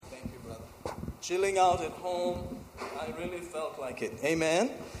chilling out at home. I really felt like it.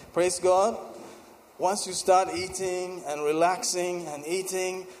 Amen. Praise God. Once you start eating and relaxing,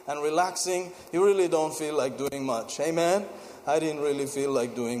 you really don't feel like doing much. Amen. I didn't really feel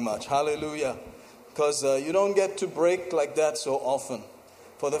like doing much. Hallelujah. Because you don't get to break like that so often.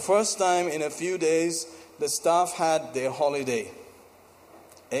 For the first time in a few days, the staff had their holiday.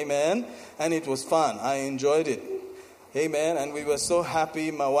 Amen. And it was fun. I enjoyed it. Amen. And we were so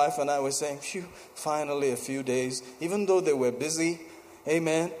happy. My wife and I were saying, phew, finally a few days. Even though they were busy,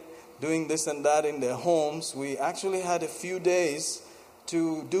 amen, doing this and that in their homes, we actually had a few days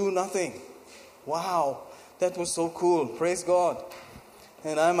to do nothing. Wow. That was so cool. Praise God.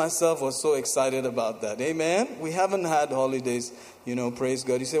 And I myself was so excited about that. Amen. We haven't had holidays, praise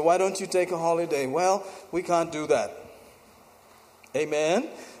God. You say, why don't you take a holiday? Well, we can't do that. Amen.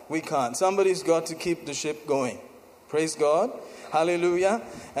 We can't. Somebody's got to keep the ship going. Praise God. Hallelujah.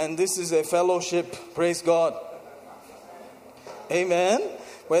 And this is a fellowship. Praise God. Amen.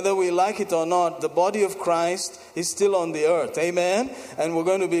 Whether we like it or not, the body of Christ is still on the earth. Amen. And we're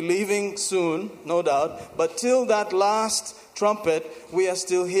going to be leaving soon, no doubt. But till that last trumpet, we are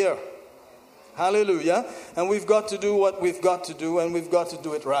still here. Hallelujah. And we've got to do what we've got to do, and we've got to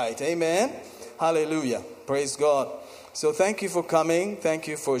do it right. Amen. Hallelujah. Praise God. So thank you for coming. Thank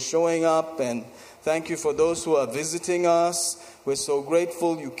you for showing up, and thank you for those who are visiting us. We're so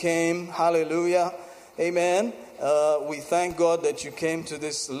grateful you came. Hallelujah. Amen. We thank God that you came to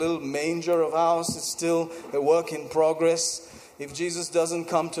this little manger of ours. It's still a work in progress. If Jesus doesn't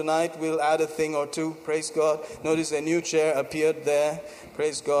come tonight, we'll add a thing or two. Praise God. Notice a new chair appeared there.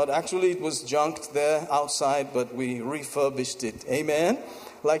 Praise God. Actually, it was junked there outside, but we refurbished it. Amen.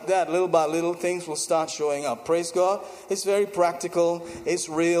 Like that, little by little, things will start showing up. Praise God. It's very practical. It's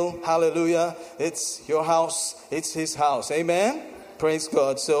real. Hallelujah. It's your house. It's His house. Amen. Praise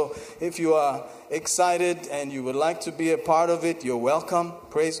God. So if you are excited and you would like to be a part of it, you're welcome.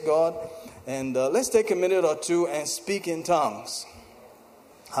 Praise God. And let's take a minute or two and speak in tongues.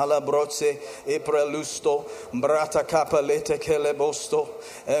 Halabroce eprelusto brata capalete kelebosto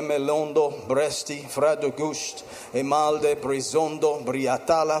emelondo bresti fradogust emalde brizondo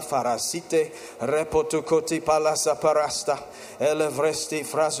briatala farasite repotucoti palasa parasta elevresti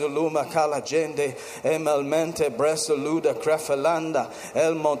frazuluma calagende emalmente bresoluda crefalanda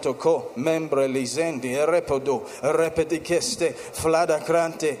el montoco membre lisendi repodo repediceste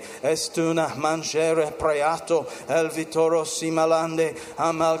fladacrante estuna mangere preato el vitoro simalande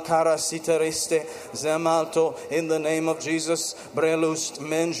Malkara siteriste zemalto in the name of Jesus. Brelust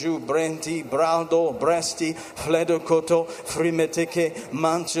menju brenti braldo bresti fledokoto frimetike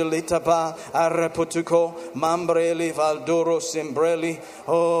mancelitaba arrepotuko mambreli valdoro simbreli.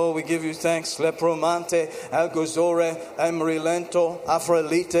 Oh, we give you thanks. Lepromante algozore emrilento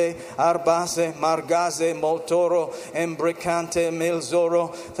afrelite arbase margaze moltoro embricante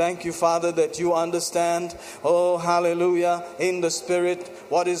milzoro. Thank you, Father, that you understand. Oh, hallelujah, in the Spirit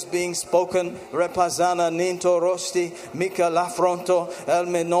what is being spoken. Repazana ninto rosti mica lafronto el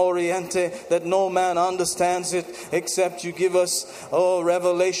menoriente, that no man understands it except you give us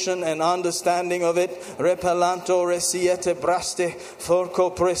revelation and understanding of it. Repelanto resiete braste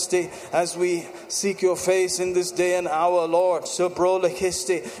forco presti, as we seek your face in this day and hour, Lord. Sobro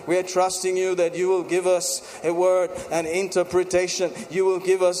lechisti, we are trusting you that you will give us a word and interpretation. You will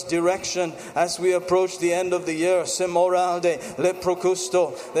give us direction as we approach the end of the year. Semoralde leprocusto,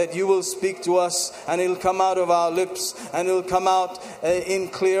 that you will speak to us and it'll come out of our lips and it'll come out in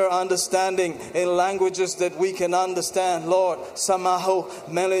clear understanding in languages that we can understand, Lord. Samaho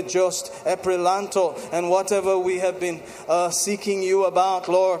melejost eprilanto, and whatever we have been seeking you about,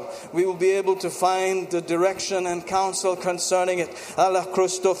 Lord, we will be able to find the direction and counsel concerning it. Alla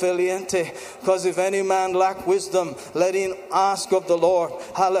crustofeliente, because if any man lack wisdom, let him ask of the Lord.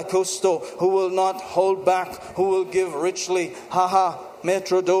 Alla custo, who will not hold back, who will give richly.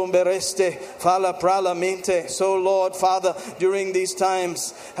 Metrodome bereste, fala pralamente. So Lord, Father, during these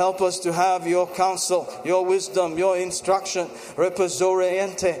times, help us to have your counsel, your wisdom, your instruction,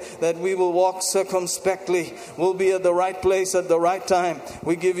 reposoriente, that we will walk circumspectly, we'll be at the right place at the right time.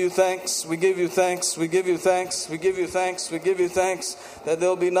 We give you thanks, we give you thanks, we give you thanks, we give you thanks, we give you thanks, that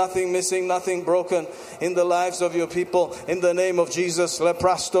there'll be nothing missing, nothing broken in the lives of your people. In the name of Jesus,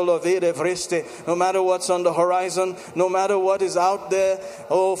 leprastolo vide vriste, no matter what's on the horizon, no matter what is out there, there.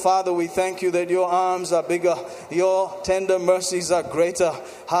 Oh, Father, we thank you that your arms are bigger. Your tender mercies are greater.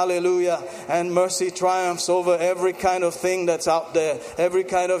 Hallelujah. And mercy triumphs over every kind of thing that's out there. Every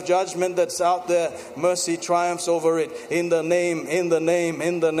kind of judgment that's out there. Mercy triumphs over it. In the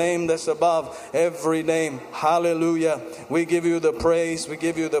name that's above every name. Hallelujah. We give you the praise. We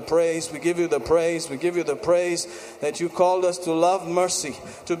give you the praise. We give you the praise. We give you the praise that you called us to love mercy,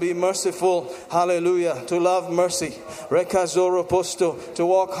 to be merciful. Hallelujah. To love mercy. Rekazoro posto, to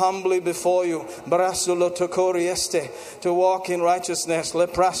walk humbly before you. Brasulo tokorieste, to walk in righteousness.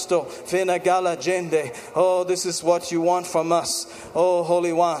 Leprasto, fenagala gende. Oh, this is what you want from us. Oh,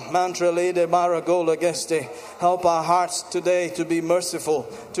 Holy One. Mantra lede maragola geste. Help our hearts today to be merciful,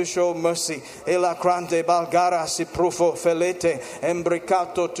 to show mercy. Elacrante balgara si prufo felete,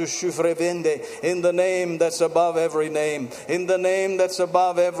 embricato to shufrevende. In the name that's above every name. In the name that's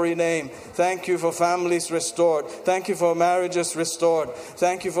above every name. Thank you for families restored. Thank you for marriages restored.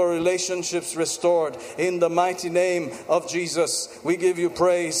 Thank you for relationships restored. In the mighty name of Jesus, we give you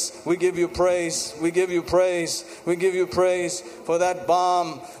praise. We give you praise. We give you praise. We give you praise for that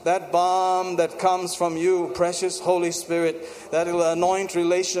balm that comes from you, precious Holy Spirit, that will anoint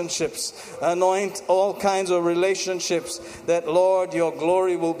relationships, anoint all kinds of relationships, that, Lord, your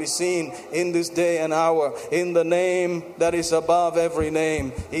glory will be seen in this day and hour, in the name that is above every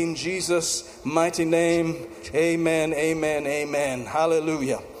name. In Jesus' mighty name, amen, amen, amen.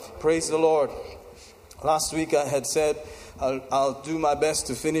 Hallelujah. Praise the Lord. Last week I had said I'll do my best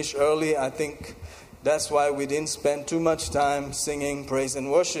to finish early. I think that's why we didn't spend too much time singing praise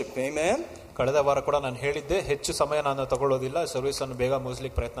and worship. Amen. ಕಳೆದ ವಾರ ಕೂಡ ನಾನು ಹೇಳಿದ್ದೆ, ಹೆಚ್ಚು ಸಮಯ ನಾನು ತಗೊಳ್ಳೋದಿಲ್ಲ, service ಅನ್ನು ಬೇಗ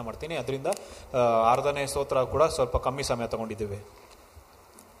ಮುಗಿಸ್ಲಿಕ್ಕೆ ಪ್ರಯತ್ನ ಮಾಡ್ತೀನಿ. ಅದರಿಂದ ಆರಾಧನೆ ಸ್ತೋತ್ರ ಕೂಡ ಸ್ವಲ್ಪ ಕಮ್ಮಿ ಸಮಯ ತಗೊಂಡಿದ್ದೇವೆ.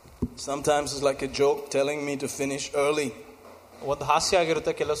 Sometimes it's like a joke telling me to finish early. ಒಂದು ಹಾಸ್ಯ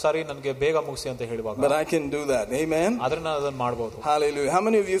ಆಗಿರುತ್ತೆ ಕೆಲವು ಸಾರಿ ನನಗೆ ಬೇಗ ಮುಗಿಸಿ ಅಂತ ಹೇಳುವಾಗ. But I can do that. Amen. ಆದ್ರೆ ನಾನು ಅದನ್ನು ಮಾಡಬಹುದು. Hallelujah. How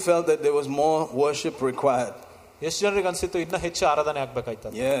many of you felt that there was more worship required? ಎಷ್ಟು ಜನರಿಗೆ ಅನ್ಸಿತ್ತು ಇನ್ನೂ ಹೆಚ್ಚು ಆರಾಧನೆ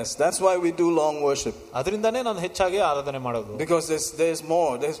ಆಗ್ಬೇಕಾಯ್ತು? Yes, that's why we do long worship. ಅದರಿಂದಾನೇ ನಾನು ಹೆಚ್ಚಾಗಿ ಆರಾಧನೆ ಮಾಡೋದು. Because there's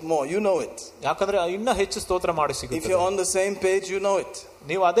more. You know it. ಯಾಕಂದ್ರೆ ಇನ್ನೂ ಹೆಚ್ಚು ಸ್ತೋತ್ರ ಮಾಡಿ ಸಿಗುತ್ತೆ. If you're on the same page, you know it.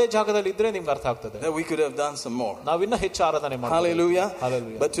 ನೀವು ಅದೇ ಜಾಗದಲ್ಲಿ ಇದ್ರೆ ನಿಮ್ಗೆ ಅರ್ಥ ಆಗ್ತದೆ. That we could have done some more. ನಾವು ಇನ್ನೂ ಹೆಚ್ಚು ಆರಾಧನೆ ಮಾಡಬಹುದು. Hallelujah.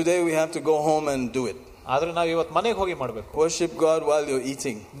 Hallelujah. But today we have to go home and do it. ಆದ್ರೆ ನಾವು ಇವತ್ತು ಮನೆಗೆ ಹೋಗಿ ಮಾಡಬೇಕು. Worship God while you're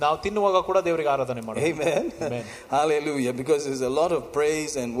eating. ನಾವು ತಿನ್ನುವಾಗ ಕೂಡ ದೇವರಿಗೆ ಆರಾಧನೆ ಮಾಡಬೇಕು. Amen. Amen. Hallelujah. Because there's a lot of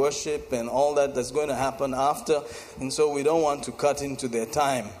praise and worship and all that's going to happen after, and so we don't want to cut into their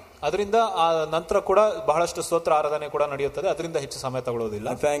time. ಅದರಿಂದ ಆ ನಂತರ ಕೂಡ ಬಹಳಷ್ಟು ಸ್ತೋತ್ರ ಆರಾಧನೆ ಕೂಡ ನಡೆಯುತ್ತದೆ. ಅದರಿಂದ ಹೆಚ್ಚು ಸಮಯ ತಗೊಳ್ಳೋದಿಲ್ಲ.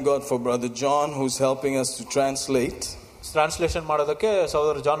 I thank God for Brother John who's helping us to translate. Translation ಮಾಡೋದಕ್ಕೆ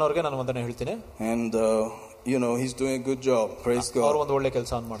ಸಹೋದರ ಜಾನ್ ಅವರಿಗೆ ನಾನು ವಂದನೆ ಹೇಳ್ತೀನಿ. And you know, he's doing a good job. Praise God. ಅವರು ಒಂದು ಒಳ್ಳೆ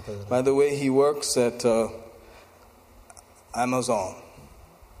ಕೆಲಸವನ್ನು ಮಾಡ್ತಾ ಇದ್ದಾರೆ. By the way, he works at Amazon.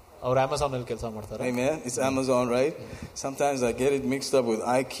 ಅವರು ಅಮೆಜಾನ್ ಅಲ್ಲಿ ಕೆಲಸ ಮಾಡ್ತಾರೆ. Amen. It's Amazon, right? Sometimes I get it mixed up with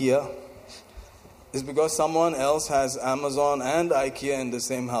IKEA. It's because someone else has Amazon and IKEA in the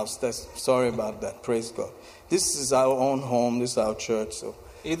same house. Sorry about that. Praise God. This is our own home. This is our church. So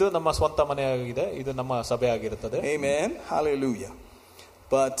ಇದು ನಮ್ಮ ಸ್ವಂತ ಮನೆಯಾಗಿದೆ, ಇದು ನಮ್ಮ ಸಭೆ ಆಗಿರುತ್ತದೆ. Amen. Hallelujah.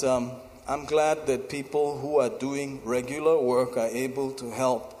 But I'm glad that people who are doing regular work are able to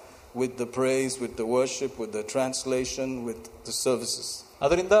help with the praise, with the worship, with the translation, with the services.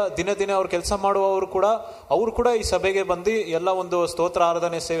 ಅದರಿಂದ ದಿನ ದಿನ ಅವ್ರು ಕೆಲಸ ಮಾಡುವವರು ಕೂಡ ಈ ಸಭೆಗೆ ಬಂದು ಎಲ್ಲ ಒಂದು ಸ್ತೋತ್ರ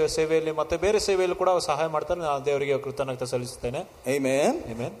ಆರಾಧನೆ ಸೇವೆಯಲ್ಲಿ ಮತ್ತೆ ಬೇರೆ ಸೇವೆಯಲ್ಲಿ ಕೂಡ ಸಹಾಯ ಮಾಡ್ತಾರೆ. ನಾನು ದೇವರಿಗೆ ಕೃತಜ್ಞತೆ ಸಲ್ಲಿಸುತ್ತೇನೆ. Amen.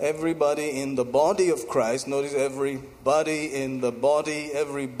 Amen. Everybody in the body of Christ, notice everybody in the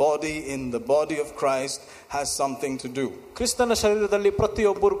body of Christ has something to do. ಕ್ರಿಸ್ತನ ಶರೀರದಲ್ಲಿ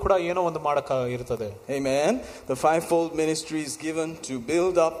ಪ್ರತಿಯೊಬ್ಬರು ಕೂಡ ಏನೋ ಒಂದು ಮಾಡಕ ಇರ್ತದೆ. Amen. The fivefold ministry is given to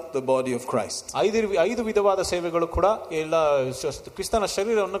build up the body of Christ. ಐದು ವಿಧವಾದ ಸೇವೆಗಳು ಕೂಡ ಎಲ್ಲ ಕ್ರಿಸ್ತನ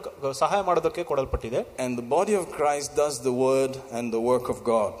ಶರೀರವನ್ನು ಸಹಾಯ ಮಾಡೋದಕ್ಕೆ ಕೊಡಲ್ಪಟ್ಟಿದೆ. And the body of Christ does the word and the work of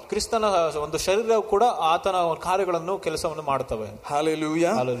God. ಕ್ರಿಸ್ತನ ಒಂದು ಶರೀರವು ಕೂಡ ಆತನ ಕಾರ್ಯಗಳನ್ನು ಕೆಲಸವನ್ನು ಮಾಡುತ್ತವೆ.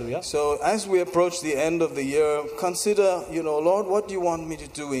 Hallelujah. Hallelujah. So as we approach the end of the year, consider, Lord, what do you want me to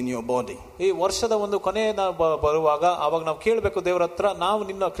do in your body? ಈ ವರ್ಷದ ಒಂದು ಕೊನೆ ಬರುವಾಗ ಅವಾಗ ನಾವು ಕೇಳಬೇಕು ದೇವರ ಹತ್ರ, ನಾವು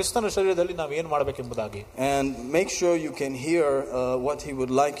ನಿನ್ನ ಕ್ರಿಸ್ತನ ಶರೀರದಲ್ಲಿ ನಾವು ಏನು ಮಾಡಬೇಕೆಂಬುದಾಗಿ. And make sure you can hear what he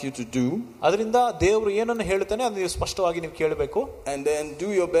would like you to do. ಅದರಿಂದ ದೇವರು ಏನನ್ನು ಹೇಳ್ತಾನೆ ಅದು ನೀವು ಸ್ಪಷ್ಟವಾಗಿ ನೀವು ಕೇಳಬೇಕು. And then do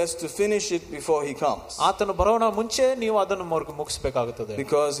your best to finish it before he comes. ಆತನು ಬರೋಣ ಮುಂಚೆ ನೀವು ಅದನ್ನು ಮುಗಿಸಬೇಕಾಗುತ್ತದೆ.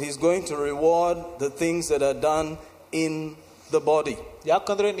 Because he's going to reward the things that are done in the body.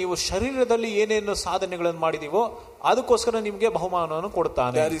 ಯಾಕಂದ್ರೆ ನೀವು ಶರೀರದಲ್ಲಿ ಏನೇನು ಸಾಧನೆಗಳನ್ನು ಮಾಡಿದೀವೋ ಅದಕ್ಕೋಸ್ಕರ ನಿಮಗೆ ಬಹುಮಾನವನ್ನು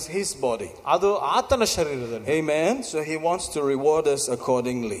ಕೊಡ್ತಾನೆ. That is his body. ಅದು ಆತನ ಶರೀರದಲ್ಲಿ. Amen. So he wants to reward us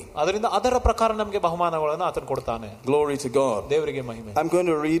accordingly. ಅದರಿಂದ ಅದರ ಪ್ರಕಾರ ನಮಗೆ ಬಹುಮಾನಗಳನ್ನು ಆತನು ಕೊಡ್ತಾನೆ. Glory to God. ದೇವರಿಗೆ ಮಹಿಮೆ. I'm going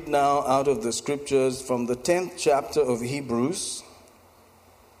to read now out of the scriptures from the 10th chapter of Hebrews.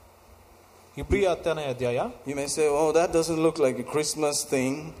 ಇಬ್ರಿಯ 10ನೇ ಅಧ್ಯಾಯ. You may say, oh, that doesn't look like a Christmas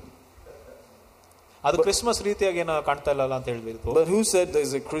thing. ಅದು ಕ್ರಿಸ್ಮಸ್ ರೀತಿಯಾಗಿ ಏನೋ ಕಾಣ್ತಾ ಇಲ್ಲಲ್ಲ ಅಂತ ಹೇಳ್ಬೇಕು. But who said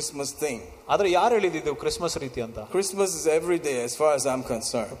there's a Christmas thing? ಆದ್ರೆ ಯಾರು ಹೇಳಿದ್ದು ಕ್ರಿಸ್ಮಸ್ ರೀತಿ ಅಂತ? Christmas is every day as far as I'm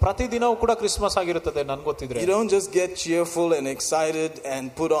concerned. ಪ್ರತಿ ದಿನವೂ ಕೂಡ ಕ್ರಿಸ್ಮಸ್ ಆಗಿರುತ್ತದೆ ನನ್ಗೆ ಗೊತ್ತಿದ್ರೆ. You don't just get cheerful and excited and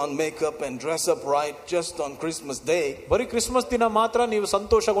put on makeup and dress up right just on Christmas day. ಬರೀ ಕ್ರಿಸ್ಮಸ್ ದಿನ ಮಾತ್ರ ನೀವು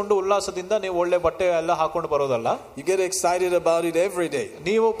ಸಂತೋಷಗೊಂಡು ಉಲ್ಲಾಸದಿಂದ ನೀವು ಒಳ್ಳೆ ಬಟ್ಟೆ ಎಲ್ಲ ಹಾಕೊಂಡು ಬರೋದಲ್ಲ. You get excited about it every day.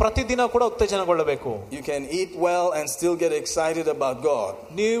 ನೀವು ಪ್ರತಿ ದಿನ ಕೂಡ ಉತ್ತೇಜನಗೊಳ್ಳಬೇಕು. You can eat well and still get excited about God.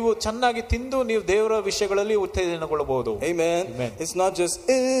 ನೀವು ಚೆನ್ನಾಗಿ ತಿಂದು ನೀವು ದೇವರ ವಿಷಯಗಳಲ್ಲಿ ಉತ್ತೇಜನಗೊಳ್ಳಬಹುದು. Amen. It's not just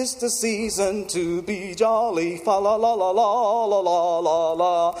it's the season to be jolly, fa la la la la la la la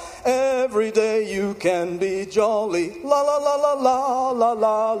la. Every day you can be jolly, la la la la la la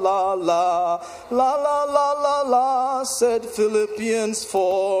la la la la la la la la. Said Philippians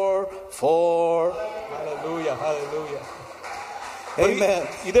 4:4. Hallelujah, hallelujah. Amen.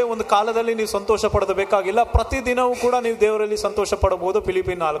 ಇದೇ ಒಂದು ಕಾಲದಲ್ಲಿ ನೀವು ಸಂತೋಷ ಪಡಬೇಕಾಗಿಲ್ಲ, ಪ್ರತಿ ದಿನವೂ ಕೂಡ ನೀವು ದೇವರಲ್ಲಿ ಸಂತೋಷ ಪಡಬಹುದು.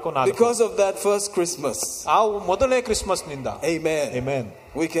 ಫಿಲಿಪಿಯನ್ 4:4. Because of that first Christmas. ಆ ಮೊದಲನೇ ಕ್ರಿಸ್ಮಸ್ ನಿಂದ. Amen. Amen.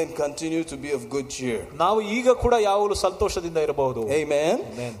 We can continue to be of good cheer. ನಾವು ಈಗ ಕೂಡ ಯಾವಾಗಲೂ ಸಂತೋಷದಿಂದ ಇರಬಹುದು. Amen.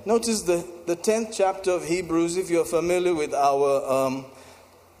 Amen. Notice the 10th chapter of Hebrews. If you're familiar with our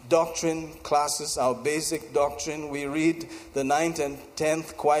doctrine classes, our basic doctrine, we read the 9th and 10th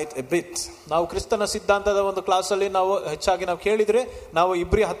quite a bit. ನಾವು ಕ್ರಿಸ್ತನ ಸಿದ್ಧಾಂತದ ಒಂದು ಕ್ಲಾಸ್ ಅಲ್ಲಿ ನಾವು ಹೆಚ್ಚಾಗಿ ನಾವು ಕೇಳಿದ್ರೆ ನಾವು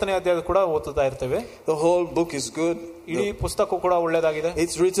ಇಬ್ರಿಯ 10ನೇ ಅಧ್ಯಾಯ ಕೂಡ ಓದುತ್ತಾ ಇರ್ತೇವೆ. The whole book is good. ಇಡೀ ಪುಸ್ತಕ ಕೂಡ ಒಳ್ಳೆಯದಾಗಿದೆ.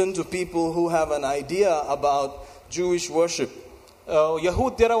 It's written to people who have an idea about Jewish worship.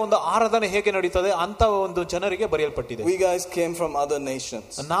 ಯಹೂದ್ಯರ ಒಂದು ಆರಾಧನೆ ಹೇಗೆ ನಡೀತದೆ ಅಂತ ಒಂದು ಜನರಿಗೆ ಬರೆಯಲ್ಪಟ್ಟಿದೆ. We guys came from other nations.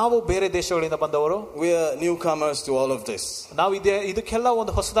 ನಾವು ಬೇರೆ ದೇಶಗಳಿಂದ ಬಂದವರು. We are newcomers to all of this. ನಾವು ಇದಕ್ಕೆಲ್ಲ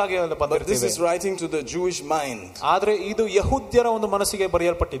ಒಂದು ಹೊಸದಾಗಿ ಬಂದಿರ್ತೇವೆ. But this is writing to the Jewish mind. ಆದ್ರೆ ಇದು ಯಹೂದ್ಯರ ಒಂದು ಮನಸ್ಸಿಗೆ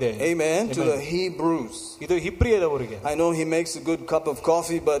ಬರೆಯಲ್ಪಟ್ಟಿದೆ. Amen. To the Hebrews. ಇದು ಹಿಬ್ರಿಯದವರಿಗೆ. I know he makes a good cup of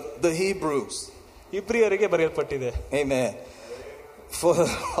coffee, but the Hebrews. ಹಿಬ್ರಿಯರಿಗೆ ಬರೆಯಲ್ಪಟ್ಟಿದೆ. Amen.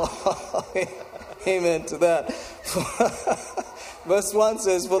 Amen to that. Verse 1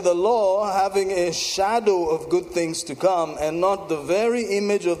 says, for the law, having a shadow of good things to come and not the very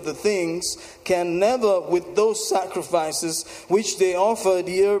image of the things, can never with those sacrifices which they offered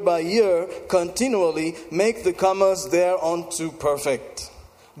year by year continually make the comers thereunto perfect.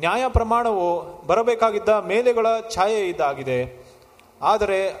 ನ್ಯಾಯ ಪ್ರಮಾಣವು ಬರಬೇಕಾಗಿದ್ದ ಮೇಲೆಗಳ ಛಾಯೆ ಇದಾಗಿದೆ,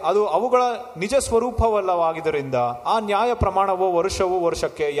 ಆದರೆ ಅದು ಅವುಗಳ ನಿಜ ಸ್ವರೂಪವಲ್ಲವಾಗಿದ್ದರಿಂದ ಆ ನ್ಯಾಯ ಪ್ರಮಾಣವು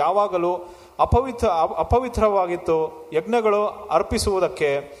ವರ್ಷಕ್ಕೆ ಯಾವಾಗಲೂ ಅಪವಿತ್ರವಾಗಿತ್ತು, ಯಜ್ಞಗಳು ಅರ್ಪಿಸುವುದಕ್ಕೆ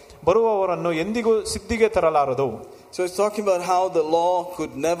ಬರುವವರನ್ನು ಎಂದಿಗೂ ಸಿದ್ಧಿಗೆ ತರಲಾರದು. So it's talking about how the law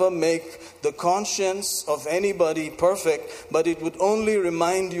could never make the conscience of anybody perfect, but it would only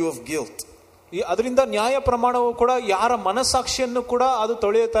remind you of guilt. ಅದರಿಂದ ನ್ಯಾಯ ಪ್ರಮಾಣವು ಕೂಡ ಯಾರ ಮನಸ್ಸಾಕ್ಷಿಯನ್ನು ಕೂಡ ಅದು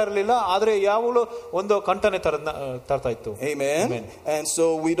ತೊಳೆಯುತ್ತಾ ಇರಲಿಲ್ಲ, ಆದ್ರೆ ಯಾವಾಗಲೂ ಒಂದು ಕಂಟನೆ ತರ್ತಾ ಇತ್ತು. Amen. And so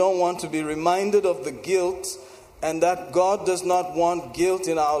we don't want to be reminded of the guilt, and that God does not want guilt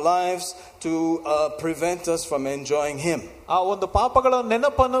in our lives to prevent us from enjoying Him. ಆ ಒಂದು ಪಾಪಗಳ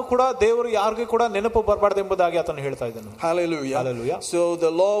ನೆನಪನ್ನು ಕೂಡ ದೇವರು ಯಾರಿಗೂ ಕೂಡ ನೆನಪು ಬರಬಾರದು ಎಂಬುದಾಗಿ ಆತನು ಹೇಳ್ತಾ ಇದ್ದಾನೆ. Hallelujah. Hallelujah. So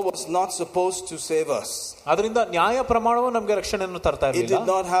the law was not supposed to save us. ಅದರಿಂದ ನ್ಯಾಯ ಪ್ರಮಾಣವು ನಮಗೆ ರಕ್ಷಣೆಯನ್ನು ತರ್ತಾ ಇರಲಿಲ್ಲ. It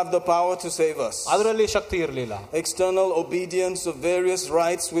did not have the power to save us. ಅದರಲ್ಲಿ ಶಕ್ತಿ ಇರಲಿಲ್ಲ. External obedience of various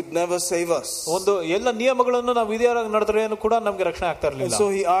rites would never save us. ಒಂದು ಎಲ್ಲ ನಿಯಮಗಳನ್ನು ನಾವು ವಿಧಿಯಾಗಿ ನಡೆದರೆ ಕೂಡ ನಮಗೆ ರಕ್ಷಣೆ ಆಗ್ತಾ ಇರಲಿಲ್ಲ. So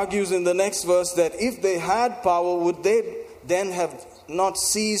he argues in the next verse that if they had power, would they then have not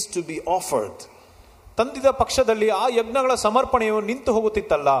ceased to be offered? ತಂದಿದ ಪಕ್ಷದಲ್ಲಿ ಆ ಯಜ್ಞಗಳ ಸಮರ್ಪಣೆಯು ನಿಂತು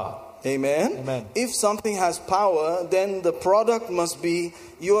ಹೋಗುತ್ತಿತ್ತಲ್ಲ. Amen. Amen. If something has power, then the product must be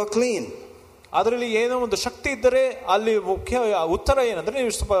you are clean. ಅದರಲ್ಲಿ ಏನೋ ಒಂದು ಶಕ್ತಿ ಇದ್ದರೆ ಅಲ್ಲಿ ಮುಖ್ಯ ಉತ್ತರ ಏನಂದ್ರೆ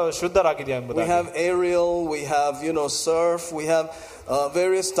ನೀವು ಶುದ್ಧರಾಗಿದೆಯಾ ಎಂಬುದು. We have Ariel, we have Surf, we have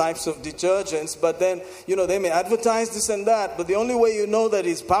various types of detergents, but then they may advertise this and that, but the only way you know that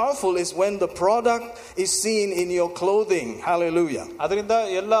it's powerful is when the product is seen in your clothing. Hallelujah. ಅದರಿಂದ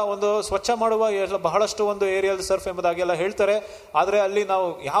ಎಲ್ಲ ಒಂದು ಸ್ವಚ್ಛ ಮಾಡುವ ಬಹಳಷ್ಟು ಒಂದು aerial Surf ಎಂಬುದಾಗಿ ಎಲ್ಲ ಹೇಳ್ತಾರೆ, ಆದ್ರೆ ಅಲ್ಲಿ ನಾವು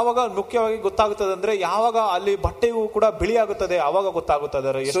ಯಾವಾಗ ಮುಖ್ಯವಾಗಿ ಗೊತ್ತಾಗುತ್ತದೆ ಅಂದ್ರೆ ಯಾವಾಗ ಅಲ್ಲಿ ಬಟ್ಟೆಯೂ ಕೂಡ ಬಿಳಿ ಆಗುತ್ತದೆ, ಆವಾಗ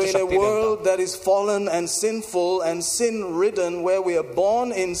ಗೊತ್ತಾಗುತ್ತದೆ ಎಷ್ಟು ಶಕ್ತಿ ಇದೆ ಅಂತ. So in a world that is fallen and sinful and sin ridden, where we are born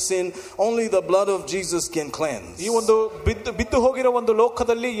in sin, only the blood of Jesus can cleanse. ಈ ಒಂದು ಬಿದ್ದು ಹೋಗಿರೋ ಒಂದು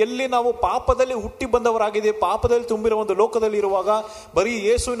ಲೋಕದಲ್ಲಿ ಎಲ್ಲಿ ನಾವು ಪಾಪದಲ್ಲಿ ಹುಟ್ಟಿ ಬಂದವರಾಗಿದೆ, ಪಾಪದಲ್ಲಿ ತುಂಬಿರುವ ಒಂದು ಲೋಕದಲ್ಲಿ ಇರುವಾಗ ಬರೀ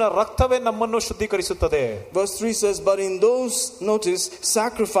ಯೇಸುವಿನ ರಕ್ತವೇ ನಮ್ಮನ್ನು ಶುದ್ಧೀಕರಿಸುತ್ತದೆ. Verse 3 says, but in those, notice,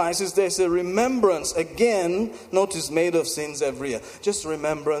 sacrifices there's a remembrance, again, notice, made of sins every year. Just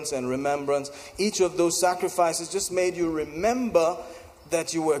remembrance and remembrance. Each of those sacrifices just made you remember that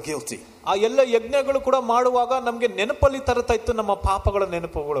you were guilty. ಆ ಎಲ್ಲ ಯಜ್ಞಗಳು ಕೂಡ ಮಾಡುವಾಗ ನಮಗೆ ನೆನಪಲ್ಲಿ ತರುತ್ತಾ ಇತ್ತು ನಮ್ಮ ಪಾಪಗಳ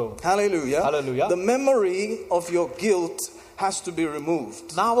ನೆನಪುಗಳು. Hallelujah. Hallelujah. The memory of your guilt has to be removed.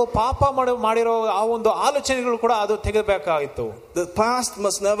 ನಾವು ಪಾಪ ಮಾಡಿರೋ ಆ ಒಂದು ಆಲೋಚನೆಗಳು ಕೂಡ ಅದು ತೆಗೆಯಬೇಕಾಗಿತ್ತು. The past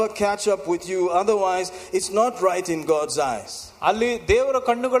must never catch up with you, otherwise it's not right in God's eyes. ಅಲ್ಲಿ ದೇವರ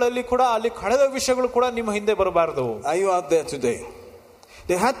ಕಣ್ಣುಗಳಲ್ಲಿ ಕೂಡ ಅಲ್ಲಿ ಕಳೆದ ವಿಷಯಗಳು ಕೂಡ ನಿಮ್ಮ ಹಿಂದೆ ಬರಬಾರದು. Are you out there today?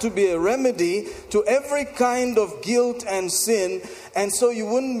 There had to be a remedy to every kind of guilt and sin, and so you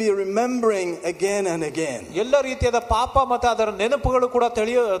wouldn't be remembering again and again. ಎಲ್ಲ ರೀತಿಯಾದ ಪಾಪ ಮತ್ತು ಅದರ ನೆನಪುಗಳು ಕೂಡ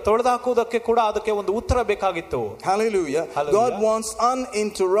ತೊಳೆದಾಕುವುದಕ್ಕೆ ಕೂಡ ಅದಕ್ಕೆ ಒಂದು ಉತ್ತರ ಬೇಕಾಗಿತ್ತು. Hallelujah. God wants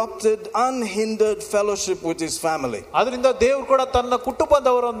uninterrupted, unhindered fellowship with his family. ಅದರಿಂದ ದೇವರು ಕೂಡ ತನ್ನ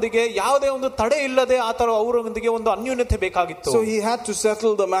ಕುಟುಂಬದವರೊಂದಿಗೆ ಯಾವುದೇ ಒಂದು ತಡೆ ಇಲ್ಲದೆ ಆತರ ಅವರೊಂದಿಗೆ ಒಂದು ಅನ್ಯೋನ್ಯತೆ ಬೇಕಾಗಿತ್ತು. So he had to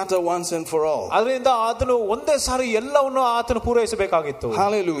settle the matter once and for all. ಅದರಿಂದ ಆತನು ಒಂದೇ ಸಾರಿ ಎಲ್ಲವನ್ನು ಆತನು ಪೂರೈಸಬೇಕಾಗಿತ್ತು.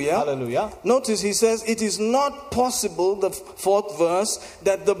 Hallelujah. Hallelujah. Notice he says it is not possible, the fourth verse,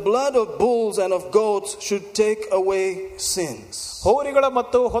 that the blood of bulls and of goats should take away sins. ಹೋರಿಗಳ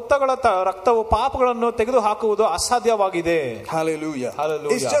ಮತ್ತು ಹೊತ್ತಗಳ ರಕ್ತವು ಪಾಪಗಳನ್ನು ತೆಗೆದು ಹಾಕುವುದು ಅಸಾಧ್ಯವಾಗಿದೆ. Hallelujah.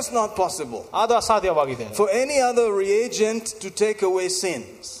 Hallelujah. It's just not possible. ಅದು ಅಸಾಧ್ಯವಾಗಿದೆ. For any other reagent to take away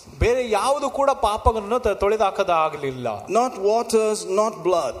sins. ಬೇರೆ ಯಾವುದು ಕೂಡ ಪಾಪವನ್ನು ತೊಳೆದಾಕದ ಆಗಲಿಲ್ಲ. Not waters, not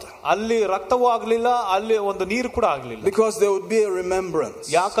blood. ಅಲ್ಲಿ ರಕ್ತವೂ ಆಗಲಿಲ್ಲ, ಅಲ್ಲಿ ಒಂದು ನೀರು ಕೂಡ ಆಗಲಿಲ್ಲ. Because there would be a remembrance.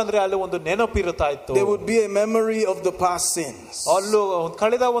 ಯಾಕಂದ್ರೆ ಅಲ್ಲಿ ಒಂದು ನೆನಪು ಇರುತ್ತಾ ಇತ್ತು. There would be a memory of the past sins. ಅಲ್ಲೂ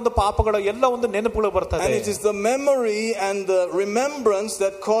ಕಳೆದ ಒಂದು ಪಾಪಗಳ ಎಲ್ಲ ಒಂದು ನೆನಪುಗಳು ಬರ್ತದೆ. And it is the memory and the remembrance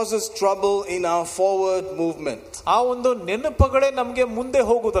that causes trouble in our forward movement. ಆ ಒಂದು ನೆನಪುಗಳೇ ನಮಗೆ ಮುಂದೆ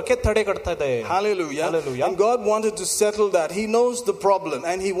ಹೋಗುವುದಕ್ಕೆ ತಡೆಗಟ್ತದೆ. Hallelujah. Hallelujah. And God wanted to settle that. He knows the problem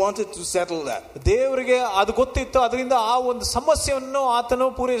and he wanted to settle that. ದೇವರಿಗೆ ಅದು ಗೊತ್ತಿತ್ತು, ಅದರಿಂದ ಆ ಒಂದು ಸಮಸ್ಯೆಯನ್ನು ಆತನು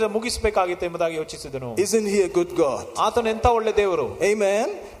ಮುಗಿಸಬೇಕಾಗಿತ್ತು ಎಂಬುದಾಗಿ ಯೋಚಿಸಿದನು. Isn't he a good God? ಆತನು ಎಂತ ಒಳ್ಳೆ ದೇವರು. Amen.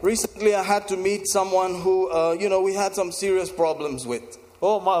 Recently I had to meet someone who we had some serious problems with.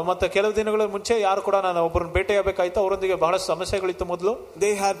 ಮತ್ತೆ ಕೆಲವು ದಿನಗಳ ಮುಂಚೆ ಯಾರು ಕೂಡ ನಾನು ಒಬ್ಬರನ್ನು ಭೇಟಿಯಾಗಬೇಕಾಯ್ತು. ಅವರೊಂದಿಗೆ ಬಹಳಷ್ಟು ಸಮಸ್ಯೆಗಳಿತ್ತು. ಮೊದಲು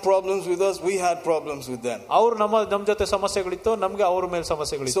they had problems with us, we had problems with them. ಅವರು ನಮ್ಮ ಜೊತೆ ಸಮಸ್ಯೆಗಳಿತ್ತು, ನಮಗೆ ಅವರ ಮೇಲೆ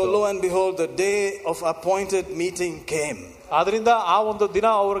ಸಮಸ್ಯೆಗಳಿತ್ತು. So lo and behold, the day of appointed meeting came. ಆದ್ರಿಂದ ಆ ಒಂದು ದಿನ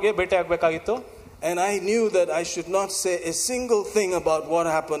ಅವರಿಗೆ ಭೇಟಿಯಾಗಬೇಕಾಗಿತ್ತು. And I knew that I should not say a single thing about what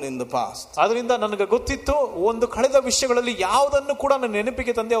happened in the past. ಅದರಿಂದ ನನಗೆ ಗೊತ್ತಿತ್ತು ಒಂದು ಕಳೆದ ವಿಷಯಗಳಲ್ಲಿ ಯಾವುದನ್ನು ಕೂಡ ನನ್ನ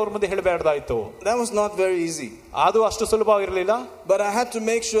ನೆನಪಿಗೆ ತಂದೆ ಅವರ ಮುಂದೆ ಹೇಳಬೇಡದಾಯಿತು. That was not very easy. ಅದು ಅಷ್ಟು ಸುಲಭವಾಗಿರಲಿಲ್ಲ. But I had to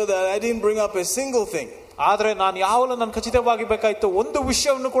make sure that I didn't bring up a single thing. ಆದ್ರೆ ನಾನು ಯಾವಾಗಲೂ ನಾನು ಖಚಿತವಾಗಿ ಬೇಕಾಯ್ತು ಒಂದು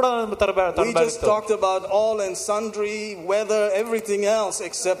ವಿಷಯವನ್ನು ಕೂಡ ನಾನು ತರಬೇಡ. We just talked about all and sundry, weather, everything else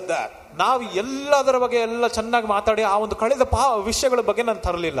except that. ನಾವು ಎಲ್ಲದರ ಬಗ್ಗೆ ಎಲ್ಲ ಚೆನ್ನಾಗಿ ಮಾತಾಡಿ ಆ ಒಂದು ಕಳೆದ ವಿಷಯಗಳ ಬಗ್ಗೆ ನಾನು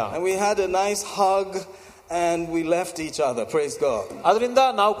ತರಲಿಲ್ಲ. And we had a nice hug and we left each other. Praise God. ಅದರಿಂದ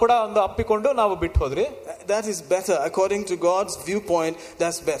ನಾವು ಕೂಡ ಒಂದು ಅಪ್ಪಿಕೊಂಡು ನಾವು ಬಿಟ್ಟು ಹೋದ್ರಿ. That is better according to God's viewpoint.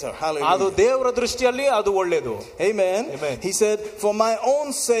 That's better. Hallelujah. ಅದು ದೇವರ ದೃಷ್ಟಿಯಲ್ಲಿ ಅದು ಒಳ್ಳೆಯದು. Amen. Amen. He said, for my own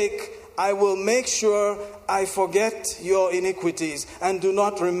sake I will make sure I forget your iniquities and do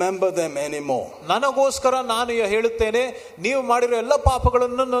not remember them anymore. ನನಗೋಸ್ಕರ ನಾನು ಹೇಳುತ್ತೇನೆ, ನೀವು ಮಾಡಿರೋ ಎಲ್ಲ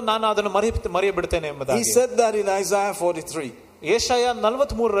ಪಾಪಗಳನ್ನು ನಾನು ಅದನ್ನು ಮರೆಯಬಿಡ್ತೇನೆ ಎಂಬುದಾಗಿ. He said that in Isaiah 43. ಯೆಶಾಯ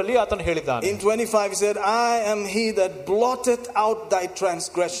 43ರಲ್ಲಿ ಆತನು ಹೇಳಿದ್ದಾನೆ. In 25 he said, I am he that blotted out thy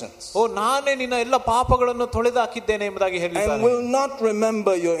transgressions. ನಾನೇ ನಿನ್ನ ಎಲ್ಲ ಪಾಪಗಳನ್ನು ತೊಳೆದಾಕಿದ್ದೇನೆ ಎಂಬುದಾಗಿ ಹೇಳಿದ್ದಾನೆ. And will not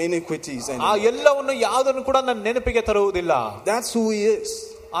remember your iniquities anymore. ಆ ಎಲ್ಲವನ್ನು ಯಾವುದನ್ನು ಕೂಡ ನನ್ನ ನೆನಪಿಗೆ ತರುವುದಿಲ್ಲ. That's who he is.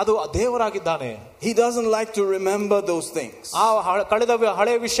 ಅದು ದೇವರಾಗಿದ್ದಾನೆ. He doesn't like to remember those things. ಆ ಕಳೆದ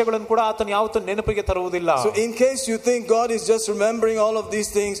ಹಳೆಯ ವಿಷಯಗಳನ್ನು ಕೂಡ ಆತನು ಯಾವತ್ತೂ ನೆನಪಿಗೆ ತರುವುದಿಲ್ಲ. So in case you think God is just remembering all of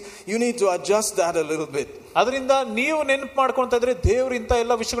these things, you need to adjust that a little bit. ಅದರಿಂದ ನೀವು ನೆನಪು ಮಾಡ್ಕೊಂತ ಇದ್ರೆ ದೇವರು ಇಂತ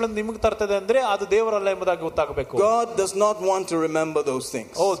ಎಲ್ಲ ವಿಷಯಗಳನ್ನು ನಿಮಗೆ ತರ್ತದೆ ಅಂದ್ರೆ ಅದು ದೇವರಲ್ಲ ಎಂಬುದಾಗಿ ಗೊತ್ತಾಗಬೇಕು. God does not want to remember those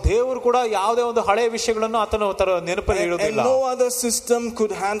things. ದೇವರು ಕೂಡ ಯಾವುದೇ ಒಂದು ಹಳೆಯ ವಿಷಯಗಳನ್ನು ಆತನು ನೆನಪಲ್ಲಿ ಇಡುವುದಿಲ್ಲ. And no other system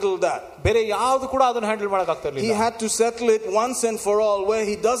could handle that. ಬೇರೆ ಯಾವುದು ಕೂಡ ಅದನ್ನು ಹ್ಯಾಂಡಲ್ ಮಾಡಕ್ ಆಗ್ತಾ ಇರಲಿಲ್ಲ. He had to settle it once and for all, where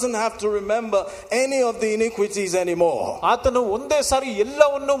he doesn't have to remember any of the iniquities anymore. ಆತನು ಒಂದೇ ಸಾರಿ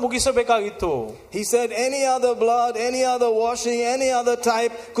ಎಲ್ಲವನ್ನೂ ಮುಗಿಸಬೇಕಾಗಿತ್ತು. He said any other blood, any other washing, any other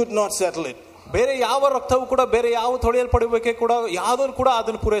type could not settle it. ಬೇರೆ ಯಾವ ರಕ್ತವೂ ಕೂಡ ಬೇರೆ ಯಾವ ತೊಳೆಯಲ್ಪಡಬೇಕೆ ಕೂಡ ಯಾವ್ದು ಕೂಡ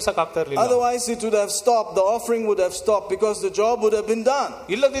ಅದನ್ನು ಪೂರೈಸಕ್ ಆಗ್ತಾ ಇರಲಿಲ್ಲ. Otherwise it would have stopped, the offering would have stopped because the job would have been done.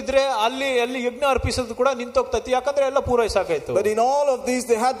 ಇಲ್ಲದಿದ್ರೆ ಅಲ್ಲಿ ಯಜ್ಞ ಅರ್ಪಿಸೋದು ಕೂಡ ನಿಂತೋಗ್ತೈತಿ, ಯಾಕಂದ್ರೆ ಎಲ್ಲ ಪೂರೈಸಾಕಾಯ್ತು. But in all of these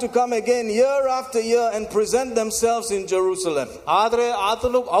they had to come again year after year and present themselves in Jerusalem. ಆದ್ರೆ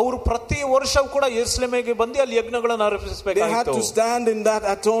ಆತನು ಅವರು ಪ್ರತಿ ವರ್ಷವೂ ಕೂಡ ಯೆರೂಸಲೇಮಿಗೆ ಬಂದು ಅಲ್ಲಿ ಯಜ್ಞಗಳನ್ನು ಅರ್ಪಿಸಬೇಕಾಗಿತ್ತು. They had to stand in that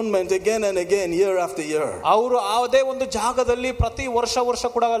atonement again and again, year after year. ಅವರು ಅದೇ ಒಂದು ಜಾಗದಲ್ಲಿ ಪ್ರತಿ ವರ್ಷ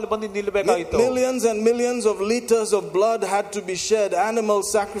ಕೂಡ ಅಲ್ಲಿ ಬಂದು ನಿಲ್ಲಬೇಕಾಗಿತ್ತು. Millions and millions of liters of blood had to be shed, animal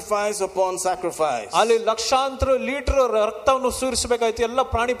sacrifice upon sacrifice. ಅಲ್ಲಿ ಲಕ್ಷಾಂತರ ಲೀಟರ್ ರಕ್ತವನ್ನು ಸುರಿಸಬೇಕಾಯಿತು, ಎಲ್ಲ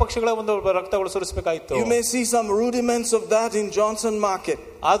ಪ್ರಾಣಿ ಪಕ್ಷಿಗಳ ಒಂದು ರಕ್ತಗಳು ಸುರಿಸಬೇಕಾಯಿತು. You may see some rudiments of that in Johnson Market.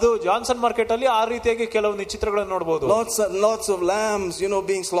 ಅದು ಜಾನ್ಸನ್ ಮಾರ್ಕೆಟ್ ಅಲ್ಲಿ ಆ ರೀತಿಯಾಗಿ ಕೆಲವೊಂದು ಚಿತ್ರಗಳನ್ನು ನೋಡಬಹುದು. Lots of lambs,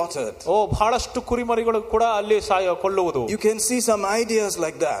 being slaughtered. ಬಹಳಷ್ಟು ಕುರಿಮರಿಗಳು ಕೂಡ ಅಲ್ಲಿ ಕೊಳ್ಳುವುದು. You can see some ideas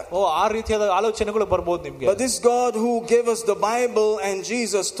like that. ಆ ರೀತಿಯಾದ ಆಲೋಚನೆಗಳು ಬರಬಹುದು ನಿಮಗೆ. But this God who gave us the Bible and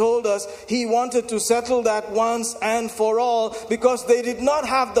Jesus told us he wanted to settle that once and for all because they did not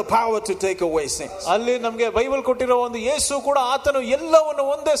have the power to take away sins. ಅಲ್ಲಿ ನಮಗೆ Bible ಕೊಟ್ಟಿರೋ ಒಂದು ಯೇಸು ಕೂಡ ಆತನು ಎಲ್ಲವನ್ನು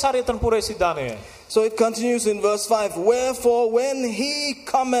ಒಂದೇ ಸಾರಿ ಆತನು ಪೂರೈಸಿದ್ದಾನೆ. So it continues in verse 5. Wherefore when he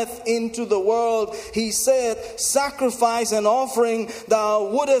cometh into the world, he said, sacrifice and offering thou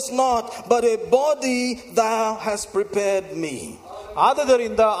wouldest not, but a body thou hast prepared me.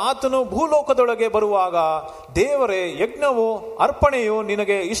 ಆದದರಿಂದ ಆತನು ಭೂಲೋಕದೊಳಗೆ ಬರುವಾಗ ದೇವರೇ ಯಜ್ಞವು ಅರ್ಪಣೆಯು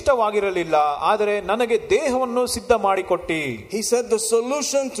ನಿನಗೆ ಇಷ್ಟವಾಗಿರಲಿಲ್ಲ, ಆದರೆ ನನಗೆ ದೇಹವನ್ನು ಸಿದ್ಧ ಮಾಡಿಕೊಟ್ಟಿ. He said the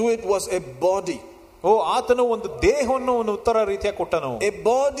solution to it was a body. ಆತನು ಒಂದು ದೇಹವನ್ನು ಒಂದು ಉತ್ತರ ರೀತಿಯ ಕೊಟ್ಟನು. A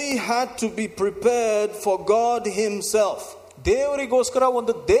body had to be prepared for God himself. ದೇವರಿಗೋಸ್ಕರ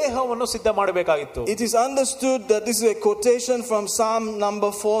ಒಂದು ದೇಹವನ್ನು ಸಿದ್ಧ ಮಾಡಬೇಕಾಗಿತ್ತು. It is understood that this is a quotation from Psalm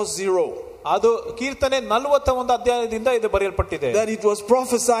number 40. ಅದು ಕೀರ್ತನೆ 41 ಅಧ್ಯಾಯದಿಂದ ಇದು ಬರೆಯಲ್ಪಟ್ಟಿದೆ. That it was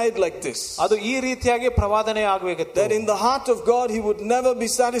prophesied like this. ಅದು ಈ ರೀತಿಯಾಗಿ ಪ್ರವಾದನೆ ಆಗಬೇಕಿತ್ತು. That in the heart of God he would never be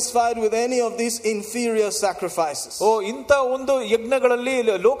satisfied with any of these inferior sacrifices. ಇಂತ ಒಂದು ಯಜ್ಞಗಳಲ್ಲಿ,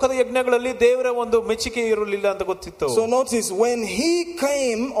 ಲೋಕದ ಯಜ್ಞಗಳಲ್ಲಿ ದೇವರ ಒಂದು ಮೆಚ್ಚುಗೆ ಇರಲಿಲ್ಲ ಅಂತ ಗೊತ್ತಿತ್ತು. So notice when he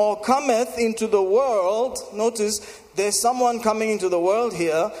came or cometh into the world, notice there's someone coming into the world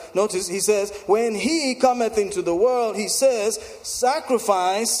here. Notice he says, when he cometh into the world, he says,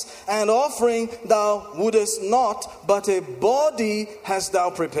 sacrifice and offering thou wouldest not, but a body hast thou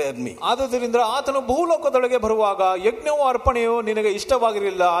prepared me. ಆದದರಿಂದ ಆತನು ಭೂಲೋಕದೊಳಗೆ ಬರುವಾಗ ಯಜ್ಞವು ಅರ್ಪಣೆಯು ನಿನಗೆ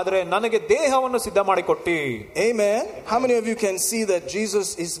ಇಷ್ಟವಾಗಿರಲಿಲ್ಲ, ಆದರೆ ನನಗೆ ದೇಹವನ್ನು ಸಿದ್ಧ ಮಾಡಿಕೊಟ್ಟಿ. Amen. How many of you can see that Jesus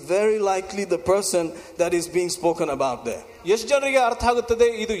is very likely the person that is being spoken about there? ಎಷ್ಟು ಜನರಿಗೆ ಅರ್ಥ ಆಗುತ್ತದೆ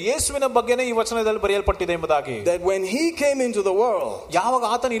ಇದು ಯೇಸುವಿನ ಬಗ್ಗೆನೇ ಈ ವಚನದಲ್ಲಿ ಬರೆಯಲ್ಪಟ್ಟಿದೆ ಎಂಬುದಾಗಿ? That when he came into the world, ಯಾವಾಗ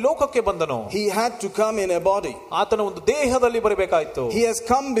ಆತನು ಈ ಲೋಕಕ್ಕೆ ಬಂದನು, he had to come in a body. ಆತನು ಒಂದು ದೇಹದಲ್ಲಿ ಬರಬೇಕಾಯಿತು. He has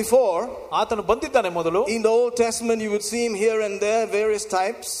come before. ಆತನು ಬಂದಿದ್ದಾನೆ ಮೊದಲು. In the Old Testament you would see him here and there, various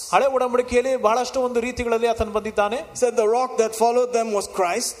types. ಹಳೆ ಒಡಂಬಡಿಕೆಯಲ್ಲಿ ಬಹಳಷ್ಟು ಒಂದು ರೀತಿಗಳಲ್ಲಿ ಆತನು ಬಂದಿದ್ದಾನೆ. Said the rock that followed them was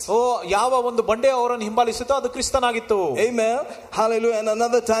Christ. ಯಾವ ಒಂದು ಬಂಡೆ ಅವರನ್ನು ಹಿಂಬಾಲಿಸಿತೋ ಅದು ಕ್ರಿಸ್ತನಾಗಿತ್ತು. Amen. Hallelujah. And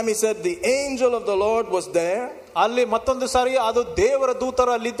another time he said the angel of the Lord was there. ಅಲ್ಲಿ ಮತ್ತೊಂದು ಸಾರಿ ಅದು ದೇವರ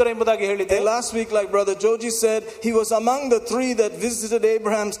ದೂತರು ಅಲ್ಲಿದ್ದರು ಎಂಬುದಾಗಿ ಹೇಳಿದೆ. Last week, like Brother Joji said, he was among the three that visited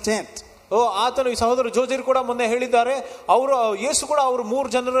Abraham's tent. ಆತನು ಈ ಸಹೋದರ ಜೋಜಿರ್ ಕೂಡ ಮೊನ್ನೆ ಹೇಳಿದ್ದಾರೆ, ಅವರು ಯೇಸು ಕೂಡ ಅವರು 3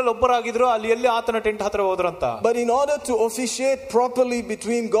 ಜನರಲ್ಲಿ ಒಬ್ಬರಾಗಿದ್ರು, ಅಲ್ಲಿ ಎಲ್ಲಿ ಆತನ ಟೆಂಟ್ ಹತ್ರ ಹೋದ್ರಂತ. But in order to officiate properly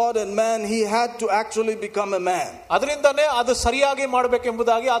between God and man, he had to actually become a man. ಅದರಿಂದನೇ ಅದು ಸರಿಯಾಗಿ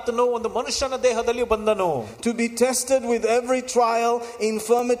ಮಾಡಬೇಕೆಂಬುದಾಗಿ ಆತನು ಒಂದು ಮನುಷ್ಯನ ದೇಹದಲ್ಲಿ ಬಂದನು. To be tested with every trial,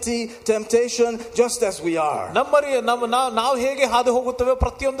 infirmity, temptation, just as we are. ನಾವು ಹೇಗೆ ಹಾದು ಹೋಗುತ್ತೇವೆ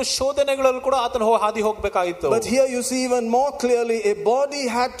ಪ್ರತಿಯೊಂದು ಶೋಧನೆಗಳಲ್ಲೂ ಕೂಡ ಆತನು ಹಾದಿ ಹೋಗಬೇಕಾಗಿತ್ತು. But here you see even more clearly, a body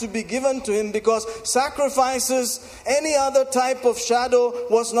had to be given to him because sacrifices, any other type of shadow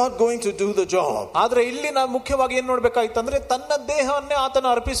was not going to do the job. ಆದ್ರೆ ಇಲ್ಲಿ ನಾವು ಮುಖ್ಯವಾಗಿ ಏನು ನೋಡಬೇಕಾಗಿತ್ತು ಅಂದ್ರೆ ತನ್ನ ದೇಹವನ್ನೇ ಆತನು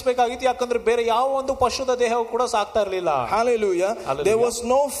ಅರ್ಪಿಸಬೇಕಾಗಿತ್ತು. ಯಾಕಂದ್ರೆ ಬೇರೆ ಯಾವ ಒಂದು ಪಶುದ ದೇಹವು ಕೂಡ ಸಾಕ್ತಾ ಇರಲಿಲ್ಲ. Hallelujah. There was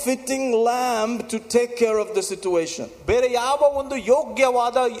no fitting lamb to take care of the situation. ಬೇರೆ ಯಾವ ಒಂದು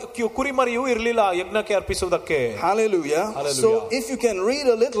ಯೋಗ್ಯವಾದ ಕುರಿಮರಿಯೂ ಇರಲಿಲ್ಲ ಯಜ್ಞಕ್ಕೆ ಅರ್ಪಿಸುವುದಕ್ಕೆ. Hallelujah. So if you can read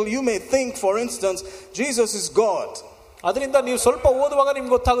a little, you may think, for instance, Jesus is God. ಅದರಿಂದ ನೀವು ಸ್ವಲ್ಪ ಓದುವಾಗ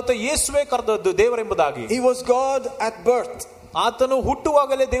ನಿಮ್ಗೆ ಗೊತ್ತಾಗುತ್ತೆ ಯೇಸುವೇ ಕರೆದದ್ದು ದೇವರೆಂಬುದಾಗಿ. He was God at birth. ಆತನು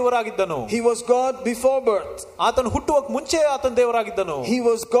ಹುಟ್ಟುವಾಗಲೇ ದೇವರಾಗಿದ್ದನು. He was God before birth. ಆತನು ಹುಟ್ಟುವಾಗ ಮುಂಚೆ ಆತನು ದೇವರಾಗಿದ್ದನು. He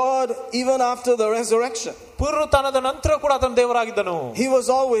was God even after the resurrection. ಪುನರುತ್ಥಾನದ ನಂತರ ಕೂಡ ಆತನು ದೇವರಾಗಿದ್ದನು. He was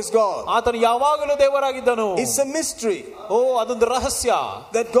always God. ಆತನು ಯಾವಾಗಲೂ ದೇವರಾಗಿದ್ದನು. It's a mystery. ಅದೊಂದು ರಹಸ್ಯ.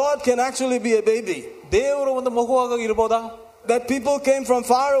 That God can actually be a baby. ದೇವರು ಒಂದು ಮಗುವಾಗಿ ಇರಬಹುದಾ? That people came from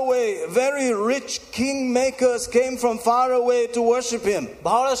far away, very rich king makers came from far away to worship him.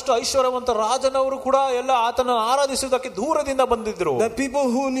 ಬಹಳಷ್ಟು ಐಶ್ವರ್ಯವಂತ ರಾಜನವರು ಕೂಡ ಎಲ್ಲ ಆತನನ್ನು ಆರಾಧಿಸುವುದಕ್ಕೆ ದೂರದಿಂದ ಬಂದಿದ್ರು. That people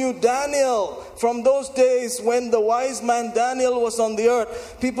who knew Daniel from those days when the wise man Daniel was on the earth,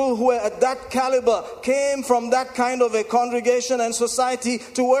 people who were at that caliber came from that kind of a congregation and society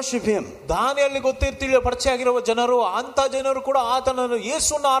to worship him. ದಾನಿಯೇಲನಿಗೆ ಗೊತ್ತಿರ್ತಿಲ್ಲ ಪರಿಚಯ ಆಗಿರುವ ಜನರು, ಅಂತ ಜನರು ಕೂಡ ಆತನನ್ನು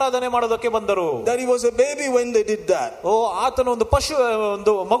ಯೇಸುವನ್ನು ಆರಾಧನೆ ಮಾಡೋದಕ್ಕೆ ಬಂದರು. That he was a baby when they did that. ಆತನು ಒಂದು ಪಶು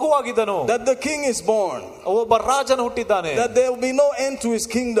ಒಂದು ಮಗುವಾಗಿದ್ದನು. That the king is born. ಒಬ್ಬ ರಾಜನು ಹುಟ್ಟಿದ್ದಾನೆ. That there will be no end to his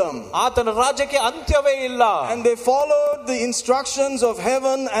kingdom. ಆತನ ರಾಜ್ಯಕ್ಕೆ ಅಂತ್ಯವೇ ಇಲ್ಲ. And they followed the instructions of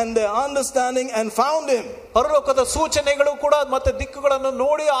heaven and their understanding and found him. ಪರಲೋಕದ ಸೂಚನೆಗಳು ಕೂಡ ಮತ್ತೆ ದಿಕ್ಕುಗಳನ್ನು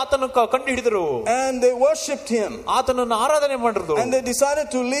ನೋಡಿ ಆತನ ಕಂಡುಹಿಡಿದರು. And they worshipped him. ಆತನನ್ನು ಆರಾಧನೆ ಮಾಡಿದ್ರು. And they decided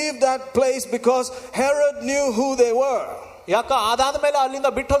to leave that place because Herod knew who they were. ಯಾಕ ಅದಾದ್ಮೇಲೆ ಅಲ್ಲಿಂದ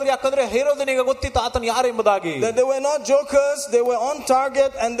ಬಿಟ್ಟೋದ್ರೆ ಯಾಕಂದ್ರೆ ಹೆರೋದನಿಗೆ ಗೊತ್ತಿತ್ತು ಆತನು ಯಾರು ಎಂಬುದಾಗಿ. That they were not jokers, they were on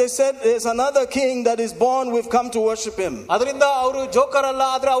target, and they said there's another king that is born, we've come to worship him. ಅದರಿಂದ ಅವರು ಜೋಕರ್ ಅಲ್ಲ,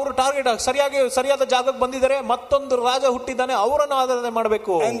 ಆದ್ರೆ ಅವರು ಟಾರ್ಗೆಟ್ ಸರಿಯಾದ ಜಾಗಕ್ಕೆ ಬಂದಿದ್ದಾರೆ, ಮತ್ತೊಂದು ರಾಜ ಹುಟ್ಟಿದ್ದಾನೆ, ಅವರನ್ನು ಆರಾಧನೆ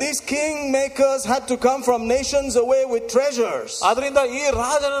ಮಾಡಬೇಕು. And these king makers had to come from nations away with treasures. ಅದರಿಂದ ಈ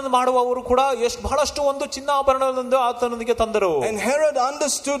ರಾಜನನ್ನು ಮಾಡುವವರು ಕೂಡ ಬಹಳಷ್ಟು ಒಂದು ಚಿನ್ನಾಭರಣಗಳನ್ನು ಆತನಿಗೆ ತಂದರು. And Herod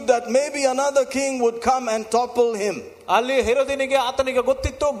understood that maybe another king would come and topple him. ಅಲ್ಲಿ ಹೆರೋದನಿಗೆ ಆತನಿಗೆ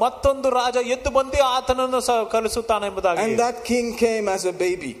ಗೊತ್ತಿತ್ತು ಮತ್ತೊಂದು ರಾಜ ಎದ್ದು ಬಂದು ಆತನನ್ನು ಕಲಿಸುತ್ತಾನೆ ಎಂಬುದಾಗಿ. And that king came as a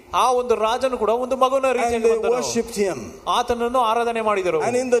baby. ಆ ಒಂದು ರಾಜನು ಕೂಡ ಒಂದು ಮಗುವಿನ ರೀತಿಯಲ್ಲಿ ಬಂದನು. And they worshipped him. ಆತನನ್ನು ಆರಾಧನೆ ಮಾಡಿದರು.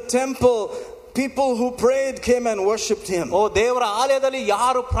 And in the temple people who prayed came and worshipped him. ಓ ದೇವರ ಆಲಯದಲ್ಲಿ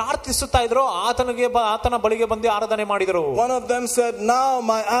ಯಾರು ಪ್ರಾರ್ಥಿಸುತ್ತಾ ಇದ್ರೋ ಆತನ ಬಳಿಗೆ ಬಂದು ಆರಾಧನೆ ಮಾಡಿದರು. One of them said, now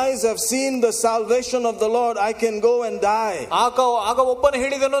my eyes have seen the salvation of the Lord, I can go and die. ಆಗ ಒಬ್ಬನು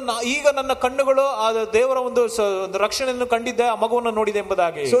ಹೇಳಿದನು, ಈಗ ನನ್ನ ಕಣ್ಣುಗಳು ದೇವರ ಒಂದು ರಕ್ಷಣೆಯನ್ನು ಕಂಡಿದ್ದೆ, ಆ ಮಗುವನ್ನು ನೋಡಿದೆ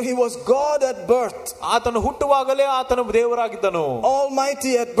ಎಂಬುದಾಗಿ. So he was God at birth. ಆತನು ಹುಟ್ಟುವಾಗಲೇ ಆತನು ದೇವರಾಗಿದ್ದನು.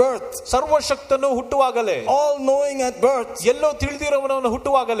 Almighty at birth. ಸರ್ವಶಕ್ತನು ಹುಟ್ಟುವಾಗಲೇ. All knowing at birth. Yellow ತಿಳಿದಿರುವವನು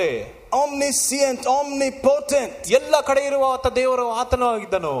ಹುಟ್ಟುವಾಗಲೇ. Omniscient, omnipotent. ಎಲ್ಲ ಕಡೆ ಇರುವ ದೇವರು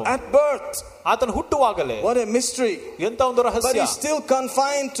ಆತನಾಗಿದ್ದನು at birth. ಆತನು ಹುಟ್ಟುವಾಗಲೇ. What a mystery. ಎಂತ ಒಂದು ರಹಸ್ಯ. But he's still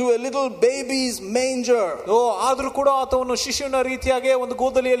confined to a little baby's manger. ಓ ಆದರೂ ಕೂಡ ಆತನು ಶಿಶುವಿನ ರೀತಿಯಾಗಿ ಒಂದು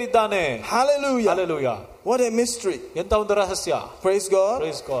ಗೋದಲಿಯಲ್ಲಿ ಇದ್ದಾನೆ. Hallelujah. Hallelujah. What a mystery. ಎಂತ ಒಂದು ರಹಸ್ಯ. Praise God.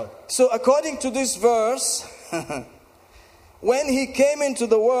 Praise God. So according to this verse, when he came into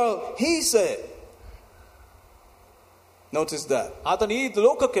the world, he said, notice that. ಆತನು ಈ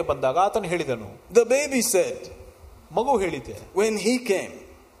ಲೋಕಕ್ಕೆ ಬಂದಾಗ ಆತನು ಹೇಳಿದನು. The baby said, ಮಗು ಹೇಳಿದೆ. when he came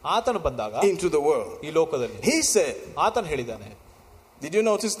ಆತನು ಬಂದಾಗ into the world, ಈ ಲೋಕದಲ್ಲಿ he said, ಆತನು ಹೇಳಿದಾನೆ. Did you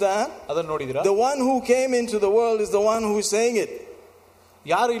notice that? ಅದನ್ನು ನೋಡಿದಿರಾ? The one who came into the world is the one who is saying it.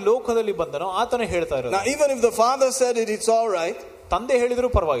 ಯಾರು ಈ ಲೋಕದಲ್ಲಿ ಬಂದನೋ ಆತನೇ ಹೇಳ್ತಾ ಇರೋದು. Now even if the father said it, it's all right. ತಂದೆ ಹೇಳಿದ್ರು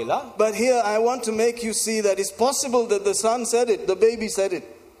ಪರವಾಗಿಲ್ಲ. But here I want to make you see that it's possible that the son said it, the baby said it.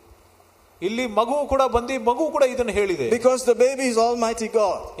 ಇಲ್ಲಿ ಮಗು ಕೂಡ ಇದನ್ನು ಹೇಳಿದೆ. Because the baby is Almighty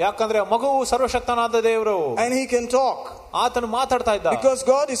God. ಯಾಕಂದ್ರೆ ಮಗುವು ಸರ್ವಶಕ್ತನಾದ ದೇವರು. And he can talk. ಆತನು ಮಾತಾಡ್ತಾ ಇದ್ದ. Because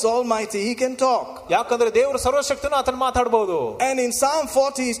God is Almighty, he can talk. ಯಾಕಂದ್ರೆ ದೇವರು ಸರ್ವಶಕ್ತನು, ಆತನು ಮಾತಾಡಬಹುದು. And in Psalm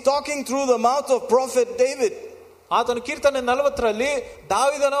 40 he's talking through the mouth of prophet David. ಆತನು ಕೀರ್ತನೆ 40ರಲ್ಲಿ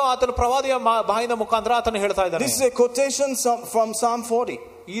ದಾವೀದನು ಆತನ ಪ್ರವಾದಿಯ ಬಾಯಿನ ಮುಖಾಂತರ ಆತನು ಹೇಳ್ತಾ ಇದ್ದಾನೆ. This is a quotation from Psalm 40.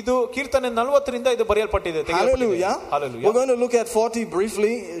 ಇದು ಕೀರ್ತನೆ 40ರಿಂದ ಇದು ಬರೆಯಲ್ಪಟ್ಟಿದೆ. Hallelujah. Hallelujah. We're going to look at 40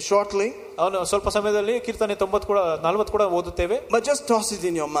 briefly, shortly. ಅವನು ಸ್ವಲ್ಪ ಸಮಯದಲ್ಲಿ ಕೀರ್ತನೆ 40 ಕೂಡ ಓದುತ್ತೇವೆ. But just toss it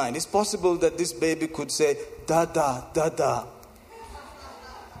in your mind. It's possible that this baby could say dada dada.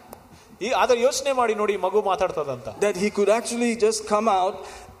 ಆದ್ರೆ ಯೋಚನೆ ಮಾಡಿ ನೋಡಿ, ಮಗು ಮಾತಾಡ್ತದಂತ. That he could actually just come out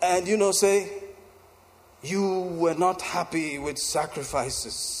and say, you were not happy with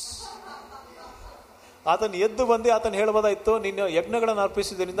sacrifices. ಆತನು ಎದ್ದು ಬಂದು ಆತನು ಹೇಳಬಹುದಾಯ್ತು, ನಿನ್ನ ಯಜ್ಞಗಳನ್ನು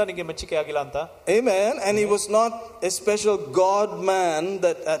ಅರ್ಪಿಸಿದ್ರಿಂದ ನಿಮಗೆ ಮೆಚ್ಚುಗೆ ಆಗಿಲ್ಲ ಅಂತ. Amen. And he was not a special God man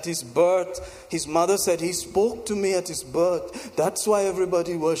that at his birth his mother said, he spoke to me at his birth, that's why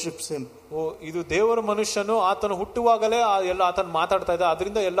everybody worships him. ಇದು ದೇವರ ಮನುಷ್ಯನು, ಆತನು ಹುಟ್ಟುವಾಗಲೇ ಎಲ್ಲ ಆತನು ಮಾತಾಡ್ತಾ ಇದ್ದ,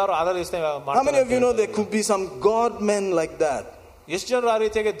 ಅದರಿಂದ ಎಲ್ಲರೂ ಆರಾಧಿಸ್ತಾ ಮಾಡ್ತಾರೆ. How many of you know there could be some God men like that? ಎಷ್ಟು ಜನರು ಆ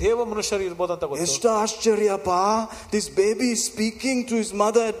ರೀತಿಯಾಗಿ ದೇವ ಮನುಷ್ಯರು ಇರಬಹುದು ಅಂತ ಗೊತ್ತು. ಎಷ್ಟು ಆಶ್ಚರ್ಯಪ್ಪ, this baby is speaking to his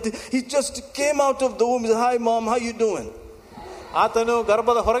mother. He just came out of the womb. Hi mom, how you doing? ಆತನು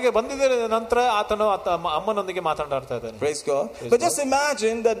ಗರ್ಭದ ಹೊರಗೆ ಬಂದಿದ್ದ ನಂತರ ಆತನು ಅಮ್ಮನೊಂದಿಗೆ ಮಾತನಾಡ್ತಾ ಇದ್ದಾನೆ. Praise God. But just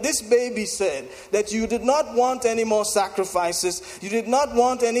imagine that this baby said that you did not want any more sacrifices, you did not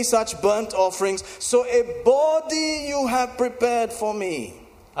want any such burnt offerings, so a body you have prepared for me.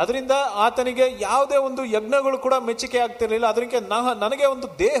 ಅದರಿಂದ ಆತನಿಗೆ ಯಾವುದೇ ಒಂದು ಯಜ್ಞಗಳು ಕೂಡ ಮೆಚ್ಚುಗೆ ಆಗ್ತಿರಲಿಲ್ಲ. ಅದಕ್ಕೆ ನನಗೆ ಒಂದು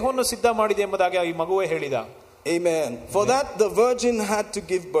ದೇಹವನ್ನು ಸಿದ್ಧ ಮಾಡಿದೆ ಎಂಬುದಾಗಿ ಈ ಮಗುವೇ ಹೇಳಿದ. Amen. For that the virgin had to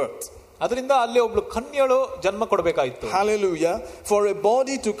give birth. ಅದರಿಂದ ಅಲ್ಲಿ ಒಬ್ಳು ಕನ್ಯಳು ಜನ್ಮ ಕೊಡಬೇಕಾಯಿತು. Hallelujah. For a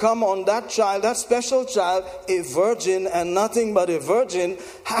body to come on that child, that special child, a virgin and nothing but a virgin,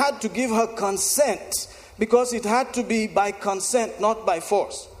 had to give her consent, because it had to be by consent, not by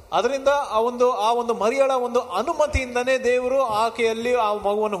force. ಅದರಿಂದ ಆ ಒಂದು ಮರಿಯಳ ಒಂದು ಅನುಮತಿಯಿಂದನೇ ದೇವರು ಆಕೆಯಲ್ಲಿ ಆ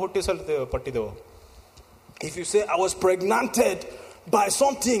ಮಗುವನ್ನು ಹುಟ್ಟಿಸಲ್ಪಟ್ಟಿದ್ದವು. If you say I was pregnanted by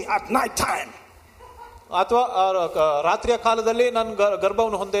something at night time, ಅಥವಾ ರಾತ್ರಿಯ ಕಾಲದಲ್ಲಿ ನಾನು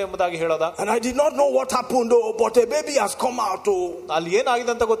ಗರ್ಭವನ್ನು ಹೊಂದೆ ಎಂಬುದಾಗಿ ಹೇಳೋದ, and I did not know what happened, but a baby has come out. ಅಲ್ಲಿ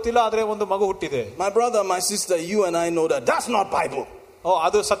ಏನಾಗಿದೆ ಅಂತ ಗೊತ್ತಿಲ್ಲ, ಆದ್ರೆ ಒಂದು ಮಗು ಹುಟ್ಟಿದೆ. My brother, my sister, you and I know that's not Bible.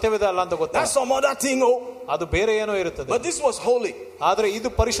 ಅದು ಸತ್ಯವೇದ ಅಲ್ಲ ಅಂತ ಗೊತ್ತಾ? That's some other thing. ಅದು ಬೇರೆ ಏನೋ ಇರುತ್ತದೆ. But this was holy. ಆದ್ರೆ ಇದು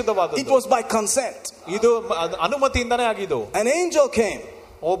ಪರಿಶುದ್ಧವಾದದ್ದು. It was by consent. ಇದು ಅನುಮತಿಯಿಂದನೇ ಆಗಿದ್ದು. An angel came.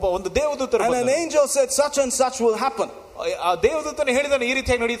 ಒಂದು ದೇವದೂತರು and an angel said such and such will happen. ದೇವದೂತನು ಹೇಳಿದನು ಈ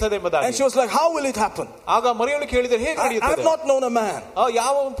ರೀತಿಯಾಗಿ ನಡೆಯುತ್ತದೆ ಎಂಬುದಾಗಿ. And she was like, how will it happen? ಆಗ ಮರಿಯಳು ಕೇಳಿದರೆ ಹೇಗೆ I ನಡೆಯುತ್ತದೆ? have not known a man.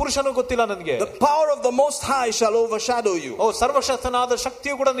 ಯಾವ ಪುರುಷನೂ ಗೊತ್ತಿಲ್ಲ ನನಗೆ. The power of the Most High shall overshadow you. ಸರ್ವಶಕ್ತನಾದ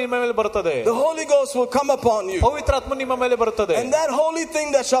ಶಕ್ತಿಯು ಕೂಡ ನಿಮ್ಮ ಮೇಲೆ ಬರುತ್ತದೆ. The Holy Ghost will come upon you. ಪವಿತ್ರಾತ್ಮ ನಿಮ್ಮ ಮೇಲೆ ಬರುತ್ತದೆ. And that holy thing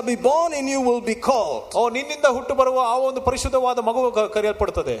that shall be born in you will be called. ನಿನ್ನಿಂದ ಹುಟ್ಟು ಬರುವ ಆ ಒಂದು ಪರಿಶುದ್ಧವಾದ ಮಗು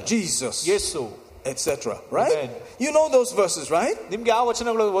ಕರೆಯಲ್ಪಡುತ್ತದೆ. Jesus. Yesu. Etc. Right? Amen. You know those verses, right?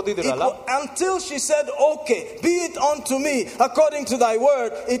 Until she said, okay, be it unto me according to thy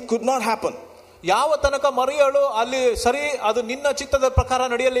word, it could not happen. ಯಾವ ತನಕ ಮರಿಯಳು ಅಲ್ಲಿ ಸರಿ ಅದು ನಿನ್ನ ಚಿತ್ತದ ಪ್ರಕಾರ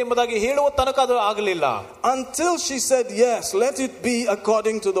ನಡೆಯಲಿ ಎಂಬುದಾಗಿ ಹೇಳುವ ತನಕ ಅದು ಆಗಲಿಲ್ಲ. Until she said yes, let it be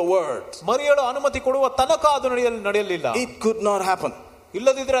according to the word. ಮರಿಯಳು ಅನುಮತಿ ಕೊಡುವ ತನಕ ಅದು ನಡೆಯಲಿಲ್ಲ. It could not happen.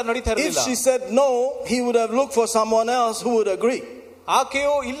 ಇಲ್ಲದಿದ್ದರೆ ಅದು ನಡೀತಾ ಇರಲಿಲ್ಲ. If she said no, he would have looked for someone else who would agree.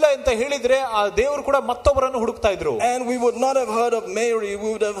 ಆಕೆಯು ಇಲ್ಲ ಅಂತ ಹೇಳಿದ್ರೆ ಆ ದೇವರು ಕೂಡ ಮತ್ತೊಬ್ಬರನ್ನು ಹುಡುಕ್ತಾ ಇದ್ರು. And we would not have heard of Mary, we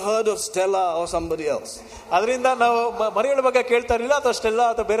would have heard of Stella or somebody else. ಅದರಿಂದ ನಾವು ಮರಿಯಳ ಬಗ್ಗೆ ಕೇಳ್ತಾ ಇರಲಿಲ್ಲ ಅಥವಾ ಸ್ಟೆಲ್ಲಾ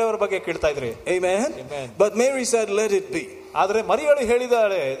ಅಥವಾ ಬೇರೆಯವರ ಬಗ್ಗೆ ಕೇಳ್ತಾ ಇದ್ರಿ. Amen. But Mary said, let it be. ಆದರೆ ಮರಿಯಳು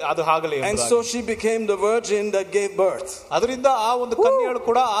ಹೇಳಿದಾಳೆ ಅದು ಆಗಲಿ. And so she became the virgin that gave birth. ಅದರಿಂದ ಆ ಒಂದು ಕನ್ಯೆಯಳು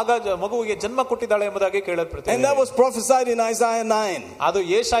ಕೂಡ ಆಗ ಮಗುವಿಗೆ ಜನ್ಮ ಕೊಟ್ಟಿದ್ದಾಳೆ ಎಂಬುದಾಗಿ ಕೇಳಲ್ಪಡುತ್ತದೆ. And that was prophesied in Isaiah 9. ಅದು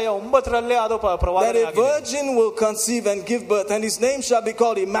ಯೆಶಾಯ 9 ಅದು ಪ್ರವಾದನೆ ಆಗಿದೆ. That a virgin will conceive and give birth and his name shall be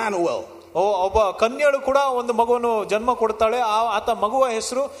called Emmanuel. ಒಬ್ಬ ಕನ್ಯೆಯಳು ಕೂಡ ಒಂದು ಮಗುವನ್ನು ಜನ್ಮ ಕೊಡ್ತಾಳೆ. ಆತ ಮಗುವ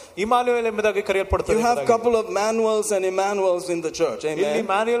ಹೆಸರು ಇಮ್ಯಾನುಯೇಲ್ ಎಂಬುದಾಗಿ ಕರೆಯಲ್ಪಡುತ್ತದೆ. You have a couple of Manuels and Emmanuels in the church. Amen. ಇಲ್ಲಿ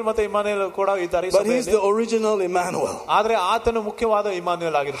ಮ್ಯಾನುಯೇಲ್ ಮತ್ತು ಇಮ್ಯಾನುಯೇಲ್ ಕೂಡ ಇದ್ದಾರೆ. But he is the original Emmanuel. ಆದರೆ ಆತನು ಮುಖ್ಯವಾದ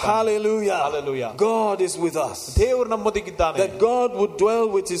ಇಮ್ಯಾನುಯೇಲ್ ಆಗಿರ್ತಾನೆ. Hallelujah. Hallelujah. God is with us. ದೇವರು ನಮ್ಮೊಂದಿಗಿದ್ದಾನೆ. That God would dwell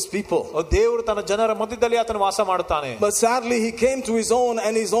with his people. ದೇವರು ತನ್ನ ಜನರ ಮಧ್ಯದಲ್ಲಿ ಆತನು ವಾಸ ಮಾಡುತ್ತಾನೆ. But sadly he came to his own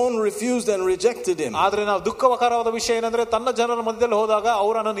and his own refused and rejected him. ಆದರೆ ನಾವು ದುಃಖಕರವಾದ ವಿಷಯ ಏನಂದ್ರೆ ತನ್ನ ಜನರ ಮಧ್ಯದಲ್ಲಿ ಹೋದಾಗ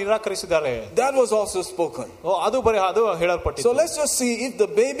ಅವರನ್ನು ನಿರಾಕರಿಸಿದ್ದಾರೆ. That was also spoken. So let's just see if the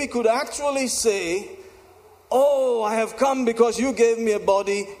baby could actually say, oh, I have come because you gave me a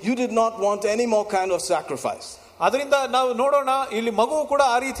body. You did not want any more kind of sacrifice. ಅದರಿಂದ ನಾವು ನೋಡೋಣ ಇಲ್ಲಿ ಮಗು ಕೂಡ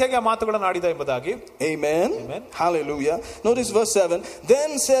ಆ ರೀತಿಯಾಗಿ ಆ ಮಾತುಗಳನ್ನು ಆಡಿದ ಎಂಬುದಾಗಿ. Amen. Amen. Hallelujah. Notice verse 7.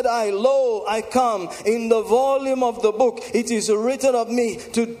 Then said I, lo, I come. In the volume of the book it is written of me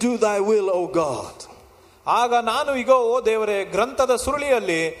to do thy will, O God. ಆಗ ನಾನು ಈಗ ಓ ದೇವರೇ ಗ್ರಂಥದ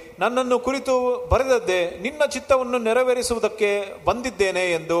ಸುರುಳಿಯಲ್ಲಿ ನನ್ನನ್ನು ಕುರಿತು ಬರೆದದ್ದೇ ನಿನ್ನ ಚಿತ್ತವನ್ನು ನೆರವೇರಿಸುವುದಕ್ಕೆ ಬಂದಿದ್ದೇನೆ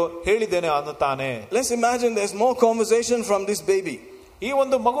ಎಂದು ಹೇಳಿದ್ದೇನೆ ಅನ್ನುತ್ತಾನೆ. Let's imagine there's more conversation from this baby. ಈ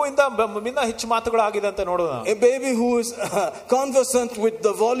ಒಂದು ಮಗುವಿಂದ ಹೆಚ್ಚು ಮಾತುಗಳು ಆಗಿದೆ ಅಂತ ನೋಡೋಣ. A baby who is conversant with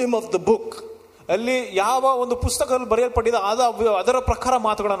the volume of the book. ಅಲ್ಲಿ ಯಾವ ಒಂದು ಪುಸ್ತಕದಲ್ಲಿ ಬರೆಯಲ್ಪಟ್ಟಿದೆ ಅದರ ಪ್ರಕಾರ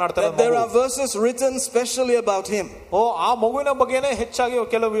ಮಾತುಗಳನ್ನು ಆಡ್ತಾರೆ. There are verses written specially about him. ಆ ಮಗುವಿನ ಬಗ್ಗೆನೇ ಹೆಚ್ಚಾಗಿ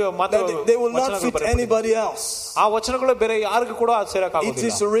ಕೆಲವು ಮಾತುಗಳು. They will not fit anybody else. ಆ ವಚನಗಳು ಬೇರೆ ಯಾರಿಗೂ ಕೂಡ ಸೇರಕ್ಕಾಗೋದಿಲ್ಲ.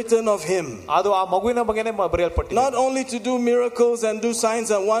 It is written of him. ಅದು ಆ ಮಗುವಿನ ಬಗ್ಗೆನೇ ಬರೆಯಲ್ಪಟ್ಟಿದೆ. Not only to do miracles and do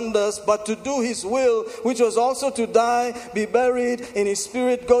signs and wonders, but to do his will, which was also to die, be buried, in his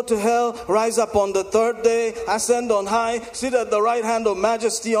spirit go to hell, rise up on the third day, ascend on high, sit at the right hand of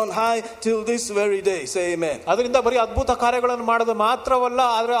majesty on high till this very day. Say amen. ಅದರಿಂದ ಬರೀ ಅದ್ಭುತ ಕಾರ್ಯಗಳನ್ನು ಮಾಡೋದು ಮಾತ್ರವಲ್ಲ,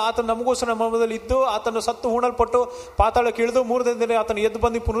 ಆದ್ರೆ ಆತನ ನಮಗೋಸ್ಕರ ನಮ್ಮ ಮಧ್ಯದಲ್ಲಿ ಇದ್ದು ಆತನು ಸತ್ತು ಹೂಣಲ್ಪಟ್ಟು ಪಾತಾಳಕ್ಕೆ ಇಳಿದು ಮೂರನೇ ದಿನ ಆತನು ಎದ್ದು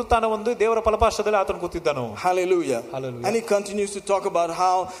ಬಂದು ಪುನರುತ್ಥಾನ ಹೊಂದಿ ದೇವರ ಫಲಪಾಶದಲ್ಲಿ ಆತನು ಕೂತಿದ್ದನು. Hallelujah. Hallelujah. And he continues to talk about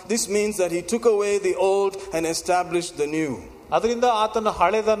how this means that he took away the old and established the new. ಅದರಿಂದ ಆತನ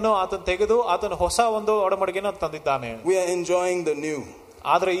ಹಳೆದನ್ನು ಆತನು ತೆಗೆದು ಆತನ ಹೊಸ ಒಂದು ಒಡಂಬಡಿಕೆಯನ್ನು ತಂದಿದ್ದಾನೆ. We are enjoying the new.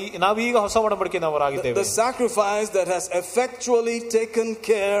 ಆದ್ರೆ ನಾವೀಗ ಹೊಸ ಒಡಂಬಡಿಕೆಯವರಾಗಿದ್ದೇವೆ. The sacrifice that has effectually taken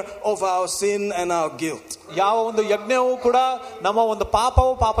care of our sin and our guilt. ಯಾವ ಒಂದು ಯಜ್ಞವು ಕೂಡ ನಮ್ಮ ಒಂದು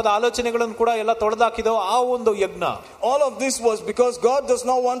ಪಾಪದ ಆಲೋಚನೆಗಳನ್ನು ಕೂಡ ಎಲ್ಲ ತೊಳೆದಾಕಿದೋ ಆ ಒಂದು ಯಜ್ಞ. All of this was because God does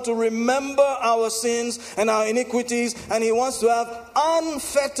not want to remember our sins and our iniquities, and he wants to have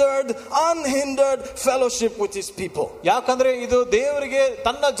unfettered, unhindered fellowship with his people. ಯಾಕಂದ್ರೆ ಇದು ದೇವರಿಗೆ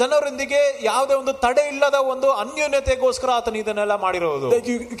ತನ್ನ ಜನರೊಂದಿಗೆ ಯಾವುದೇ ಒಂದು ತಡೆ ಇಲ್ಲದ ಒಂದು ಅನ್ಯೋನ್ಯತೆಗೋಸ್ಕರ ಆತನು ಇದನ್ನೆಲ್ಲ ಮಾಡಿರೋದು. That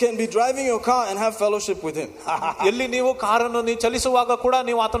you can be driving your car and have fellowship with him. ಎಲ್ಲಿ ನೀವು ಕಾರನ್ನು ನೀವು ಚಲಿಸುವಾಗ ಕೂಡ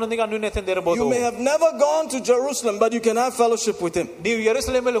ನೀವು ಆತನೊಂದಿಗೆ ಅನ್ಯೋನ್ಯತೆಯಿಂದ ಇರಬಹುದು. You may have never gone to Jerusalem, but you can have fellowship with him. ನೀವು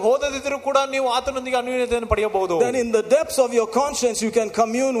ಯೆರೂಸಲೇಮಿಗೆ ಹೋಗದಿದ್ದರೂ ಕೂಡ ನೀವು ಆತನೊಂದಿಗೆ ಅನ್ಯೋನ್ಯತೆಯನ್ನು ಪಡೆಯಬಹುದು. Then in the depths of your conscience you can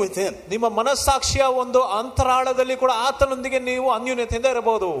commune with him. ನಿಮ್ಮ ಮನಸ್ಸಾಕ್ಷಿಯ ಒಂದು ಅಂತರಾಳದಲ್ಲಿ ಕೂಡ ಆತನೊಂದಿಗೆ ನೀವು ಅನ್ಯೋನ್ಯತೆಯಿಂದ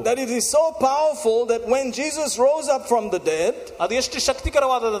ಇರಬಹುದು. That it is so powerful that when Jesus rose up from the dead, ಅದು ಎಷ್ಟು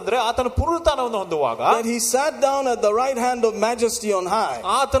ಶಕ್ತಿಕರವಾದದಂದ್ರೆ ಆತನು ಪುನರುತ್ಥಾನವನ್ನು ಹೊಂದುವಾಗ that he sat down at the right hand of majesty on high.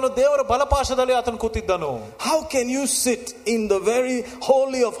 ಆತನು ದೇವರ ಬಲಪಾಶದಲ್ಲಿ ಆತನು ಕೂತಿದ್ದನು. How can you sit in the very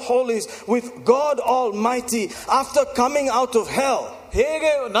holy of holies with God Almighty after coming out of hell?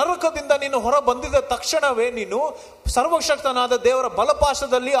 ಹೇಗೆ ನರಕದಿಂದ ನೀನು ಹೊರ ಬಂದಿದ ತಕ್ಷಣವೇ ನೀನು ಸರ್ವಶಕ್ತನಾದ ದೇವರ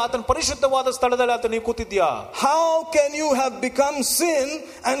ಬಲಪಾಶದಲ್ಲಿ ಆತನ ಪರಿಶುದ್ಧವಾದ ಸ್ಥಳದಲ್ಲಿ ಆತ ನೀವು ಕೂತಿದ್ಯಾ? How can you have become sin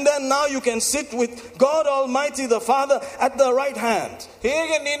and then now you can sit with God Almighty the Father at the right hand?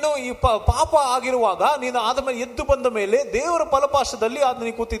 ಹೇಗೆ ನೀನು ಈ ಪಾಪ ಆಗಿರುವಾಗ ನೀನು ಆದ ಮೇಲೆ ಎದ್ದು ಬಂದ ಮೇಲೆ ದೇವರ ಬಲಪಾಶದಲ್ಲಿ ಆತ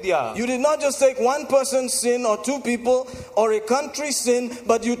ನೀವು ಕೂತಿದ್ಯಾ? You did not just take one person's sin or two people or a country's sin,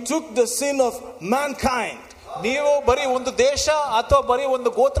 but you took the sin of mankind. ನೀವು ಬರೀ ಒಂದು ದೇಶ ಅಥವಾ ಬರೀ ಒಂದು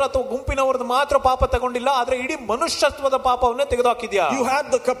ಗೋತ್ರ ಅಥವಾ ಗುಂಪಿನವರದ್ದು ಮಾತ್ರ ಪಾಪ ತಗೊಂಡಿಲ್ಲ, ಆದ್ರೆ ಇಡೀ ಮನುಷ್ಯತ್ವದ ಪಾಪವನ್ನೇ ತೆಗೆದುಹಾಕಿದ್ಯಾ. You had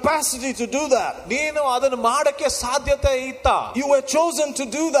the capacity to do that. ನೀನು ಅದನ್ನು ಮಾಡಕ್ಕೆ ಸಾಧ್ಯತೆ ಇತ್ತ. You were chosen to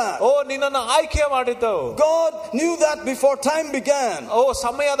do that. ಓ, ನಿನ್ನನ್ನು ಆಯ್ಕೆ ಮಾಡಿದ್ದು. God knew that before time began. ಓ,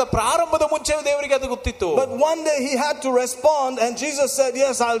 ಸಮಯದ ಪ್ರಾರಂಭದ ಮುಂಚೆ ದೇವರಿಗೆ ಅದು ಗೊತ್ತಿತ್ತು. But one day he had to respond and Jesus said,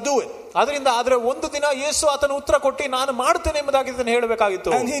 yes, I'll do it. ಅದರಿಂದ ಆದ್ರೆ ಒಂದು ದಿನ ಯೇಸು ಆತನ ಉತ್ತರ ಕೊಟ್ಟು ನಾನು ಮಾಡ್ತೇನೆ ಎಂಬುದಾಗಿ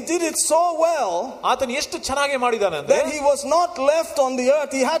ಹೇಳಬೇಕಾಗಿತ್ತು. And he did it so well. ಆತನು ಎಷ್ಟು ಚೆನ್ನಾಗಿ ಮಾಡಿದಾನೆ ಅಂದ್ರೆ that he was not left on the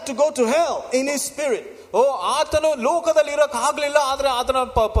earth. He had to go to hell in his spirit. ಓ, ಆತನು ಲೋಕದಲ್ಲಿ ಇರಕ್ ಆಗ್ಲಿಲ್ಲ, ಆದ್ರೆ ಆತನ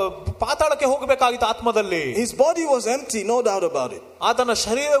ಪಾತಾಳಕ್ಕೆ ಹೋಗಬೇಕಾಗಿತ್ತು ಆತ್ಮದಲ್ಲಿ. His body was empty, no doubt about it. ಆತನ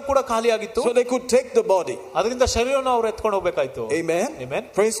ಶರೀರ ಕೂಡ ಖಾಲಿಯಾಗಿತ್ತು. So they could take the body. ಅದರಿಂದ ಶರೀರವನ್ನು ಅವರು ಎತ್ಕೊಂಡು ಹೋಗಬೇಕಾಯ್ತು. Amen. Amen.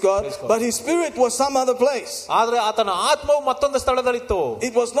 Praise God. But his spirit was some other place. ಆದ್ರೆ ಆತನ ಆತ್ಮವು ಮತ್ತೊಂದು ಸ್ಥಳದಲ್ಲಿತ್ತು.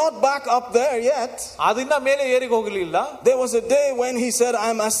 It was not back up there yet. ಅದನ್ನ ಮೇಲೆ ಏರಿಗೆ ಹೋಗಲಿಲ್ಲ. There was a day when he said, I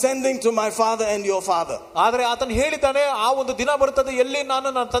am ascending to my Father and your Father. ಆದ್ರೆ ಆತನು ಹೇಳಿದ್ದಾನೆ, ಆ ಒಂದು ದಿನ ಬರುತ್ತದೆ ಎಲ್ಲಿ ನಾನು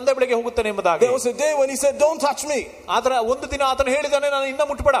ನನ್ನ ತಂದೆ ಬಳಿಗೆ ಹೋಗುತ್ತೇನೆ ಎಂಬುದಾಗಿ. There was a day when he said, don't touch me. ಆದ್ರೆ ಒಂದು ದಿನ ಆತನು ಹೇಳಿದ್ದಾನೆ, ನಾನು ಇನ್ನ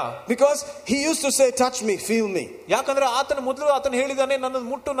ಮುಟ್ಟಬೇಡ. Because he used to say, touch me, feel me. ಯಾಕಂದ್ರೆ ಆತನ ಮೊದಲು ಆತನು ಹೇಳಿದ್ದಾನೆ, ನನ್ನ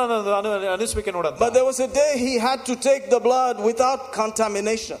ಮುಟ್ಟು ನನ್ನ ಅನಿಸ್ಬೇಕೆ ನೋಡ. But there was a day he had to take the blood without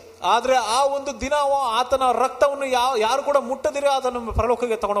contamination. ಆದ್ರೆ ಆ ಒಂದು ದಿನ ಆತನ ರಕ್ತವನ್ನು ಯಾರು ಕೂಡ ಮುಟ್ಟದಿರ ಆತನ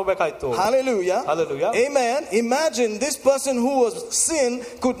ಪರಲೋಕಕ್ಕೆ ತಗೊಂಡು ಹೋಗಬೇಕಾಯ್ತು. Hallelujah. Hallelujah. Amen. Imagine this person who was sin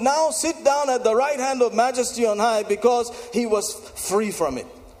could now sit down at the right hand of majesty on high because he was free from it.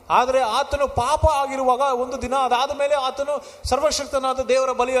 ಆದ್ರೆ ಆತನು ಪಾಪ ಆಗಿರುವಾಗ ಒಂದು ದಿನ ಅದಾದ ಮೇಲೆ ಆತನು ಸರ್ವಶಕ್ತನಾದ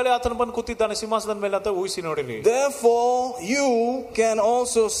ದೇವರ ಬಳಿಯಲ್ಲಿ ಆತನು ಬಂದು ಕೂತಿದ್ದಾನೆ ಸಿಂಹಾಸನದ ಮೇಲೆ ಅಂತ ಊಹಿಸಿ ನೋಡಿರಿ. Therefore you can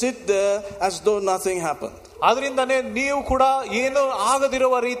also sit there as though nothing happened. ಆದ್ರಿಂದಾನೆ ನೀವು ಕೂಡ ಏನು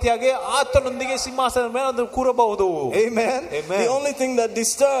ಆಗದಿರುವ ರೀತಿಯಾಗಿ ಆತನೊಂದಿಗೆ ಸಿಂಹಾಸನದ ಮೇಲೆ ಅದು ಕೂರಬಹುದು. Amen. The only thing that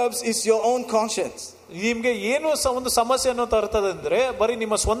disturbs is your own conscience. ನಿಮ್ಗೆ ಏನು ಒಂದು ಸಮಸ್ಯೆಯನ್ನು ತರ್ತದೆ ಅಂದ್ರೆ ಬರೀ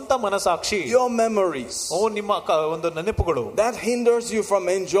ನಿಮ್ಮ ಸ್ವಂತ ಮನಸಾಕ್ಷಿ, your memories, ನಿಮ್ಮ ಒಂದು ನೆನಪುಗಳು, that hinders you from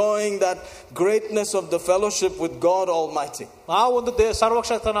enjoying that greatness of the fellowship with God Almighty. ಆ ಒಂದು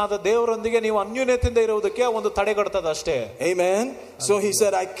ಸರ್ವಶಕ್ತನಾದ ದೇವರೊಂದಿಗೆ ನೀವು ಅನ್ಯೋನ್ಯತೆಯಿಂದ ಇರುವುದಕ್ಕೆ ಒಂದು ತಡೆಗಟ್ಟುತ್ತದೆ ಅಷ್ಟೇ. Amen. So he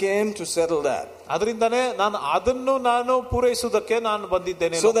said, I came to settle that. ಅದರಿಂದಾನೇ ನಾನು ಪೂರೈಸುವುದಕ್ಕೆ ನಾನು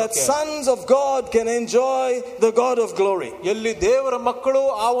ಬಂದಿದ್ದೇನೆ. So that sons of God can enjoy the God of glory. ಎಲ್ಲಿ ದೇವರ ಮಕ್ಕಳು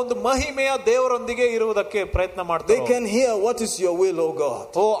ಆ ಒಂದು ಮಹಿಮೆಯ ದೇವರೊಂದಿಗೆ ಇರುವುದಕ್ಕೆ ಪ್ರಯತ್ನ ಮಾಡ್ತಾರೆ. They can hear what is your will, O God.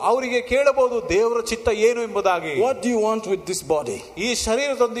 ಓ, ಅವರಿಗೆ ಕೇಳಬಹುದು ದೇವರ ಚಿತ್ತ ಏನು ಎಂಬುದಾಗಿ. What do you want with this body? ಈ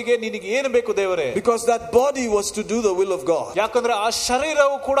ಶರೀರದೊಂದಿಗೆ ನಿನಗೆ ಏನು ಬೇಕು ದೇವರೇ? Because that body was to do the will of God. ಯಾಕಂದ್ರೆ ಆ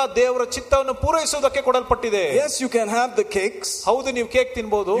ಶರೀರವು ಕೂಡ ದೇವರ ಚಿತ್ತವನ್ನು ಪೂರೈಸುವುದಕ್ಕೆ ಕೊಡಲ್ಪಟ್ಟಿದೆ. Yes, you can have the cakes. ಹೌದು, ನೀವು ಕೇಕ್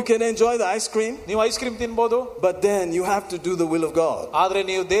ತಿನ್ನಬಹುದು. You can enjoy the ice cream. ನೀವು ಐಸ್ ಕ್ರೀಮ್ ತಿನ್ನಬಹುದು. But then you have to do the will of God. ಆದ್ರೆ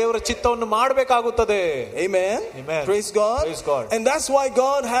ನೀವು ದೇವರ ಚಿತ್ತವನ್ನು ಮಾಡಬೇಕಾಗುತ್ತದೆ. Amen. Amen. Praise God. Praise God. And that's why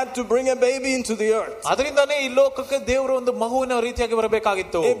God had to bring a baby into the earth. ಅದರಿಂದಾನೇ ಈ ಲೋಕಕ್ಕೆ ದೇವರು ಒಂದು ಮಗುವಿನ ರೀತಿಯಾಗಿ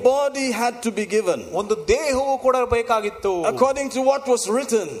ಬರಬೇಕಾಗಿತ್ತು. A body had to be given. ಒಂದು ದೇಹವು ಕೂಡ ಬೇಕಾಗಿತ್ತು. According to what was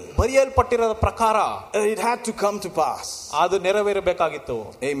written, ಬರೆಯಲ್ಪಟ್ಟಿರುವ ಪ್ರಕಾರ it had to come to pass. ಅದು ನೆರವೇರಬೇಕಾಗಿತ್ತು.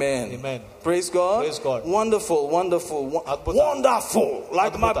 Amen. Amen. Praise God. Praise God. Wonderful, wonderful, wonderful.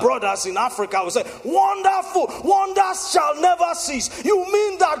 Like my brothers in Africa would say, wonderful, wonders shall never cease. You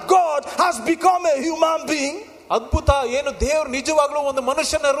mean that God has become a human being? ಅದ್ಭುತ, ಏನು ದೇವರು ನಿಜವಾಗ್ಲೂ ಒಂದು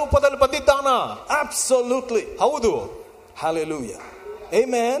ಮನುಷ್ಯನ ರೂಪದಲ್ಲಿ ಬಂದಿದ್ದಾನ? Absolutely. ಹೌದು. Hallelujah.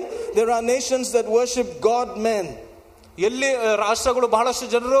 Amen. There are nations that worship God men. ಎಲ್ಲಿ ರಾಷ್ಟ್ರಗಳು ಬಹಳಷ್ಟು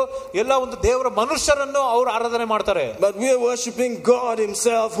ಜನರು ಎಲ್ಲ ಒಂದು ದೇವರ ಮನುಷ್ಯರನ್ನು ಅವರು ಆರಾಧನೆ ಮಾಡ್ತಾರೆ. But we are worshiping God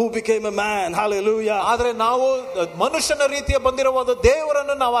himself who became a man. Hallelujah. ಆದ್ರೆ ನಾವು ಮನುಷ್ಯನ ರೀತಿಯ ಬಂದಿರುವ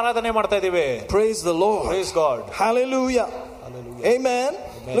ದೇವರನ್ನು ನಾವು ಆರಾಧನೆ ಮಾಡ್ತಾ ಇದ್ದೀವಿ. Praise the Lord. Praise God. Hallelujah. Hallelujah. Amen.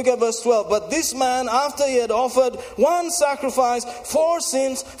 Amen. Look at verse 12. But this man, after he had offered one sacrifice for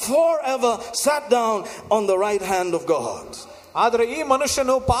sins forever, sat down on the right hand of God. ಆದರೆ ಈ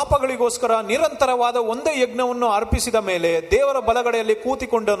ಮನುಷ್ಯನು ಪಾಪಗಳಿಗೋಸ್ಕರ ನಿರಂತರವಾದ ಒಂದೇ ಯಜ್ಞವನ್ನು ಅರ್ಪಿಸಿದ ಮೇಲೆ ದೇವರ ಬಲಗಡೆಯಲ್ಲಿ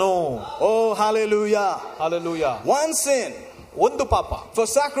ಕೂತಿಕೊಂಡನು. Oh, hallelujah. Hallelujah. One sin. ಒಂದು ಪಾಪ. For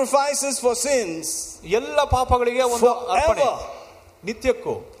sacrifices for sins. ಎಲ್ಲ ಪಾಪಗಳಿಗೆ ಒಂದು ಅರ್ಪಣೆ.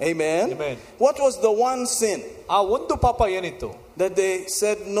 ನಿತ್ಯಕ್ಕೂ. Amen. Amen. What was the one sin? ಆ ಒಂದು ಪಾಪ ಏನಿತ್ತು? that they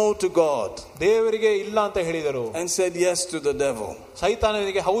said no to God ದೇವರಿಗೆ ಇಲ್ಲ ಅಂತ ಹೇಳಿದರು and said yes to the devil.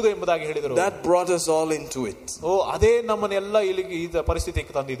 ಸೈತಾನನಿಗೆ ಹೌದು ಎಂಬುದಾಗಿ ಹೇಳಿದರು. That brought us all into it. ಅದೇ ನಮ್ಮನ್ನೆಲ್ಲ ಇಲ್ಲಿಗೆ ಈ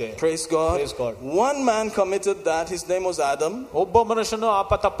ಪರಿಸ್ಥಿತಿಗೆ ತಂದಿದೆ. Praise God. Praise God. One man committed that. His name was Adam. ಒಬ್ಬ ಮನುಷ್ಯನು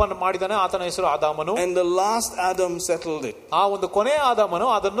ತಪ್ಪನ್ನು ಮಾಡಿದಾನೆ, ಆತನ ಹೆಸರು ಆದಾಮನು. And the last Adam settled it. ಆ ಒಂದು ಕೊನೆಯ ಆದಾಮನು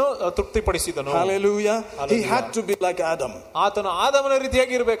ಅದನ್ನು ತೃಪ್ತಿಪಡಿಸಿದನು. Hallelujah. He had to be like Adam. ಆತನು ಆದಾಮನ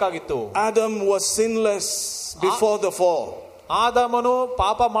ರೀತಿಯಾಗಿ ಇರಬೇಕಾಗಿತ್ತು. Adam was sinless before the fall. ಆದಾಮನು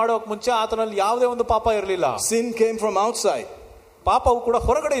ಪಾಪ ಮಾಡೋಕ್ ಮುಂಚೆ ಆತನಲ್ಲಿ ಯಾವುದೇ ಒಂದು ಪಾಪ ಇರಲಿಲ್ಲ. Sin came from outside. ಪಾಪವು ಕೂಡ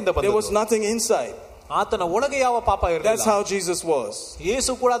ಹೊರಗಡೆಯಿಂದ ಬಂದದ್ದು. There was nothing inside. ಆತನ ಒಳಗೆ ಯಾವ ಪಾಪ ಇರಲಿಲ್ಲ. That's how Jesus was.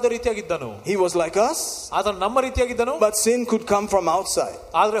 ಯೇಸು ಕೂಡ ಅದೇ ರೀತಿಯಾಗಿದ್ದನು. He was like us. ಆತನು ನಮ್ಮ ರೀತಿಯಾಗಿದ್ದನು. But sin could come from outside.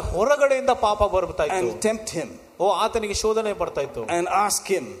 ಆದ್ರೆ ಹೊರಗಡೆಯಿಂದ ಪಾಪ ಬರ್ತಾ ಇತ್ತು. And tempt him. ಆತನಿಗೆ ಶೋಧನೆ ಬರ್ತಾ ಇತ್ತು. And ask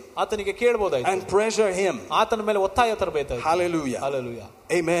him. ಆತನಿಗೆ ಕೇಳಬಹುದಾಯಿತು. And pressure him. ಆತನ ಮೇಲೆ ಒತ್ತಾಯ ತರಬೇಕಾಯಿತು. Hallelujah. Hallelujah.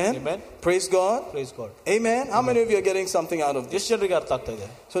 Amen. Amen. Praise God. Praise God. Amen. How many of you are getting something out of this? ಎಷ್ಟು ಜನರಿಗೆ ಅರ್ಥ ಆಗ್ತಾ ಇದೆ?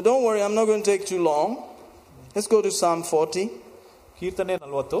 So don't worry, I'm not going to take too long. Let's go to Psalm 40. ಕೀರ್ತನೆ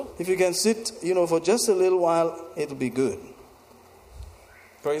 40. If you can sit, for just a little while, it'll be good.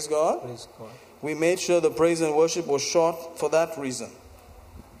 Praise God. Praise God. We made sure the praise and worship was short for that reason.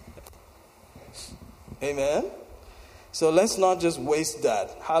 Amen. So let's not just waste that.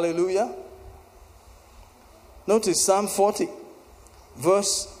 Hallelujah. Notice Psalm 40,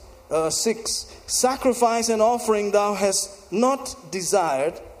 verse 6. Sacrifice and offering thou hast not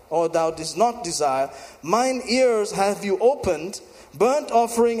desired, or thou didst not desire. Mine ears have you opened. Burnt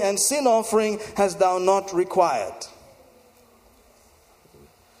offering and sin offering hast thou not required.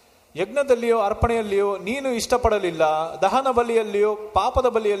 ಯಜ್ಞದಲ್ಲಿಯೋ ಅರ್ಪಣೆಯಲ್ಲಿಯೋ ನೀನು ಇಷ್ಟಪಡಲಿಲ್ಲ, ದಹನ ಬಲಿಯಲ್ಲಿಯೋ ಪಾಪದ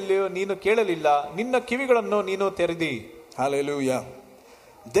ಬಲಿಯಲ್ಲಿಯೋ ನೀನು ಕೇಳಲಿಲ್ಲ, ನಿನ್ನ ಕಿವಿಗಳನ್ನು ನೀನು ತೆರೆದಿ. Hallelujah.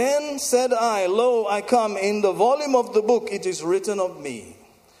 Then said I, lo, I come, in the volume of the book it is written of me.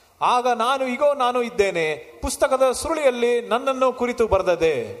 ಆಗ ನಾನು ಇದ್ದೇನೆ, ಪುಸ್ತಕದ ಸುರುಳಿಯಲ್ಲಿ ನನ್ನನ್ನು ಕುರಿತು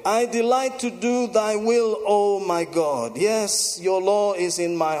ಬರೆದದೆ. I delight to do thy will, O my God. Yes, your law is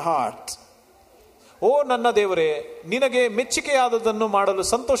in my heart. ಓ ನನ್ನ ದೇವರೇ, ನಿನಗೆ ಮೆಚ್ಚಿಕೆಯಾದದನ್ನು ಮಾಡಲು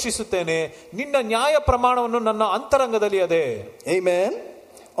ಸಂತೋಷಿಸುತ್ತೇನೆ, ನಿನ್ನ ನ್ಯಾಯ ಪ್ರಮಾಣವನ್ನು ನನ್ನ ಅಂತರಂಗದಲ್ಲಿ ಅದೇ. Amen.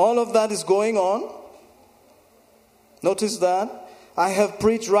 All of that is going on. Notice that. I have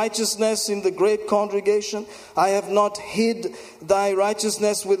preached righteousness in the great congregation. I have not hid thy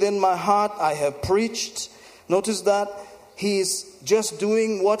righteousness within my heart. I have preached. Notice that. He is just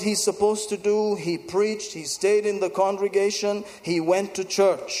doing what he's supposed to do. He preached. He stayed in the congregation. He went to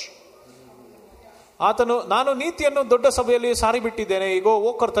church. ಆತನು ನಾನು ನೀತಿಯನ್ನು ದೊಡ್ಡ ಸಭೆಯಲ್ಲಿ ಸಾರಿಬಿಟ್ಟಿದ್ದೇನೆ, ಈಗೋ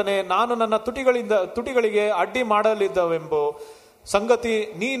ಓ ಕರ್ತನೆ, ನಾನು ನನ್ನ ತುಟಿಗಳಿಗೆ ಅಡ್ಡಿ ಮಾಡಲಿದ್ದವೆಂಬ ಸಂಗತಿ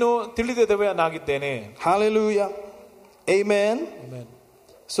ನೀನು ತಿಳಿದಿದ್ದೇನಾಗಿದ್ದೇನೆ. Hallelujah. Amen. Amen.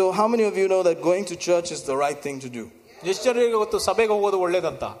 So how many of you know that going to church is the right thing to do? ಎಷ್ಟು ಜನರಿಗೆ ಗೊತ್ತು ಸಭೆಗೆ ಹೋಗೋದು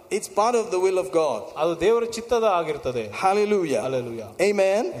ಒಳ್ಳೇದಂತ? It's part of the will of God. ಅದು ದೇವರ ಚಿತ್ತದ ಆಗಿರ್ತದೆ. Hallelujah. Hallelujah.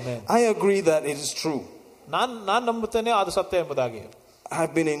 Amen. Amen. I agree that it is true. ನಾನು ನಂಬುತ್ತೇನೆ ಅದು ಸತ್ಯ ಎಂಬುದಾಗಿ.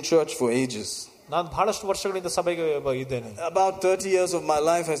 I've been in church for ages. ನಾನು ಬಹಳಷ್ಟು ವರ್ಷಗಳಿಂದ ಸಭೆಗೆ ಇದ್ದೇನೆ. About 30 years of my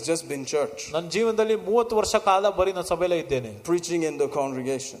life has just been church. ನನ್ನ ಜೀವನದಲ್ಲಿ 30 ವರ್ಷ ಕಾಲ ಬರೀ ನಾನು ಸಭೆಯಲ್ಲೇ ಇದ್ದೇನೆ. Preaching in the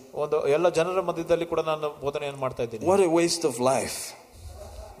congregation. ಒಂದು ಎಲ್ಲ ಜನರ ಮಧ್ಯದಲ್ಲಿ ಕೂಡ ನಾನು ಬೋಧನೆಯನ್ನು ಮಾಡ್ತಾ ಇದ್ದೇನೆ. What a waste of life.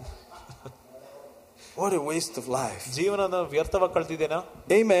 What a waste of life. ಜೀವನನ ವ್ಯರ್ಥವಾಗಿ ಕಳೆದಿದ್ದೇನಾ?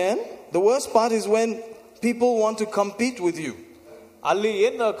 Amen. The worst part is when people want to compete with you. ಅಲ್ಲಿ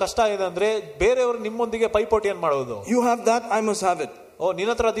ಏನು ಕಷ್ಟ ಇದೆ ಅಂದ್ರೆ ಬೇರೆಯವರು ನಿಮ್ಮೊಂದಿಗೆ ಪೈಪೋಟಿಯನ್ನು ಮಾಡೋದು. You have that, I must have it.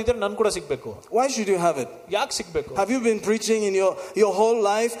 ನಿನ್ನ ಹತ್ರ ಅದಿದ್ರೆ ನನ್ ಕೂಡ ಸಿಗ್ಬೇಕು. Why should you have it? ಯಾಕೆ ಸಿಗ್ಬೇಕು? Have you been preaching in your whole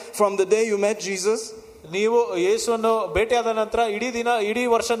life from the day you met Jesus? ನೀವು ಯೇಸುವನ್ನು ಭೇಟಿಯಾದ ನಂತರ ಇಡೀ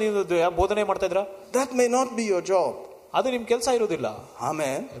ವರ್ಷ ನೀವು ಬೋಧನೆ ಮಾಡ್ತಾ ಇದ್ರಾ? That may not be your job. ಅದು ನಿಮ್ ಕೆಲಸ ಇರೋದಿಲ್ಲ.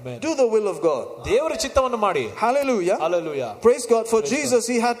 Amen. Amen. Do the will of God. ದೇವರ ಚಿತ್ತವನ್ನು ಮಾಡಿ. Hallelujah. Hallelujah. Praise God. For Jesus,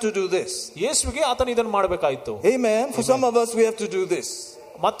 he had to do this. ಯೇಸುವಿಗೆ ಆತನು ಇದನ್ನು ಮಾಡಬೇಕಾಯಿತು. Amen. For some of us, we have to do this.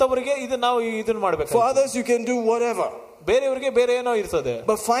 ಮತ್ತವರಿಗೆ ನಾವು ಇದನ್ನು ಮಾಡಬೇಕು. For others, you can do whatever. ಬೇರೆಯವರಿಗೆ ಬೇರೆ ಏನೋ ಇರ್ತದೆ.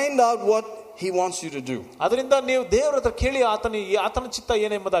 But find out what he wants you to do. ಅದರಿಂದ ನೀವು ದೇವರ ಹತ್ರ ಕೇಳಿ ಆತನ ಚಿತ್ತ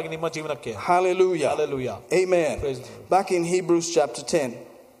ಏನೆಂಬುದಾಗಿ ನಿಮ್ಮ ಜೀವನಕ್ಕೆ. Hallelujah. Hallelujah. Amen. Back in Hebrews chapter 10.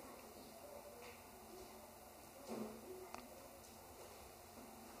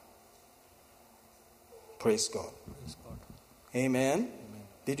 Praise God. Praise God. Amen. Amen.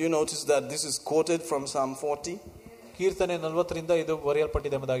 Did you notice that this is quoted from Psalm 40? ಕೀರ್ತನೆ 40 ರಿಂದ ಇದು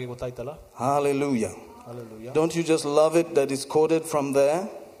ಬರೆಯಲ್ಪಟ್ಟಿದೆ ಎಂಬುದಾಗಿ ಗೊತ್ತಾಯ್ತಲ್ಲ? Hallelujah. Hallelujah. Don't you just love it that it's quoted from there?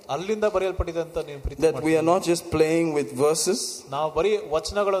 ಅಲ್ಲಿಂದ ಬರೆಯಲ್ಪಟ್ಟಿದೆ ಅಂತ ನೀವು ಪ್ರೀತಿ That we are not just playing with verses. ನಾವು ಬರೀ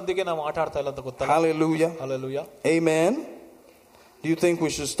ವಚನಗಳೊಂದಿಗೆ ನಾವು ಆಟ ಆಡ್ತಾ ಇಲ್ಲ ಅಂತ ಗೊತ್ತಲ್ಲ? Hallelujah. Hallelujah. Amen. Do you think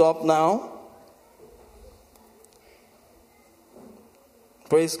we should stop now?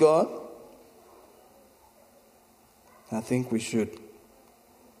 Praise God. I think we should.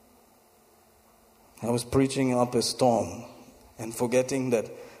 I was preaching up a storm, and forgetting that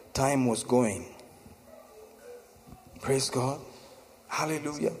time was going. Praise God.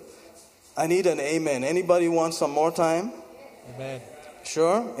 Hallelujah. I need an amen. Anybody want some more time? Amen.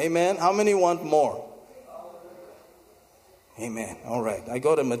 Sure? Amen. How many want more? Amen. All right. I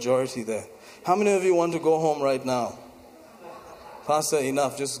got a majority there. How many of you want to go home right now? Pastor,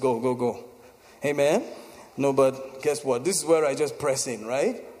 enough. Just go. Amen. No, but guess what? This is where I just press in,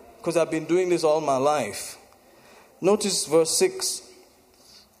 right? Because I've been doing this all my life. Notice verse 6.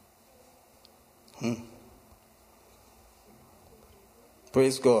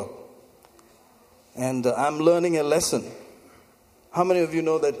 Praise God. And I'm learning a lesson. How many of you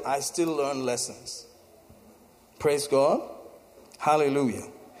know that I still learn lessons? Praise God. Hallelujah.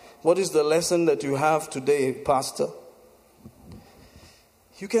 What is the lesson that you have today, Pastor?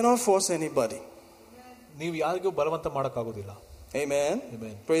 You cannot force anybody. ನೀವು ಯಾರಿಗೂ ಬಲವಂತ ಮಾಡಕ್ಕಾಗೋದಿಲ್ಲ. Amen.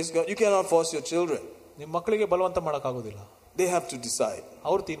 Amen. Praise God. You cannot force your children. ನಿಮ್ಮ ಮಕ್ಕಳಿಗೆ ಬಲವಂತ ಮಾಡಕ್ಕಾಗೋದಿಲ್ಲ. They have to decide.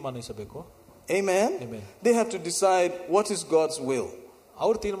 ಅವರು ತೀರ್ಮಾನಿಸಬೇಕು. Amen. Amen. They have to decide what is God's will.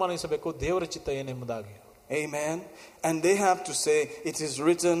 ಅವರು ತೀರ್ಮಾನಿಸಬೇಕು ದೇವರ ಚಿತ್ತ ಏನೆಂಬುದಾಗಿ. Amen. And they have to say, it is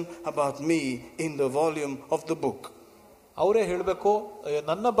written about me in the volume of the book. ಅವರೇ ಹೇಳಬೇಕು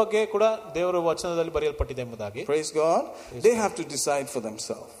ನನ್ನ ಬಗ್ಗೆ ಕೂಡ ದೇವರ ವಚನದಲ್ಲಿ ಬರೆಯಲ್ಪಟ್ಟಿದೆ ಎಂಬುದಾಗಿ. Praise God. They have to decide for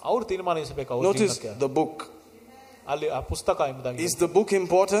themselves. ಅವರು ತೀರ್ಮಾನಿಸಬೇಕು ಅವರ Notice ಜೀವನಕ್ಕೆ. the book. ಅಲ್ಲಿ ಆ ಪುಸ್ತಕ ಎಂಬುದಾಗಿ. Is the book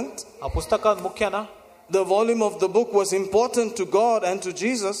important? ಆ ಪುಸ್ತಕ ಮುಖ್ಯನಾ? The volume of the book was important to God and to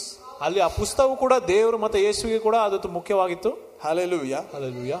Jesus. ಅಲ್ಲಿ ಆ ಪುಸ್ತಕವು ಕೂಡ ದೇವರು ಮತ್ತು ಯೇಸುವಿಗೆ ಕೂಡ ಅದು ಮುಖ್ಯವಾಗಿತ್ತು. Hallelujah.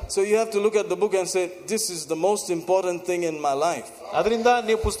 Hallelujah. So you have to look at the book and say, this is the most important thing in my life. ಅದರಿಂದ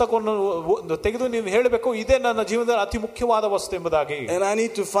ನೀವು ಪುಸ್ತಕವನ್ನು ತೆಗೆದು ನೀವು ಹೇಳಬೇಕು ಇದೇ ನನ್ನ ಜೀವನದಲ್ಲಿ ಅತಿ ಮುಖ್ಯವಾದ ವಸ್ತು ಎಂಬುದಾಗಿ. And I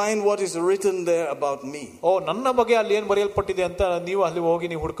need to find what is written there about me. ನನ್ನ ಬಗ್ಗೆ ಅಲ್ಲಿ ಏನು ಬರೆಯಲ್ಪಟ್ಟಿದೆ ಅಂತ ನೀವು ಅಲ್ಲಿ ಹೋಗಿ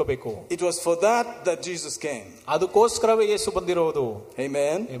ನೀವು ಹುಡುಕಬೇಕು. It was for that Jesus came. ಅದಕ್ಕೋಸ್ಕರವೇ ಯೇಸು ಬಂದಿರೋದು.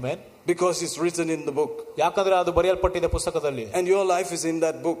 Amen. Amen. Because it's written in the book. ಯಾಕಂದ್ರೆ ಅದು ಬರೆಯಲ್ಪಟ್ಟಿದೆ ಪುಸ್ತಕದಲ್ಲಿ. And your life is in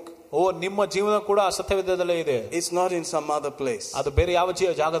that book. ನಿಮ್ಮ ಜೀವನ ಕೂಡ ಆ ಸತ್ಯವೇದದಲ್ಲೇ ಇದೆ. It's not in some other place. ಅದು ಬೇರೆ ಯಾವ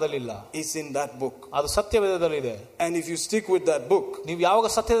ಜಾಗದಲ್ಲಿ ಇಲ್ಲ. It's in that book. ಅದು ಸತ್ಯವೇದದಲ್ಲಿ ಇದೆ. And if you stick with that book, ನೀವು ಯಾವಾಗ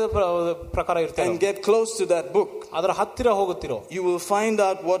ಸತ್ಯದ ಪ್ರಕಾರ ಇರ್ತೀರೋ and get close to that book, ಅದರ ಹತ್ತಿರ ಹೋಗುತ್ತೀರೋ, you will find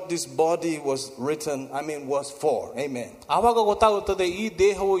out what this body was for. Amen. ಆವಾಗ ಗೊತ್ತಾಗುತ್ತದೆ ಈ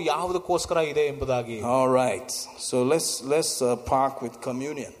ದೇಹವು ಯಾವುದಕ್ಕೋಸ್ಕರ ಇದೆ ಎಂಬುದಾಗಿ. All right. So let's park with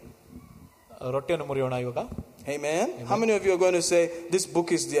communion. ರೊಟ್ಟಿಯನ್ನು ಮುರಿಯೋಣ ಇವಾಗ. Amen. How many of you are going to say this book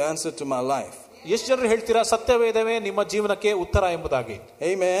is the answer to my life? ಎಷ್ಟು ಜನರು ಹೇಳ್ತೀರಾ ಸತ್ಯವೇದವೇ ನಿಮ್ಮ ಜೀವನಕ್ಕೆ ಉತ್ತರ ಎಂಬುದಾಗಿ?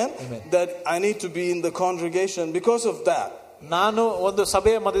 Amen. That I need to be in the congregation because of that. ನಾನು ಒಂದು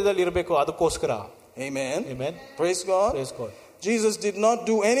ಸಭೆಯ ಮಧ್ಯದಲ್ಲಿ ಇರಬೇಕು ಅದಕ್ಕೋಸ್ಕರ. Amen. Amen. Praise God. Praise God. Jesus did not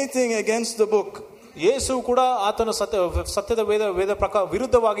do anything against the book. ಯೇಸು ಕೂಡ ಆತನ ಸತ್ಯದ ವೇದ ಪ್ರಕಾರ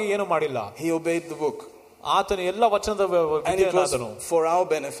ವಿರುದ್ಧವಾಗಿ ಏನು ಮಾಡಿಲ್ಲ. He obeyed the book. ಆತನ ಎಲ್ಲ ವಚನದ ವಿಧೇಯನಾದನು. For our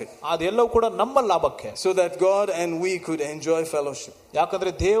benefit. ಅದೆಲ್ಲವೂ ಕೂಡ ನಮ್ಮ ಲಾಭಕ್ಕೆ. So that God and we could enjoy fellowship.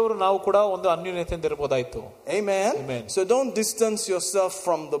 ಯಾಕಂದ್ರೆ ದೇವರು ನಾವು ಕೂಡ ಒಂದು ಅನ್ಯೋನ್ಯತೆಯಿಂದ ಇರಬಹುದಾಯಿತು. Amen. Amen. So don't distance yourself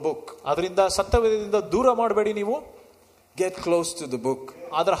from the book. ಅದರಿಂದ ಸತ್ಯವೇದದಿಂದ ದೂರ ಮಾಡಬೇಡಿ ನೀವು. Get close to the book.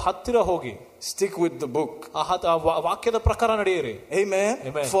 ಅದರ ಹತ್ತಿರ ಹೋಗಿ. Stick with the book. ಆ ವಾಕ್ಯದ ಪ್ರಕಾರ ನಡೆಯಿರಿ. Amen.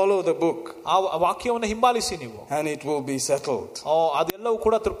 Amen. Follow the book. ಆ ವಾಕ್ಯವನ್ನು ಹಿಂಬಾಲಿಸಿ ನೀವು. And it will be settled. ಅದೆಲ್ಲವೂ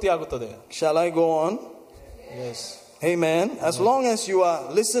ಕೂಡ ತೃಪ್ತಿ ಆಗುತ್ತದೆ. Shall I go on? Yes. Amen. As long as you are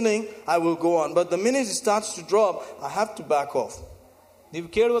listening, I will go on. But the minute it starts to drop, I have to back off. ನೀವು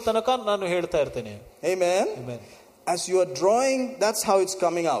ಕೇಳುವ ತನಕ ನಾನು ಹೇಳ್ತಾ ಇರ್ತೇನೆ. Amen. Amen. As you are drawing, that's how it's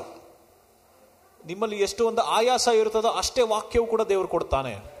coming out. ನಿಮ್ಮಲ್ಲಿ ಎಷ್ಟು ಒಂದು ಆಯಾಸ ಇರುತ್ತದೋ ಅಷ್ಟೇ ವಾಕ್ಯವು ಕೂಡ ದೇವರು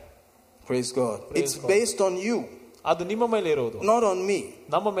ಕೊಡ್ತಾನೆ. Praise God. It's based on you. ಅದು ನಿಮ್ಮ ಮೇಲೆ ಇರೋದು. Not on me.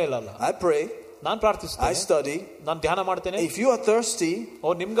 ನಮ್ಮ ಮೇಲಲ್ಲ. I pray. ನಾನು ಪ್ರಾರ್ಥಿಸ್ತೇನೆ. I study. ನಾನು ಧ್ಯಾನ ಮಾಡ್ತೇನೆ. If you are thirsty,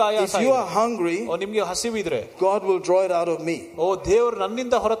 ನಿಮ್ಗೆ ಆಯಾಸ, if you are hungry, ನಿಮ್ಗೆ ಹಸಿವಿದ್ರೆ, God will draw it out of me. ದೇವರು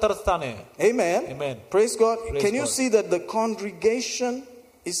ನನ್ನಿಂದ ಹೊರತರಿಸ್ತಾನೆ. Amen. Amen. Praise God. Praise Can you God. see that the congregation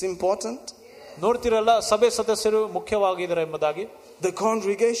is important? ನೋಡ್ತಿರಲ್ಲ ಸಭೆ ಸದಸ್ಯರು ಮುಖ್ಯವಾಗಿದ್ದಾರೆ ಎಂಬುದಾಗಿ. The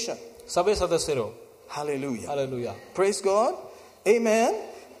congregation. ಸಭೆ ಸದಸ್ಯರು. Hallelujah. Hallelujah. Praise God. Amen.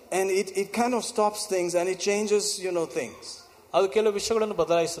 And it kind of stops things and it changes, things. ಅದು ಕೆಲವು ವಿಷಯಗಳನ್ನು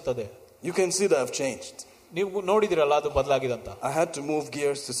ಬದಲಾಯಿಸುತ್ತದೆ. You can see that I've changed. ನೀವು ನೋಡಿದಿರಲ್ಲ ಅದು ಬದಲಾಗಿದೆ ಅಂತ. I had to move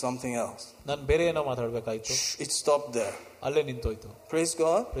gears to something else. ನಾನು ಬೇರೆ ಏನೋ ಮಾತಾಡಬೇಕಾಯಿತು. It stopped there. ಅಲ್ಲೇ ನಿಂತೋಯ್ತು. Praise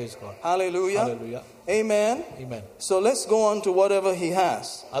God. Praise God. Hallelujah. Hallelujah. Amen. Amen. So let's go on to whatever he has.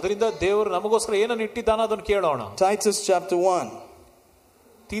 ಅದರಿಂದ ದೇವರು ನಮಗೋಸ್ಕರ ಏನನ್ನು ಇಟ್ಟಿದ್ದಾನೋ ಅದನ್ನು ಕೇಳೋಣ. Titus chapter 1.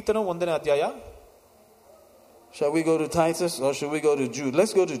 ತೀತನು 1ನೇ ಅಧ್ಯಾಯ. Shall we go to Titus or should we go to Jude?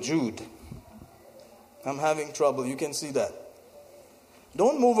 Let's go to Jude. I'm having trouble. You can see that.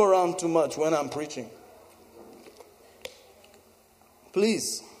 Don't move around too much when I'm preaching. Please.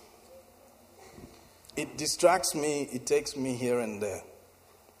 It distracts me. It takes me here and there.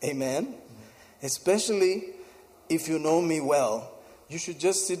 Amen. Especially if you know me well, you should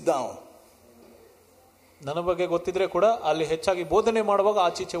just sit down. ನನ್ನ ಬಗ್ಗೆ ಗೊತ್ತಿದ್ರೆ ಕೂಡ ಅಲ್ಲಿ ಹೆಚ್ಚಾಗಿ ಬೋಧನೆ ಮಾಡುವಾಗ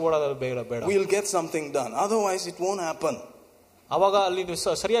ಆಚೀಚೆ ಓಡೋದು ಬೇಡ. We'll get something done. Otherwise it won't happen. ಅವಾಗ ಅಲ್ಲಿ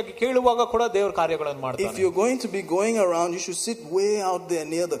ಸರಿಯಾಗಿ ಕೇಳುವಾಗ ಕೂಡ ದೇವರ ಕಾರ್ಯಗಳನ್ನು ಮಾಡ್ತಾನೆ. If you're going to be going around, you should sit way out there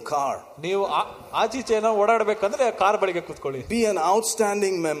near the car. ನೀವು ಆಚೀಚೆನ ಓಡಾಡಬೇಕಂದ್ರೆ ಕಾರ್ ಬಳಿಗೆ ಕೂತ್ಕೊಳ್ಳಿ. Be an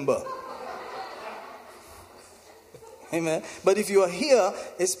outstanding member. Amen. But if you are here,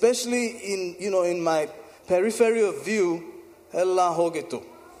 especially in my periphery of view, ella hogitu.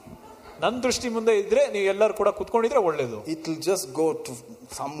 ನನ್ನ ದೃಷ್ಟಿ ಮುಂದೆ ಇದ್ರೆ ನೀವು ಎಲ್ಲರೂ ಕೂಡ ಕೂತ್ಕೊಂಡಿದ್ರೆ ಒಳ್ಳೇದು. It will just go to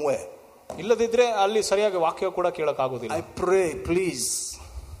somewhere. ಇಲ್ಲದಿದ್ರೆ ಅಲ್ಲಿ ಸರಿಯಾಗಿ ವಾಕ್ಯ ಕೂಡ ಕೇಳಕ್ ಆಗೋದಿಲ್ಲ. I pray, please.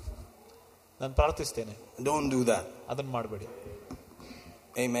 ನಾನು ಪ್ರಾರ್ಥಿಸ್ತೇನೆ. Don't do that. ಅದನ್ನ ಮಾಡಬೇಡಿ.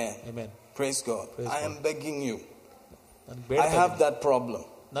 Amen. Amen. Praise God. I am begging you. I have that problem.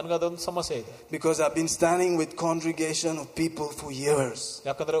 ನನಗೆ ಅದೊಂದು ಸಮಸ್ಯೆ ಇದೆ. Because I've been standing with congregation of people for years.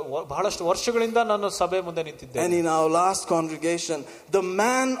 ಯಾಕಂದ್ರೆ ಬಹಳಷ್ಟು ವರ್ಷಗಳಿಂದ ನಾನು ಸಭೆ ಮುಂದೆ ನಿಂತಿದ್ದೆ. And in our last congregation, the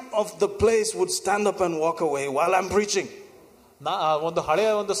man of the place would stand up and walk away while I'm preaching. ಒಂದು ಹಳೆಯ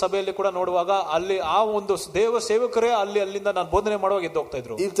ಒಂದು ಸಭೆಯಲ್ಲಿ ಕೂಡ ನೋಡುವಾಗ ಅಲ್ಲಿ ಆ ಒಂದು ದೇವ ಸೇವಕರೇ ಅಲ್ಲಿಂದ ನಾನು ಬೋಧನೆ ಮಾಡುವಾಗ ಎದ್ದು ಹೋಗ್ತಾ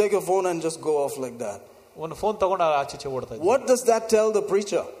ಇದ್ರು. He'll take a phone and just go off like that. ಒಂದು ಫೋನ್ ತಗೊಂಡು ಆಚೀಚೆ ಓಡ್ತಾ ಇದ್ರು. What does that tell the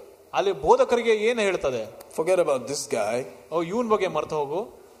preacher? ಅಲ್ಲಿ ಬೋಧಕರಿಗೆ ಏನು ಹೇಳ್ತದೆ? Forget about this guy. ಇವನ್ ಬಗ್ಗೆ ಮರ್ತು ಹೋಗು.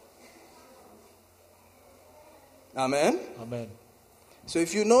 Amen. Amen. So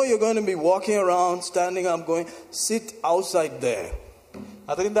if you know you're going to be walking around, standing up, going, sit outside there.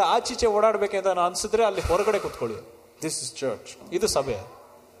 ಅದರಿಂದ ಆಚೀಚೆ ಓಡಾಡಬೇಕಂತ ಅನ್ಸಿದ್ರೆ ಅಲ್ಲಿ ಹೊರಗಡೆ ಕೂತ್ಕೊಳ್ಳಿ. This is church. ಇದು ಸಭೆ.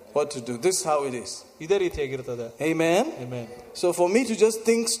 What to do? This is how it is. ಇದೇ ರೀತಿಯಾಗಿರ್ತದೆ. Amen. Amen. So for me to just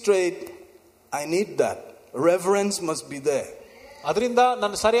think straight, I need that. Reverence must be there. ಅದರಿಂದ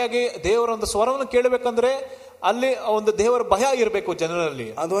ನಾನು ಸರಿಯಾಗಿ ದೇವರ ಒಂದು ಸ್ವರವನ್ನು ಕೇಳಬೇಕಂದ್ರೆ ಅಲ್ಲಿ ಒಂದು ದೇವರ ಭಯ ಇರಬೇಕು ಜನರಲ್ಲಿ.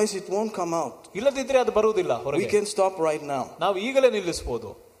 Otherwise it won't come out. ಇಲ್ಲದಿದ್ರೆ ಅದು ಬರುವುದಿಲ್ಲ ಹೊರಗೆ. We can stop right now. ನಾವು ಈಗಲೇ ನಿಲ್ಲಿಸಬಹುದು.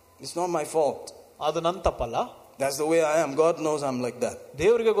 It's not my fault. ಅದು ನನ್ನ ತಪ್ಪಲ್ಲ. That's the way I am. God knows I'm like that.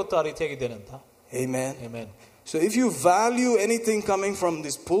 ದೇವರಿಗೆ ಗೊತ್ತು ಆ ರೀತಿಯಾಗಿದ್ದೇನೆ ಅಂತ. Amen. Amen. So if you value anything coming from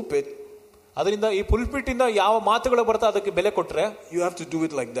this pulpit, ಅದರಿಂದ ಈ ಪುಲ್ಪಿಟ್ ಇಂದ ಯಾವ ಮಾತುಗಳು ಬರ್ತಾ ಅದಕ್ಕೆ ಬೆಲೆ ಕೊಟ್ರೆ you have to do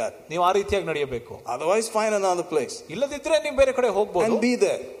it like that. ನೀವು ಆ ರೀತಿಯಾಗಿ ನಡೆಯಬೇಕು. Otherwise find another place. ಇಲ್ಲದಿದ್ರೆ ನೀವು ಬೇರೆ ಕಡೆ ಹೋಗಬಹುದು. And be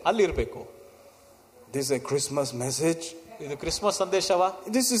there. ಅಲ್ಲಿ ಇರಬೇಕು. This is a Christmas message. ಇದು Christmas ಸಂದೇಶವಾ?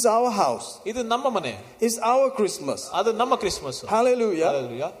 This is our house. ಇದು ನಮ್ಮ ಮನೆ. It's our Christmas. ಅದು ನಮ್ಮ Christmas. Hallelujah.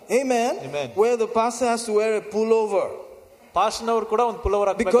 Hallelujah. Amen. Amen. Where the pastor has to wear a pullover. ಪಾಸ್ಟರ್ನವರು ಕೂಡ ಒಂದು ಪುಲ್ಲೋವರ್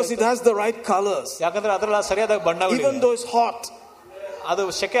ಹಾಕಬೇಕು. Because it has the right colors. ಯಾಕಂದ್ರೆ ಅದರಲ್ಲಿ ಸರಿಯಾದ ಬಣ್ಣಗಳಿವೆ. Even though it's hot. ಅದು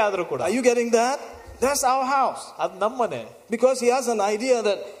ಶೆಕೆ ಆದರೂ ಕೂಡ. Are you getting that? That's our house. ಅದು ನಮ್ಮ ಮನೆ. Because he has an idea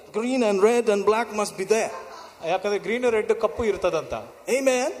that green and red and black must be there. ಯಾಕಂದ್ರೆ green red cup ಇರ್ತದಂತ.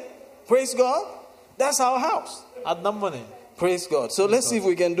 Amen. Praise God. That's our house. ಅದು ನಮ್ಮ ಮನೆ. Praise God. So let's see if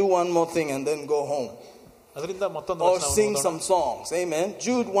we can do one more thing and then go home. ಅದರಿಂದ ಮತ್ತೊಂದು Or sing some songs. Amen.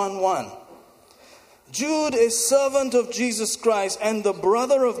 Jude 1:1. Jude is servant of Jesus Christ and the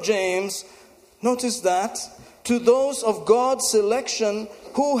brother of James. Notice that. To those of God's selection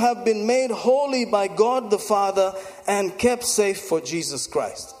who have been made holy by God the Father and kept safe for Jesus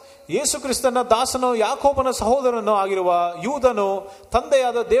Christ. ಯೇಸು ಕ್ರಿಸ್ತನ ದಾಸನು ಯಾಕೋಬನ ಸಹೋದರನು ಆಗಿರುವ ಯೂದನು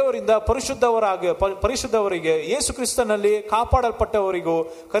ತಂದೆಯಾದ ದೇವರಿಂದ ಪರಿಶುದ್ಧವರಿಗೆ ಯೇಸು ಕ್ರಿಸ್ತನಲ್ಲಿ ಕಾಪಾಡಲ್ಪಟ್ಟವರಿಗೂ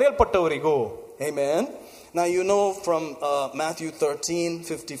ಕರೆಯಲ್ಪಟ್ಟವರಿಗೂ. Amen. Now you know from Matthew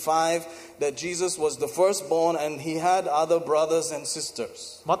 13:55 that Jesus was the firstborn and he had other brothers and sisters.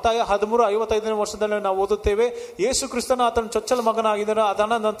 ಮತ್ತಾಯ 13:55ನೇ ವರ್ಷದಲ್ಲಿ ನಾವು ಓದುತ್ತೇವೆ ಯೇಸು ಕ್ರಿಸ್ತನ ಆತನ ಚೊಚ್ಚಲ ಮಗನಾಗಿದ್ದನು,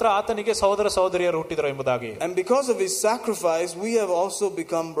 ಅದರ ನಂತರ ಆತನಿಗೆ ಸಹೋದರ ಸಹೋದರಿಯರು ಹುಟ್ಟಿದರು ಎಂಬುದಾಗಿ. And because of his sacrifice we have also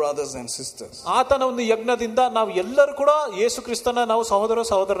become brothers and sisters. ಆತನ ಒಂದು ಯಜ್ಞದಿಂದ ನಾವು ಎಲ್ಲರೂ ಕೂಡ ಯೇಸು ಕ್ರಿಸ್ತನ ನಾವು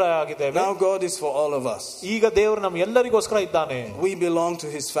ಸಹೋದರರಾಗಿದ್ದೇವೆ. Now God is for all of us. ಈಗ ದೇವರು ನಮ್ಮ ಎಲ್ಲರಿಗೋಸ್ಕರ ಇದ್ದಾನೆ. We belong to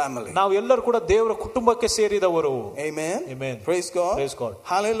his family. ನಾವು ಎಲ್ಲರೂ ಕೂಡ ದೇವರ ಕುಟುಂಬಕ್ಕೆ ಸೇರಿದವರು. Amen. Amen. Praise God. Praise God.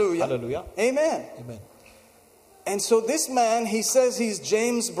 Hallelujah. Hallelujah. Amen. Amen. And so this man, he says he's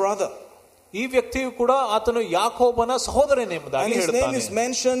James' brother. ಈ ವ್ಯಕ್ತಿಯು ಕೂಡ ಆತನು ಯಾಕೋಬನ ಸಹೋದರನೆಂಬುದಾಗಿ ಹೇಳ್ತಾನೆ. And his name is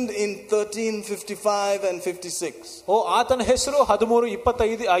mentioned in 13:55 and 56. ಆತನ ಹೆಸರು 13,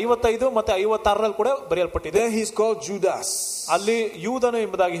 25, 55 ಮತ್ತೆ 56ರಲ್ಲಿ ಕೂಡ ಬರೆಯಲ್ಪಟ್ಟಿದೆ. There he's called Judas. ಅಲ್ಲಿ ಯೂದನು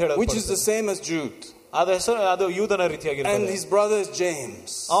ಎಂಬುದಾಗಿ ಹೇಳಲ್ಪಟ್ಟಿದೆ. Which is the same as Jude. ಅದು ಯೂದನ ರೀತಿಯಾಗಿರುತ್ತದೆ. And his brother is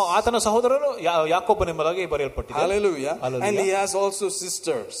James. ಆತನ ಸಹೋದರನು ಯಾಕೋಬನೆಂಬುದಾಗಿ ಬರೆಯಲ್ಪಟ್ಟಿದೆ. Hallelujah. And he has also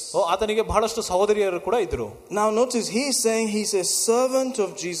sisters. ಆತನಿಗೆ ಬಹಳಷ್ಟು ಸಹೋದರಿಯರು ಕೂಡ ಇದ್ರು. Now notice he is saying he's a servant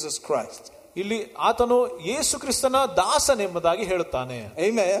of Jesus Christ. ಇಲ್ಲಿ ಆತನು ಯೇಸು ಕ್ರಿಸ್ತನ ದಾಸನೆಂಬುದಾಗಿ ಹೇಳುತ್ತಾನೆ.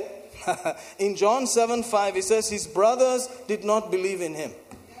 Amen. In John 7:5 he says his brothers did not believe in him.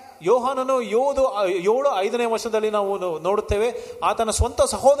 ಯೋಹಾನನು 7:5ನೇ ವರ್ಷದಲ್ಲಿ ನಾವು ನೋಡುತ್ತೇವೆ ಆತನ ಸ್ವಂತ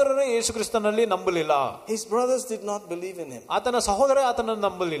ಸಹೋದರರೇ ಯೇಸು ಕ್ರಿಸ್ತನಲ್ಲಿ ನಂಬಲಿಲ್ಲ. His brothers did not believe in him. ಆತನ ಸಹೋದರ ಆತನನ್ನು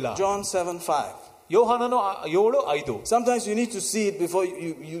ನಂಬಲಿಲ್ಲ. John 7:5. ಯೋಹಾನನು 7:5. Sometimes you need to see it before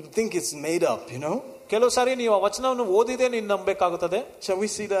you think it's made up, you know. ಕೆಲವು ಸಾರಿ ನೀವು ಆ ವಚನವನ್ನು ಓದಿದೆ ನೀನು ನಂಬಬೇಕಾಗುತ್ತದೆ. Shall we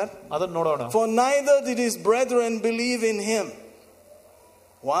see that? ಅದನ್ನು ನೋಡೋಣ. For neither did his brethren believe in him.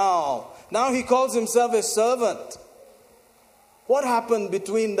 Wow. Now he calls himself a servant. What happened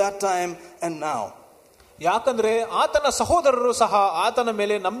between that time and now? ಯಾಕಂದ್ರೆ ಆತನ ಸಹೋದರರು ಸಹ ಆತನ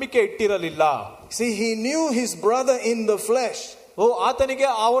ಮೇಲೆ ನಂಬಿಕೆ ಇಟ್ಟಿರಲಿಲ್ಲ. See, he knew his brother in the flesh. ಆತನಿಗೆ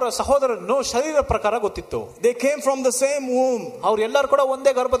ಅವರ ಸಹೋದರನ್ನು ಶರೀರ ಪ್ರಕಾರ ಗೊತ್ತಿತ್ತು. They came from the same womb. ಅವರೆಲ್ಲರೂ ಕೂಡ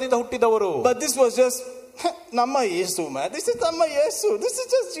ಒಂದೇ ಗರ್ಭದಿಂದ ಹುಟ್ಟಿದವರು. But this was just ನಮ್ಮ ಯೇಸು, man. This is ನಮ್ಮ ಯೇಸು. This is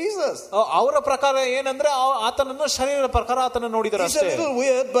just Jesus. ಅವರ ಪ್ರಕಾರ ಏನಂದ್ರೆ ಆತನನ್ನು ಶರೀರ ಪ್ರಕಾರ ಆತನ ನೋಡಿದರು ಅಷ್ಟೇ. He's a little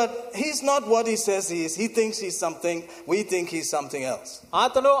weird, but he's not what he says he is. He thinks he's something. We think he's something else.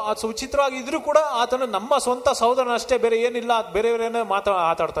 ಆತನು ವಿಚಿತ್ರವಾಗಿ ಇದ್ರೂ ಕೂಡ ಆತನು ನಮ್ಮ ಸ್ವಂತ ಸಹೋದರನಷ್ಟೇ, ಬೇರೆ ಏನಿಲ್ಲ, ಬೇರೆಯವರೇನೇ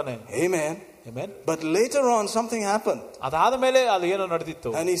ಮಾತಾಡ್ತಾನೆ. Amen. Amen. But later on something happened. ಅದಾದ ಮೇಲೆ ಅದು ಏನೋ ನಡೆದಿತ್ತು.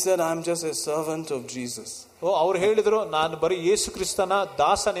 And he said, I'm just a servant of Jesus. ಅವರು ಹೇಳಿದ್ರು, ನಾನು ಬರೀ ಯೇಸು ಕ್ರಿಸ್ತನ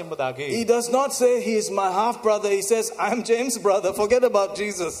ದಾಸನೆಂಬುದಾಗಿ. He does not say he is my half brother. He says, I'm James' brother. Forget about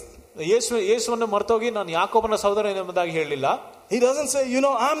Jesus. ಯೇಸುವನ್ನು ಮರ್ತೋಗಿ ನಾನು ಯಾಕೋಬನ ಸಹೋದರನೆಂಬುದಾಗಿ ಹೇಳಿಲ್ಲ. He doesn't say,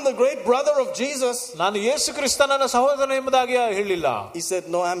 I'm the great brother of Jesus. ನಾನು ಯೇಸು ಕ್ರಿಸ್ತನ ಸಹೋದರನೆಂಬುದಾಗಿ ಹೇಳಿಲ್ಲ. He said,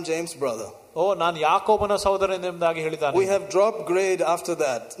 no, I'm James' brother. ನಾನು ಯಾಕೋಬನ ಸಹೋದರನೆಂಬುದಾಗಿ ಹೇಳಿದ್ದಾನೆ. We have dropped grade after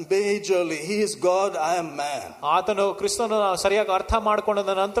that. Majorly, he is God, I am man. ಆತನು ಕ್ರಿಸ್ತನ ಸರಿಯಾಗಿ ಅರ್ಥ ಮಾಡಿಕೊಂಡ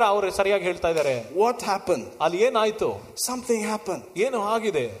ನಂತರ ಅವರು ಸರಿಯಾಗಿ ಹೇಳ್ತಾ ಇದ್ದಾರೆ. What happened? ಅಲ್ಲಿ ಏನಾಯ್ತು? Something happened. ಏನು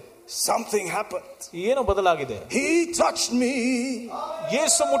ಆಗಿದೆ? Something happened. ಏನು ಬದಲಾಗಿದೆ? He touched me.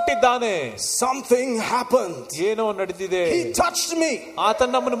 Yesu ಮುಟ್ಟಿದ್ದಾನೆ. Something happened. ಏನೋ ನಡೆದಿದೆ. He touched me.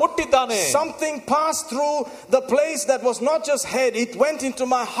 ಆತನು ನಮ್ಮನ್ನು ಮುಟ್ಟಿದ್ದಾನೆ. Something passed through the place that was not just head, it went into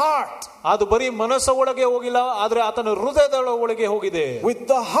my heart. ಅದು ಬರೀ ಮನಸ್ಸು ಒಳಗೆ ಹೋಗಿಲ್ಲ, ಆದ್ರೆ ಆತನ ಹೃದಯದ ಒಳಗೆ ಹೋಗಿದೆ. With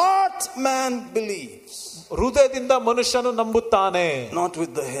the heart man believes. ಹೃದಯದಿಂದ ಮನುಷ್ಯನು ನಂಬುತ್ತಾನೆ. Not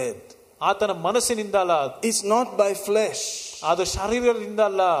with the head. ಆತನ ಮನಸ್ಸಿನಿಂದ ಅಲ್ಲ. It's not by flesh. ಅದು ಶರೀರದಿಂದ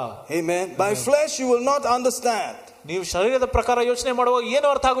ಅಲ್ಲ. Amen. By flesh you will not understand. ನೀವು ಶರೀರದ ಪ್ರಕಾರ ಯೋಚನೆ ಮಾಡುವಾಗ ಏನು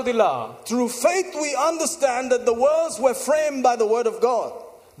ಅರ್ಥ ಆಗುದಿಲ್ಲ. Through faith we understand that the worlds were framed by the word of God.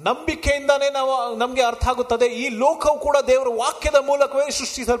 ನಂಬಿಕೆಯಿಂದಾನೇ ನಮಗೆ ಅರ್ಥ ಆಗುತ್ತದೆ ಈ ಲೋಕವು ಕೂಡ ದೇವರ ವಾಕ್ಯದ ಮೂಲಕವೇ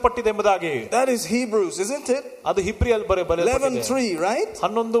ಸೃಷ್ಟಿಸಲ್ಪಟ್ಟಿದೆ ಎಂಬುದಾಗಿ. That is Hebrews, isn't it? ಅದು ಹಿಬ್ರಿಯಲ್ಲಿ ಬರೆಯಲ್ಪಟ್ಟಿದೆ. 11:3, right?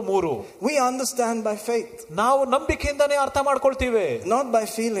 11:3. We understand by faith. ನಾವು ನಂಬಿಕೆಯಿಂದಾನೇ ಅರ್ಥ ಮಾಡ್ಕೊಳ್ತೀವಿ. Not by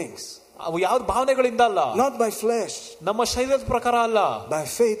feelings. ಅವು ಯಾವ್ದು ಭಾವನೆಗಳಿಂದ ಅಲ್ಲ. Not by flesh. ನಮ್ಮ ಶರೀರದ ಪ್ರಕಾರ ಅಲ್ಲ. By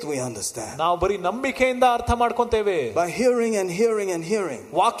faith we understand. ನಾವು ಬರೀ ನಂಬಿಕೆಯಿಂದ ಅರ್ಥ ಮಾಡ್ಕೊಂತೇವೆ. By hearing and hearing and hearing.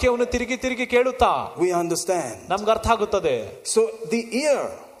 ವಾಕ್ಯವನ್ನು ತಿರುಗಿ ಕೇಳುತ್ತಾ we understand. ನಮ್ಗೆ ಅರ್ಥ ಆಗುತ್ತದೆ. So the ear,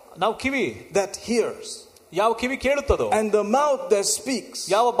 ನಾವು ಕಿವಿ that hears, ಯಾವ ಕಿವಿ ಕೇಳುತ್ತದೋ, and the mouth that speaks,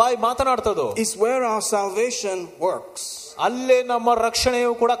 ಯಾವ ಬಾಯಿ ಮಾತನಾಡ್ತದೋ, is where our salvation works. ಅಲ್ಲೇ ನಮ್ಮ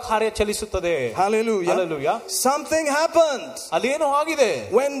ರಕ್ಷಣೆಯು ಕೂಡ ಕಾರ್ಯ ಚಲಿಸುತ್ತದೆ. Hallelujah. Hallelujah. Something happened. ಅಲ್ಲೇನೋ ಆಗಿದೆ.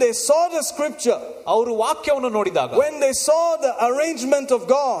 When they saw the scripture, ಅವರು ವಾಕ್ಯವನ್ನು ನೋಡಿದಾಗ, when they saw the arrangement of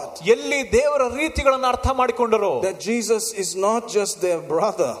God, ಎಲ್ಲಿ ದೇವರ ರೀತಿಗಳನ್ನು ಅರ್ಥ ಮಾಡಿಕೊಂಡರು, that Jesus is not just their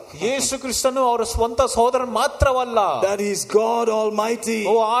brother, ಯೇಸು ಕ್ರಿಸ್ತನು ಅವರ ಸ್ವಂತ ಸಹೋದರ ಮಾತ್ರವಲ್ಲ, that he is God Almighty,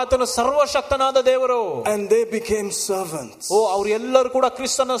 ಆತನು ಸರ್ವಶಕ್ತನಾದ ದೇವರು, and they became servants. ಅವರೆಲ್ಲರೂ ಕೂಡ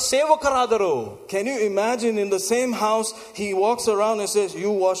ಕ್ರಿಸ್ತನ ಸೇವಕರಾದರು. Can you imagine in the same house he walks around and says,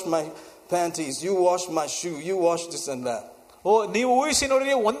 you wash my panties, you wash my shoe, you wash this and that. ನೀವು ಊಹಿಸಿ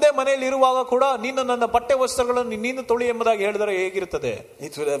ನೋಡಿ, ಒಂದೇ ಮನೆಯಲ್ಲಿ ಇರುವಾಗ ಕೂಡ ನೀನು ನನ್ನ ಬಟ್ಟೆ ವಸ್ತ್ರಗಳನ್ನು ನೀನು ತೊಳಿ ಎಂಬುದಾಗಿ ಹೇಳಿದರೆ ಹೇಗಿರುತ್ತದೆ?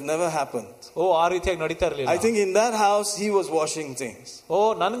 It would have never happened. ಆ ರೀತಿಯಾಗಿ ನಡೀತಾ ಇರಲಿಲ್ಲ. I think in that house he was washing things.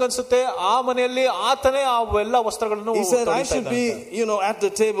 ನನ್ಗನ್ಸುತ್ತೆ ಆ ಮನೆಯಲ್ಲಿ ಆತನೇ ಅವೆಲ್ಲ ವಸ್ತ್ರಗಳನ್ನು. He said, I should be, at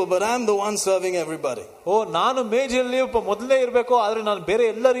the table, but I'm the one serving everybody. ನಾನು ಮೇಜಲ್ಲಿ ಮೊದಲೇ ಇರಬೇಕು, ಆದ್ರೆ ನಾನು ಬೇರೆ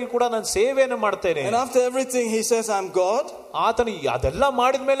ಎಲ್ಲರಿಗೂ ಕೂಡ ನಾನು ಸೇವೆಯನ್ನು ಮಾಡ್ತೇನೆ. And after everything he says, I'm God. ಆತನು ಅದೆಲ್ಲ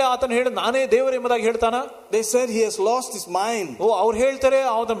ಮಾಡಿದ ಮೇಲೆ ಆತನು ಹೇಳಿ ನಾನೇ ದೇವರು ಎಂಬುದಾಗಿ ಹೇಳ್ತಾನ. They said he has lost his mind. ಅವ್ರು ಹೇಳ್ತಾರೆ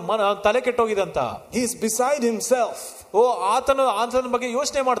ಅವನ ತಲೆ ಕೆಟ್ಟೋಗಿದೆ ಅಂತ. He is beside himself. ಆತನ ಬಗ್ಗೆ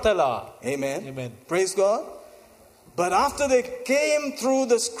ಯೋಚನೆ ಮಾಡ್ತಾ ಇಲ್ಲ. Amen. Amen. Praise God. But after they came through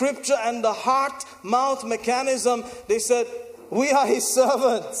the scripture and the heart mouth mechanism, they said, we are his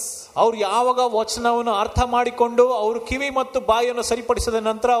servants. ಅವ್ರು ಯಾವಾಗ ವಚನವನ್ನು ಅರ್ಥ ಮಾಡಿಕೊಂಡು ಅವರು ಕಿವಿ ಮತ್ತು ಬಾಯಿಯನ್ನು ಸರಿಪಡಿಸಿದ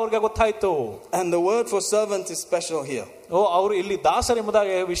ನಂತರ ಅವ್ರಿಗೆ ಗೊತ್ತಾಯ್ತು. And the word for servant is special here. ಅವರು ಇಲ್ಲಿ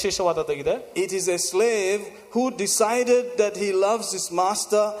ದಾಸರೆಂಬುದಾಗಿ ವಿಶೇಷವಾದದ್ದಾಗಿದೆ. It is a slave who decided that he loves his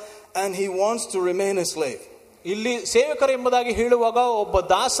master and he wants to remain a slave. ಇಲ್ಲಿ ಸೇವಕರು ಎಂಬುದಾಗಿ ಹೇಳುವಾಗ ಒಬ್ಬ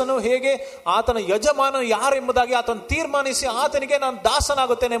ದಾಸನು ಹೇಗೆ ಆತನ ಯಜಮಾನ ಯಾರೆಂಬುದಾಗಿ ಆತನ ತೀರ್ಮಾನಿಸಿ ಆತನಿಗೆ ನಾನು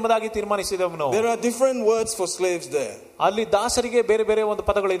ದಾಸನಾಗುತ್ತೇನೆ ಎಂಬುದಾಗಿ ತೀರ್ಮಾನಿಸಿದವನು. There are different words for slaves there. ಅಲ್ಲಿ ದಾಸರಿಗೆ ಬೇರೆ ಬೇರೆ ಒಂದು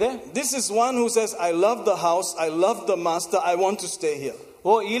ಪದಗಳಿದೆ. This is one who says, I love the house, I love the master, I want to stay here.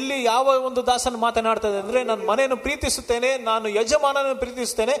 ಓ ಇಲ್ಲಿ ಯಾವ ಒಂದು ದಾಸನ ಮಾತನಾಡ್ತದೆ ಅಂದ್ರೆ ನಾನು ಮನೆಯನ್ನು ಪ್ರೀತಿಸುತ್ತೇನೆ, ನಾನು ಯಜಮಾನನನ್ನು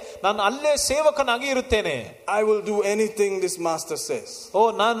ಪ್ರೀತಿಸುತ್ತೇನೆ, ನಾನು ಅಲ್ಲೇ ಸೇವಕನಾಗಿ ಇರುತ್ತೇನೆ. I will do anything this master says. ಓ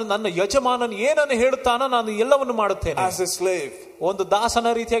ನಾನು ನನ್ನ ಯಜಮಾನನು ಏನನ್ನು ಹೇಳುತ್ತಾನೋ ನಾನು ಎಲ್ಲವನ್ನು ಮಾಡುತ್ತೇನೆ. As a slave, ಒಂದು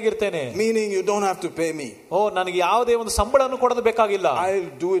ದಾಸನ ರೀತಿಯಾಗಿರ್ತೇನೆ. meaning you don't have to pay me. ಓ ನನಗೆ ಯಾವುದೇ ಒಂದು ಸಂಬಳವನ್ನು ಕೊಡೋದು ಬೇಕಾಗಿಲ್ಲ.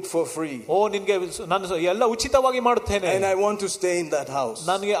 I'll do it for free. ಓ ನಿನ್ಗೆ ನಾನು ಎಲ್ಲ ಉಚಿತವಾಗಿ ಮಾಡುತ್ತೇನೆ. And I want to stay in that house.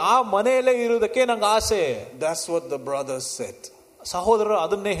 ನನಗೆ ಆ ಮನೆಯಲ್ಲೇ ಇರುವುದಕ್ಕೆ ನಂಗೆ ಆಸೆ. That's what the brothers said. ಸಹೋದರರು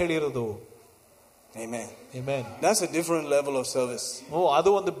ಅದನ್ನೇ ಹೇಳಿರೋದು. Amen. Amen. That's a different level of service. ಓ ಅದು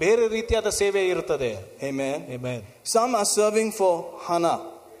ಒಂದು ಬೇರೆ ರೀತಿಯಾದ ಸೇವೆ ಇರುತ್ತದೆ. Amen. Amen. Some are serving for Hana.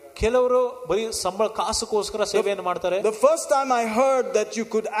 ಕೆಲವರು ಬರೀ ಸಂಬಳ ಕಾಸುಗೋಸ್ಕರ ಸೇವೆಯನ್ನು ಮಾಡ್ತಾರೆ. The first time I heard that you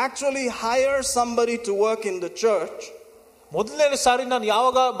could actually hire somebody to work in the church, ಮೊದಲನೇ ಸಾರಿ ನಾನು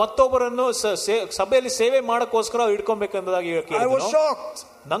ಯಾವಾಗ ಮತ್ತೊಬ್ಬರನ್ನು ಸಭೆಯಲ್ಲಿ ಸೇವೆ ಮಾಡಕ್ಕೋಸ್ಕರ ಇಟ್ಕೊಬೇಕೆಂಬುದಾಗಿ I was shocked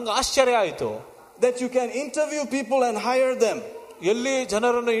ನಂಗೆ ಆಶ್ಚರ್ಯ ಆಯ್ತು. that you can interview people and hire them. ಎಲ್ಲಿ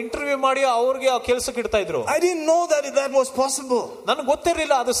ಜನರನ್ನು ಇಂಟರ್ವ್ಯೂ ಮಾಡಿ ಅವ್ರಿಗೆ ಆ ಕೆಲಸಕ್ಕೆ ಇಡ್ತಾ ಇದ್ರು. I didn't know that was possible. ನನಗೆ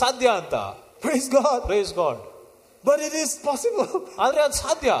ಗೊತ್ತಿರಲಿಲ್ಲ ಅದು ಸಾಧ್ಯ ಅಂತ. Praise God. Praise God. But it is possible. ಆದ್ರೆ ಅದು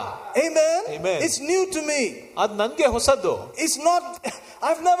ಸಾಧ್ಯ. Amen. Amen. It's new to me. ಅದು ನನಗೆ ಹೊಸದು. It's not,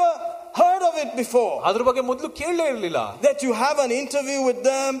 I've never heard of it before. ಅದ್ರ ಬಗ್ಗೆ ಮೊದಲು ಕೇಳಲೇ ಇರಲಿಲ್ಲ. That you have an interview with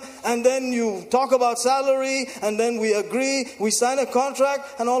them and then you talk about salary and then we agree, we sign a contract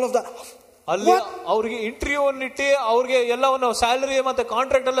and all of that. ಅಲ್ಲಿ ಅವ್ರಿಗೆ interview ಇಟ್ಟು ಅವ್ರಿಗೆ ಎಲ್ಲವನ್ನು salary ಮತ್ತೆ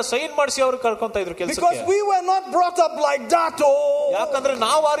ಕಾಂಟ್ರಾಕ್ಟ್ ಎಲ್ಲ ಸೈನ್ ಮಾಡಿಸಿ ಅವ್ರು ಕರ್ಕೊಂತ ಇದ್ರು ಕೆಲಸಕ್ಕೆ. Because we were not brought up like that. ಯಾಕಂದ್ರೆ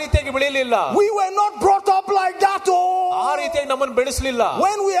ನಾವು ಆ ರೀತಿಯಾಗಿ ಬೆಳೆಯಲಿಲ್ಲ. We were not brought up like that. ಆ ರೀತಿಯಾಗಿ ನಮ್ಮನ್ನು ಬೆಳೆಸಲಿಲ್ಲ.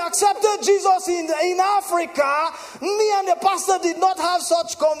 When we accepted Jesus in Africa, me and the pastor did not have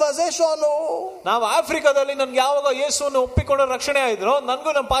such conversation. ನಾವು ಆಫ್ರಿಕಾದಲ್ಲಿ ನನ್ಗೆ ಯಾವಾಗ ಯೇಸುವನ್ನು ಒಪ್ಪಿಕೊಂಡ ರಕ್ಷಣೆ ಆಯ್ತು,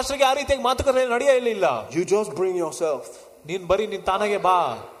 ನನಗೂ ನಮ್ಮ ಪಾಸ್ಟರ್ಗೆ ಆ ರೀತಿಯಾಗಿ ಮಾತುಕತೆ ನಡೆಯಲಿಲ್ಲ. You just bring yourself. ನೀನ್ ಬರೀ ನಿನ್ ತಾನಾಗೆ ಬಾ.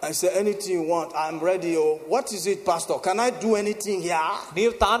 I say anything you want, I'm ready. What is it, pastor? Can I do anything here?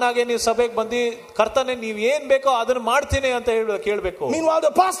 ನೀವು ತಾನಾಗೆ ನೀವು ಸಭೆಗೆ ಬಂದು ಕರ್ತನೆ ನೀವು ಏನ್ ಬೇಕೋ ಅದನ್ನ ಮಾಡ್ತೀನಿ ಅಂತ ಕೇಳಬೇಕು. Meanwhile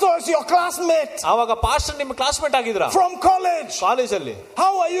the pastor is your classmate. ಆವಾಗ ಪಾಸ್ಟರ್ ನಿಮ್ಮ ಕ್ಲಾಸ್ಮೇಟ್ ಆಗಿದ್ರ from college. ಕಾಲೇಜಲ್ಲಿ.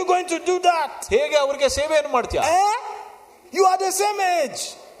 How are you going to do that? ಹೇಗೆ ಅವರಿಗೆ ಸೇವೆಯನ್ನು ಮಾಡ್ತೀಯಾ? You are the same age.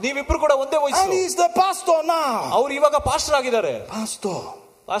 ನೀವಿಬ್ರು ಕೂಡ ಒಂದೇ ವಯಸ್ಸು. And he is the pastor now. ಅವ್ರು ಇವಾಗ ಪಾಸ್ಟರ್ ಆಗಿದ್ದಾರೆ. Pastor,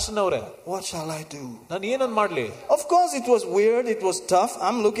 what shall I do? ನಾನು ಏನನ್ನ ಮಾಡ್ಲಿ? Of course it was weird, it was tough.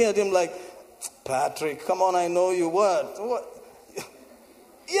 I'm looking at him like, Patrick, come on, I know you. What?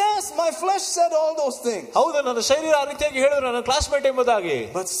 Yes, my flesh said all those things. ಹೌದು, ನನ್ನ ಶರೀರ ಆ ರೀತಿಯಾಗಿ ಹೇಳಿದ್ರು ನನ್ನ ಕ್ಲಾಸ್ಮೇಟ್ ಎಂಬುದಾಗಿ.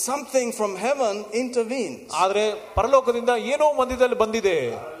 But something from heaven intervenes. ಆದ್ರೆ ಪರಲೋಕದಿಂದ ಏನೋ ಮಧ್ಯದಲ್ಲಿ ಬಂದಿದೆ.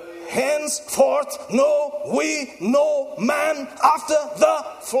 Henceforth know we no man after the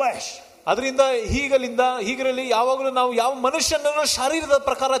flesh. ಅದರಿಂದ ಹೀಗರಲ್ಲಿ ಯಾವಾಗಲೂ ನಾವು ಯಾವ ಮನುಷ್ಯನನ್ನು ಶರೀರದ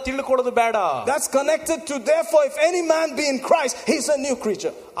ಪ್ರಕಾರ ತಿಳ್ಕೊಳ್ಳೋದು ಬೇಡ. That's connected to therefore if any man be in Christ he is a new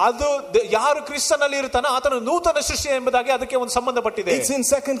creature. ಅದು ಯಾರು ಕ್ರಿಸ್ತನಲ್ಲಿ ಇರ್ತಾನೋ ಆತನು ನೂತನ ಸೃಷ್ಟಿ ಎಂಬುದಾಗಿ ಅದಕ್ಕೆ ಒಂದು ಸಂಬಂಧಪಟ್ಟಿದೆ. It's in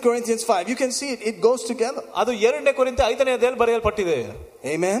 2 Corinthians 5. You can see it goes together. ಅದು 2 ಕೊರಿಂಥ 5ನೇ ಅಧ್ಯಾಯದಲ್ಲಿ ಬರೆಯಲ್ಪಟ್ಟಿದೆ.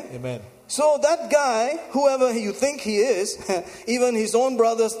 Amen. Amen. So that guy, whoever you think he is, even his own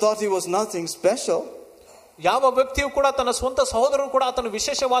brothers thought he was nothing special. ಯಾವ ವ್ಯಕ್ತಿಯು ಕೂಡ ತನ್ನ ಸ್ವಂತ ಸಹೋದರರು ಕೂಡ ಆತನು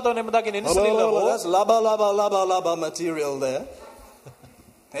ವಿಶೇಷವಾದವನೆಂಬುದಾಗಿ ನೆನೆಸಲಿಲ್ಲ. That's laba material there.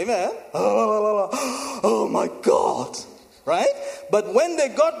 Amen. Oh my God. Right? But when they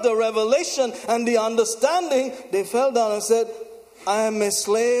got the revelation and the understanding, they fell down and said, I am a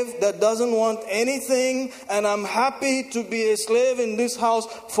slave that doesn't want anything and I'm happy to be a slave in this house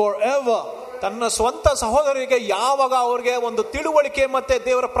forever. ತನ್ನ ಸ್ವಂತ ಸಹೋದರರಿಗೆ ಯಾವಾಗ ಅವ್ರಿಗೆ ಒಂದು ತಿಳುವಳಿಕೆ ಮತ್ತೆ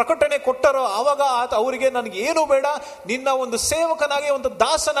ದೇವರ ಪ್ರಕಟಣೆ ಕೊಟ್ಟರೋ ಆವಾಗ ಅವರಿಗೆ ನನಗೆ ಏನು ಬೇಡ, ನಿನ್ನ ಒಂದು ಸೇವಕನಾಗಿ ಒಂದು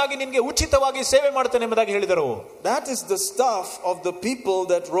ದಾಸನಾಗಿ ನಿನಗೆ ಉಚಿತವಾಗಿ ಸೇವೆ ಮಾಡ್ತೇನೆ ಎಂಬುದಾಗಿ ಹೇಳಿದರು. That is the stuff of the people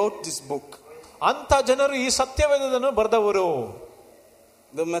that wrote this book. ಅಂತ ಜನರು ಈ ಸತ್ಯವೇದವನ್ನು ಬರೆದವರು.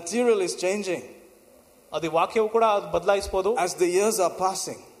 The material is changing. ಅದು ವಾಕ್ಯವು ಕೂಡ ಬದಲಾಯಿಸಬಹುದು as the years are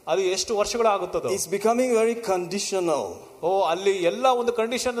passing. ಅದು ಎಷ್ಟು ವರ್ಷಗಳಾಗುತ್ತದೋ. It's becoming very conditional. ಅಲ್ಲಿ ಎಲ್ಲ ಒಂದು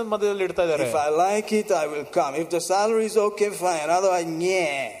ಕಂಡೀಷನ್ ಮಧ್ಯದಲ್ಲಿ ಇಡ್ತಾ ಇದ್ದಾರೆ. If I like it I will come. If the salary is okay fine. Otherwise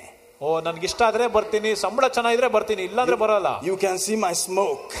ನನಗೆ ಇಷ್ಟ ಆದ್ರೆ ಬರ್ತೀನಿ, ಸಂಬಳ ಚೆನ್ನಾಗಿದ್ರೆ ಬರ್ತೀನಿ, ಇಲ್ಲಾಂದ್ರೆ ಬರಲ್ಲ. You can see my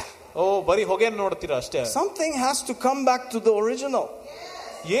smoke. ಬರೀ ಹೊಗೆಯನ್ನು ನೋಡ್ತೀರಾ ಅಷ್ಟೇ. Something has to come back to the original.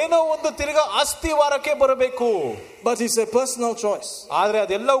 ಏನೋ ಒಂದು ತಿರುಗಾ ಅಸ್ಥಿವಾರಕ್ಕೆ ಬರಬೇಕು. But it's a personal choice. ಆದ್ರೆ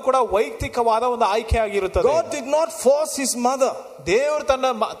ಅದೆಲ್ಲವೂ ಕೂಡ ವೈಯಕ್ತಿಕವಾದ ಒಂದು ಆಯ್ಕೆ ಆಗಿರುತ್ತದೆ. God did not force his mother. ದೇವರು ತನ್ನ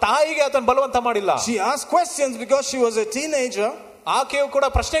ತಾಯಿಗೆ ಆತನ ಬಲವಂತ ಮಾಡಿಲ್ಲ. She asked questions because she was a teenager. ಆಕೆಯು ಕೂಡ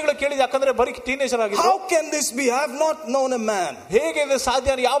ಪ್ರಶ್ನೆಗಳು ಕೇಳಿದ, ಯಾಕಂದ್ರೆ ಬರೀ ಟೀನೇಜರ್ ಆಗಿತ್ತು. How can this be? I have not known a man. ಹೇಗೆ ಇದು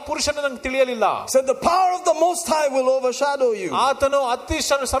ಸಾಧ್ಯ? ಯಾವ ಪುರುಷನ ನನಗೆ ತಿಳಿಯಲಿಲ್ಲ. Said the power of the Most High will overshadow you. ಆತನು ಅತಿ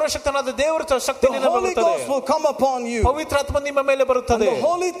ಸರ್ವಶಕ್ತನಾದ ದೇವರ ಶಕ್ತಿ ನಿನ್ನ ಮೇಲೆ ಬರುತ್ತದೆ. The Holy Ghost will come upon you. ಪವಿತ್ರಾತ್ಮ ನಿಮ್ಮ ಮೇಲೆ ಬರುತ್ತದೆ. And the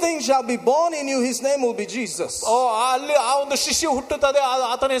holy thing shall be born in you. His name will be Jesus. ಅಲ್ಲಿ ಆ ಒಂದು ಶಿಶು ಹುಟ್ಟುತ್ತದೆ,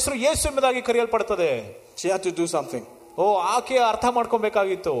 ಆತನ ಹೆಸರು ಯೇಸು ಎಂಬುದಾಗಿ ಕರೆಯಲ್ಪಡುತ್ತದೆ. She had to do something. ಓ ಆಕೆ ಅರ್ಥ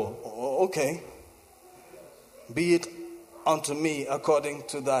ಮಾಡ್ಕೊಬೇಕಾಗಿತ್ತು. Okay, be it unto me according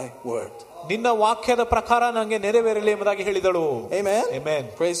to thy word. ನಿನ್ನ ವಾಕ್ಯದ ಪ್ರಕಾರ ನನಗೆ ನೆರವೇರಲಿ ಎಂಬುದಾಗಿ ಹೇಳಿದಳು. Amen. Amen.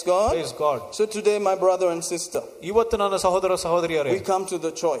 Praise God. Praise God. So today, my brother and sister, ಇವತ್ತು ನನ್ನ ಸಹೋದರ ಸಹೋದರಿಯರೇ, we come to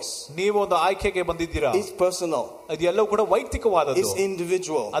the choice. ನೀವು ಒಂದು ಆಯ್ಕೆಗೆ ಬಂದಿದ್ದೀರಾ. It's personal. ಅದೆಲ್ಲವೂ ಕೂಡ ವೈಯಕ್ತಿಕವಾದದ್ದು. It's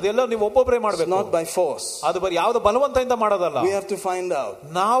individual. ಅದೆಲ್ಲ ನೀವು ಒಬ್ಬೊಬ್ಬರೇ ಮಾಡಬೇಕು. It's not by force. ಅದು ಬರೀ ಯಾವುದು ಬಲವಂತದಿಂದ ಮಾಡೋದಲ್ಲ. We have to find out.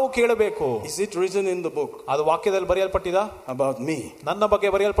 ನಾವು ಕೇಳಬೇಕು. Is it written in the book? ಅದು ವಾಕ್ಯದಲ್ಲಿ ಬರೆಯಲ್ಪಟ್ಟಿದ? About me. ನನ್ನ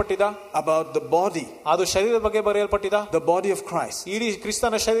ಬಗ್ಗೆ ಬರೆಯಲ್ಪಟ್ಟಿದ? About the body. ಅದು ಶರೀರದ ಬಗ್ಗೆ ಬರೆಯಲ್ಪಟ್ಟಿದ? The body of Christ. ಇಡೀ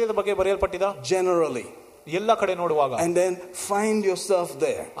ಕ್ರಿಸ್ತನ ಶರೀರದ ಬಗ್ಗೆ ಬರೆಯಲ್ಪಟ್ಟಿದ? Generally. ಎಲ್ಲ ಕಡೆ ನೋಡುವಾಗ. And then find yourself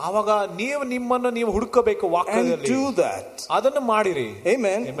there. ಆವಾಗ ನೀವು ನಿಮ್ಮನ್ನು ನೀವು ಹುಡುಕಬೇಕು ವಾಕ್ಯದಲ್ಲಿ. And do that. ಅದನ್ನು ಮಾಡಿರಿ.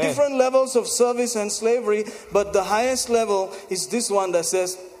 Amen. Different levels of service and slavery, but the highest level is this one that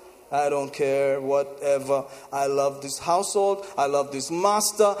says, I don't care, whatever. I love this household. I love this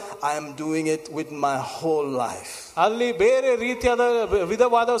master. I am doing it with my whole life. ಅಲ್ಲಿ ಬೇರೆ ರೀತಿಯಾದ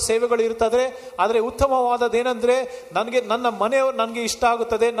ವಿಧವಾದ ಸೇವೆಗಳು ಇರ್ತದೆ. ಆದರೆ ಉತ್ತಮವಾದದ್ದೇನೆಂದ್ರೆ ನನಗೆ ನನ್ನ ಮನೆಯವರು ನನಗೆ ಇಷ್ಟ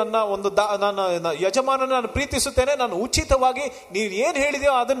ಆಗುತ್ತದೆ, ನನ್ನ ಒಂದು ನನ್ನ ಯಜಮಾನನ ನಾನು ಪ್ರೀತಿಸುತ್ತೇನೆ, ನಾನು ಉಚಿತವಾಗಿ ನೀನು ಏನು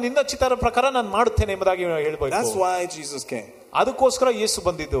ಹೇಳಿದೆಯೋ ಅದನ್ನ ನಿನ್ನ ಚಿತ್ತರ ಪ್ರಕಾರ ನಾನು ಮಾಡುತ್ತೇನೆ ಎಂಬುದಾಗಿ ಹೇಳ್ಬೇಕು. That's why Jesus came. ಅದಕ್ಕೋಸ್ಕರ ಯೇಸು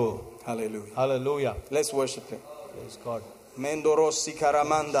ಬಂದಿದ್ದು. Hallelujah. Hallelujah. Let's worship him. Praise God. Mendorosi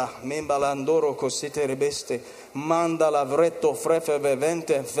caramanda, membalandoro cosite rebeste, manda lavretto frefe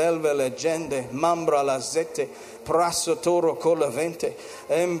vevente, velve leggende, mambra la zette, prasso toro colavente,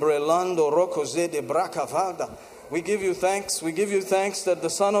 embrelando rocose de bracavalda. We give you thanks. We give you thanks that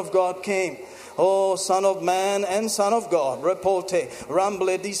the Son of God came. Oh, Son of Man and Son of God, repolte,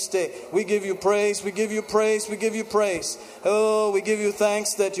 ramblediste. We give you praise, we give you praise, we give you praise. Oh, we give you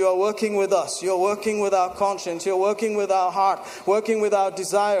thanks that you are working with us. You are working with our conscience. You are working with our heart, working with our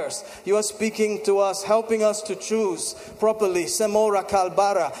desires. You are speaking to us, helping us to choose properly, semora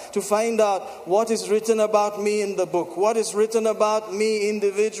kalbara, to find out what is written about me in the book, what is written about me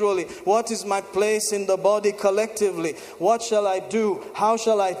individually, what is my place in the body collectively, what shall I do, how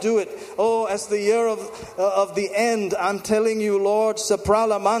shall I do it. Oh, as the year of the end, I'm telling you, Lord,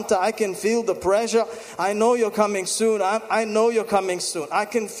 Saprala Manta, I can feel the pressure. I know you're coming soon. I know you're coming soon. I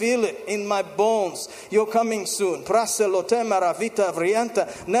can feel it in my bones. You're coming soon.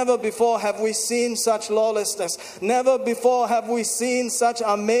 Never before have we seen such lawlessness. Never before have we seen such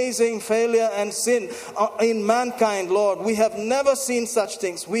amazing failure and sin in mankind, Lord. We have never seen such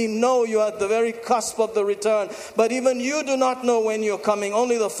things. We know you are at the very cusp of the return. But even you do not know when you're coming.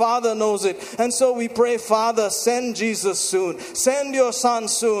 Only the Father knows it. And so we pray, Father, send Jesus soon. Send your Son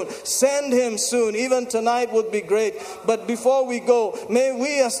soon. Send him soon. Even tonight would be great. But before we go, may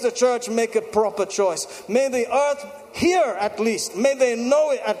we as the church make a proper choice. May the earth hear at least, may they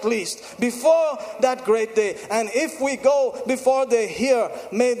know it at least before that great day. And if we go before they hear,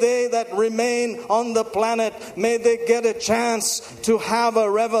 may they that remain on the planet, may they get a chance to have a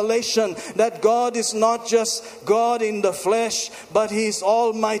revelation that God is not just God in the flesh, but he is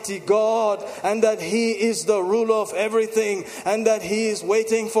Almighty God, and that he is the ruler of everything, and that he is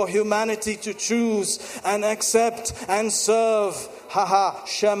waiting for humanity to choose and accept and serve.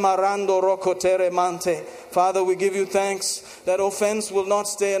 Shemarando rokotere mante. Father, we give you thanks that offense will not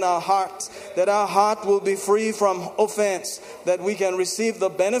stay in our hearts, that our heart will be free from offense, that we can receive the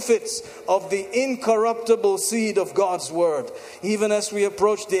benefits of the incorruptible seed of God's word, even as we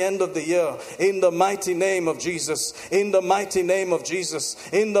approach the end of the year. In the mighty name of Jesus, in the mighty name of Jesus,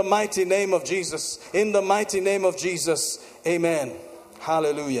 in the mighty name of Jesus, in the mighty name of Jesus. Amen.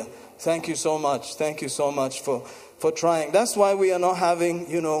 Hallelujah. Thank you so much. Thank you so much for trying. That's why we are not having,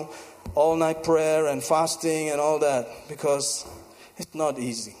 all night prayer and fasting and all that, because it's not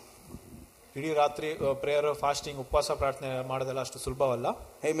easy. ಇಡೀ ರಾತ್ರಿ prayer fasting ಉಪವಾಸ ಪ್ರಾರ್ಥನೆ ಮಾಡೋದಲ್ಲ ಅಷ್ಟು ಸುಲಭವಲ್ಲ.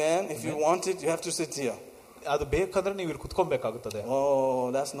 Amen. If you want it, you have to sit here. ಅದು ಬೇಕಂದ್ರೆ ನೀವು ಇಲ್ಲಿ ಕುತ್ಕೊಬೇಕಾಗುತ್ತದೆ. Oh,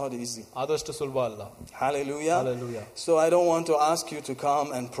 that's not easy. ಅದಷ್ಟು ಸುಲಭ ಅಲ್ಲ. Hallelujah. Hallelujah. So I don't want to ask you to come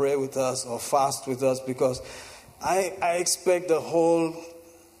and pray with us or fast with us, because I expect the whole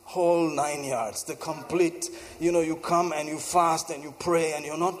 9 yards, the complete, you come and you fast and you pray and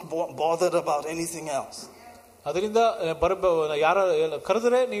you're not bothered about anything else. ಅದರಿಂದ ಯಾರ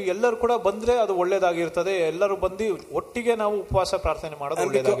ಕರೆದ್ರೆ ನೀವು ಎಲ್ಲರೂ ಕೂಡ ಬಂದ್ರೆ ಅದು ಒಳ್ಳೇದಾಗಿರ್ತದೆ. ಎಲ್ಲರೂ ಬಂದು ಒಟ್ಟಿಗೆ ನಾವು ಉಪವಾಸ ಪ್ರಾರ್ಥನೆ ಮಾಡೋದು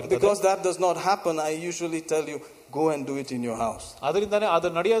ಒಳ್ಳೇದಾಗಿರ್ತದೆ. Because that does not happen, I usually tell you, go and do it in your house. ಅದರಿಂದಾನೇ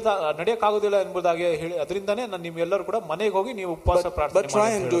ಅದು ನಡೆಯಕ್ಕಾಗೋದಿಲ್ಲ ಎಂಬುದಾಗಿ ಹೇಳಿ, ಅದರಿಂದಾನೇ ನಾನು ನಿಮ್ಮೆಲ್ಲರೂ ಕೂಡ ಮನೆಗೆ ಹೋಗಿ ನೀವು ಉಪವಾಸ ಪ್ರಾರ್ಥನೆ ಮಾಡಿ. But try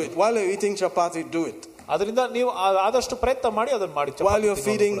and do it. While you're eating chapati, do it. ಅದರಿಂದ ನೀವು ಆದಷ್ಟು ಪ್ರಯತ್ನ ಮಾಡಿ ಅದನ್ನ ಮಾಡಿ. While you're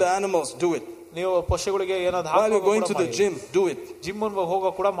feeding the animals, do it. ನೀವು ಪಶುಗಳಿಗೆ ಏನಾದ್ರು ಹಾಕಿ, while you're going to the gym, do it. Gym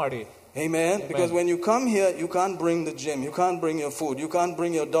ಹೋಗೋ ಕೂಡ ಮಾಡಿ. Amen. Because when you come here, you can't bring the gym, you can't bring your food, you can't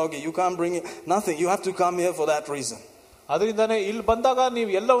bring your doggy, you can't bring nothing. You have to come here for that reason. ಅದರಿಂದಾನೇ ಇಲ್ಲಿ ಬಂದಾಗ ನೀವು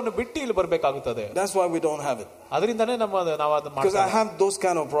ಎಲ್ಲವನ್ನು ಬಿಟ್ಟು ಇಲ್ಲಿ ಬರಬೇಕಾಗುತ್ತದೆ. That's why we don't have it. ಅದರಿಂದಾನೇ ನಾವು ಅದನ್ನ Because I have those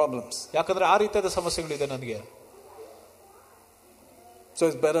kind of problems. ಯಾಕಂದ್ರೆ ಆ ರೀತಿಯಾದ ಸಮಸ್ಯೆಗಳಿದೆ ನನಗೆ. So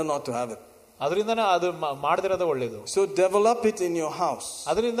it's better not to have it. ಅದರಿಂದಾನೇ ಅದು ಮಾಡದಿರೋದೇ ಒಳ್ಳೇದು. So develop it in your house.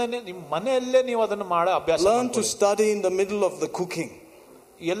 ಅದರಿಂದಾನೇ ನಿಮ್ಮ ಮನೆಯಲ್ಲೇ ನೀವು ಅದನ್ನು ಮಾಡೋ ಅಭ್ಯಾಸ Learn to study in the middle of the cooking.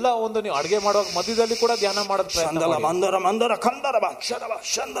 ಎಲ್ಲ ಒಂದು ನೀವು ಅಡಿಗೆ ಮಾಡುವಾಗ ಮಧ್ಯದಲ್ಲಿ ಕೂಡ ಧ್ಯಾನ ಮಾಡೋದು ಪ್ರಯತ್ನ ಮಾಡಿ. ಮಂದರ ಮಂದರ ಕಂದರಬ ಶರಬ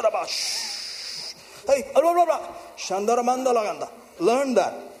ಶಂದರಬ ಹೇ ಅಲೋಲೋಲ ಶಂದರ ಮಂದಲ ಗಂದ. Learn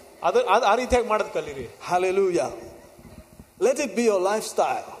that. ಅದು ಆ ರೀತಿಯಾಗಿ ಮಾಡೋದು ಕಲೀರಿ. Hallelujah. Let it be your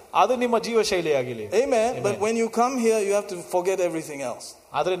lifestyle. ಅದು ನಿಮ್ಮ ಜೀವ ಶೈಲಿ ಆಗಿಲಿ. Amen. But when you come here you have to forget everything else.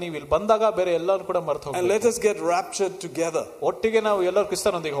 ಆದ್ರೆ ನೀವು ಇಲ್ಲಿ ಬಂದಾಗ ಬೇರೆ ಎಲ್ಲಾನು ಕೂಡ ಮರೆತು ಹೋಗ್ಬೇಕು. And let us get raptured together. ಒಟ್ಟಿಗೆ ನಾವು ಎಲ್ಲರೂ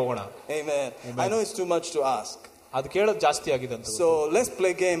ಕ್ರಿಸ್ತನೊಂದಿಗೆ ಹೋಗೋಣ. Amen. I know it's too much to ask. ಅದು ಕೇಳೋದು ಜಾಸ್ತಿ ಆಗಿದೆ ಅಂತ. So let's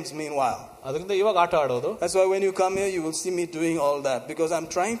play games meanwhile. ಅದರಿಂದ ಇವಾಗ ಆಟ ಆಡೋದು. That's why when you come here you will see me doing all that because I'm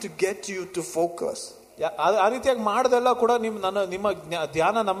trying to get you to focus. ಆ ರೀತಿಯಾಗಿ ಮಾಡೋದೆಲ್ಲ ಕೂಡ ನಿಮ್ಮ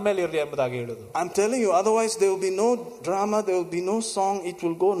ಧ್ಯಾನ ನಮ್ಮ ಮೇಲೆ ಇರಲಿ ಎಂಬುದಾಗಿ ಹೇಳುದು. I'm telling you, otherwise there will be no drama, there will be no song, it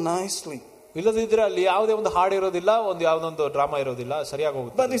will go nicely. ಇಲ್ಲದಿದ್ರೆ ಅಲ್ಲಿ ಯಾವುದೇ ಒಂದು ಹಾಡು ಇರೋದಿಲ್ಲ, ಒಂದು ಯಾವುದೊಂದು ಡ್ರಾಮಾ ಇರೋದಿಲ್ಲ, ಸರಿಯಾಗಿ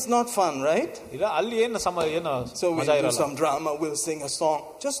ಹೋಗುತ್ತೆ. But it's not fun, right? ಇಲ್ಲ ಅಲ್ಲಿ ಏನು So we'll do some drama, we'll sing a song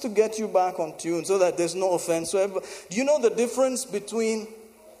just to get you back on tune so that there's no offense. So do you know the difference between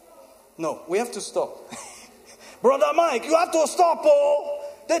No, we have to stop. Brother Mike, you have to stop. Oh,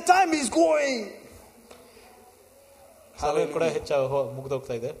 the time is going.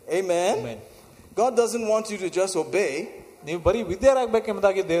 Amen. God doesn't want you to just obey. ನೀವು ಬರೀ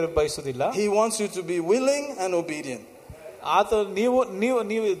ವಿಧೇಯರಾಗಬೇಕೆಂಬುದಾಗಿ ದೇವರು ಬಯಸುವುದಿಲ್ಲ. He wants you to be willing and obedient. ಆತ ನೀವು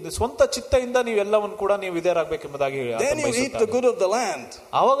ಸ್ವಂತ ಚಿತ್ತದಿಂದ ನೀವು ಎಲ್ಲವನ್ನು ಕೂಡ ನೀವು ವಿಧೇಯರಾಗಬೇಕೆಂಬುದಾಗಿ ಹೇಳ್ತಾನೆ. Then you eat the good of the land.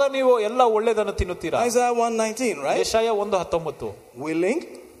 ಆವಾಗ ನೀವು ಎಲ್ಲ ಒಳ್ಳೆಯದನ್ನು ತಿನ್ನುತ್ತೀರಾ. Isaiah 1:19, right? ಯೆಶಾಯ 1:19. Willing,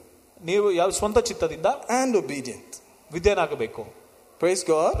 ನೀವು ಯಾವ ಸ್ವಂತ ಚಿತ್ತದಿಂದ and obedient. ವಿಧೇಯನಾಗಬೇಕು. Praise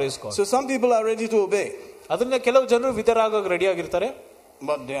God. Praise God. So some people are ready to obey. ಅದನ್ನ ಕೆಲವು ಜನರು ವಿಧೇಯರಾಗಕ್ಕೆ ರೆಡಿ ಆಗಿರ್ತಾರೆ.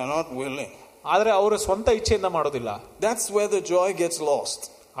 But they are not willing. ಆದ್ರೆ ಅವರು ಸ್ವಂತ ಇಚ್ಛೆಯಿಂದ ಮಾಡೋದಿಲ್ಲ. That's where the joy gets lost.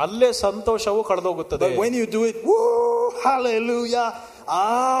 ಅಲ್ಲೇ ಸಂತೋಷವು ಕಳೆದೋಗುತ್ತದೆ. But when you do it, woo, hallelujah,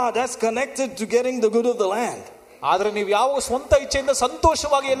 that's connected to getting the good of the land. ಆದ್ರೆ ನೀವು ಯಾವ ಸ್ವಂತ ಇಚ್ಛೆಯಿಂದ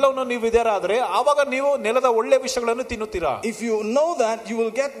ಸಂತೋಷವಾಗಿ ಎಲ್ಲವನ್ನು ನೀವು ವಿಧೇಯರಾದ್ರೆ ಆವಾಗ ನೀವು ನೆಲದ ಒಳ್ಳೆ ವಿಷಯಗಳನ್ನು ತಿನ್ನುತ್ತೀರಾ. If you know that, you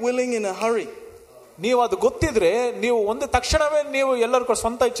will get willing in a hurry. ನೀವು ಅದು ಗೊತ್ತಿದ್ರೆ ನೀವು ಒಂದು ತಕ್ಷಣವೇ ನೀವು ಎಲ್ಲರಿಗೂ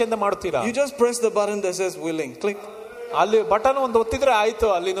ಸ್ವಂತ ಇಚ್ಛೆಯಿಂದ ಮಾಡ್ತೀರಾ. You just press the button that says willing. Click. ಅಲ್ಲಿ ಬಟನ್ ಒಂದು ಒತ್ತಿದ್ರೆ ಆಯ್ತು,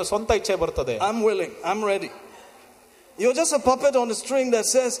 ಅಲ್ಲಿ ಸ್ವಂತ ಇಚ್ಛೆ ಬರ್ತದೆ. I'm willing. I'm ready. You're just a puppet on a string that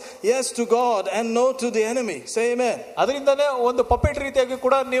says yes to God and no to the enemy. Say amen. ಅದರಿಂದನೇ ಒಂದು ಪಪೆಟ್ ರೀತಿಯಾಗಿ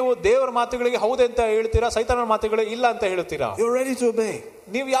ಕೂಡ ನೀವು ದೇವರ ಮಾತುಗಳಿಗೆ ಹೌದು ಅಂತ ಹೇಳ್ತೀರಾ, ಸೈತಾನನ ಮಾತುಗಳಿಗೆ ಇಲ್ಲ ಅಂತ ಹೇಳ್ತೀರಾ. You're ready to obey.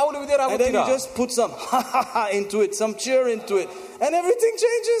 ನೀವು ಯಾವಾಗಲೂ ವಿಧೇಯರಾಗುತ್ತೀರಾ. And then you just put some into it, some cheer into it, and everything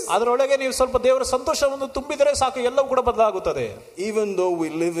changes. ಅದರೊಳಗೆ ನೀವು ಸ್ವಲ್ಪ ದೇವರ ಸಂತೋಷವನ್ನು ತುಂಬಿದರೆ ಸಾಕು, ಎಲ್ಲವೂ ಕೂಡ ಬದಲಾಗುತ್ತದೆ. Even though we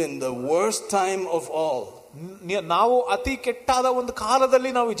live in the worst time of all. ನಾವು ಅತಿ ಕೆಟ್ಟಾದ ಒಂದು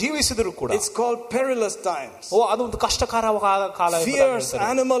ಕಾಲದಲ್ಲಿ ನಾವು ಜೀವಿಸಿದ್ರು ಕೂಡ. It's called perilous times. ಅದು ಒಂದು ಕಷ್ಟಕರವಾದ ಕಾಲ. Fierce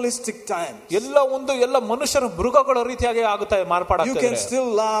animalistic times. ಎಲ್ಲ ಮನುಷ್ಯರ ಮೃಗಗಳ ರೀತಿಯಾಗಿ ಆಗುತ್ತಾ ಮಾರ್ಪಾಡಾಗ್ತದೆ. You can still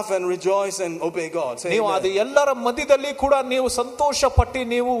laugh and rejoice and obey God. ನೀವು ಅದು ಎಲ್ಲರ ಮಧ್ಯದಲ್ಲಿ ಕೂಡ ನೀವು ಸಂತೋಷ ಪಟ್ಟಿ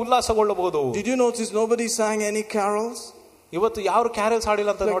ನೀವು ಉಲ್ಲಾಸಗೊಳ್ಳಬಹುದು. Did you notice nobody sang any carols? ಇವತ್ತು ಯಾರು ಕ್ಯಾರಲ್ಸ್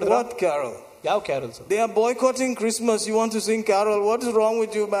ಹಾಡಿಲ್ಲ ಅಂತ ನೋಡಿದ್ರೆ. What carol? ಯಾವ Carroll's? They are boycotting Christmas. You want to sing carol? What is wrong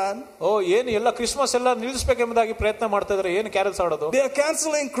with you, man? ಏನು ಎಲ್ಲ ಕ್ರಿಸ್ಮಸ್ ಎಲ್ಲ ನಿಲ್ಲಿಸಬೇಕೆಂಬುದಾಗಿ ಪ್ರಯತ್ನ ಮಾಡ್ತಾ ಇದ್ದಾರೆ. ಏನು ಕ್ಯಾರಲ್ಸ್ ಹಾಡೋದು? They are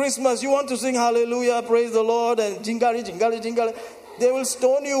canceling Christmas. You want to sing hallelujah, praise the Lord and jingali jingali jingali. They will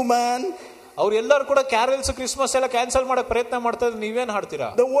stone you, man. ಅವ್ರು ಎಲ್ಲರೂ ಕೂಡ ಕ್ಯಾರಲ್ಸ್ ಕ್ರಿಸ್ಮಸ್ ಎಲ್ಲ ಕ್ಯಾನ್ಸಲ್ ಮಾಡಕ್ ಪ್ರಯತ್ನ ಮಾಡ್ತಾ ಇದ್ರೆ ನೀವೇನ್ ಹಾಡ್ತೀರಾ?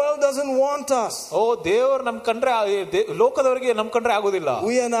 The world doesn't want us. ದೇವರು ನಮ್ ಕಂಡ್ರೆ, ಲೋಕದವರಿಗೆ ನಮ್ ಕಂಡ್ರೆ ಆಗೋದಿಲ್ಲ.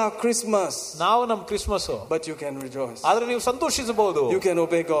 We are now Christmas. ನಾವು ನಮ್ Christmas. But you can rejoice. ಆದ್ರೆ ನೀವು ಸಂತೋಷಿಸಬಹುದು. You can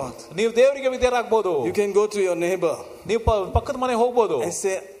obey God. ನೀವು ದೇವರಿಗೆ ವಿಧೇಯರಾಗಬಹುದು. You can go to your neighbor. ನೀವು ಪಕ್ಕದ ಮನೆ ಹೋಗಬಹುದು. And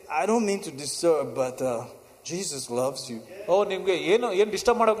say, I don't mean to disturb, but Jesus loves you. ನಿಮ್ಗೆ ಏನು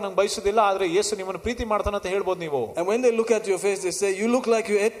ಡಿಸ್ಟರ್ಬ್ ಮಾಡೋಕೆ ನಂಗೆ ಬಯಸುದಿಲ್ಲ, ಆದ್ರೆ ಯೇಸು ನಿಮ್ಮನ್ನು ಪ್ರೀತಿ ಮಾಡ್ತಾನೆ ಅಂತ ಹೇಳ್ಬೋದು ನೀವು. And when they look at your face, they say, you look like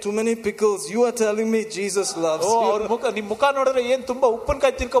you ate too many pickles. You are telling me Jesus loves you. ಅವ್ರ ನಿಮ್ ಮುಖ ನೋಡಿದ್ರೆ ಏನ್ ತುಂಬಾ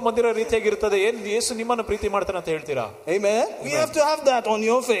ಉಪ್ಪಿನಕಾಯಿ ತಿನ್ಕೊಂಡ್ ಬಂದಿರೋ ರೀತಿಯಾಗಿರ್ತದೆ, ಏನ್ ಯೇಸು ನಿಮ್ಮನ್ನು ಪ್ರೀತಿ ಮಾಡ್ತಾನೆ ಅಂತ ಹೇಳ್ತೀರಾ. Amen. We have to have that on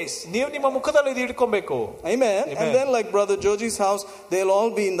your face. ನೀವು ನಿಮ್ಮ ಮುಖದಲ್ಲಿ ಇದು ಇಟ್ಕೊಬೇಕು. Amen. And then like brother Joji's house, they'll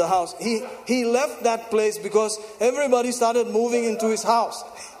all be in the house. He left that place because everybody started moving into his house.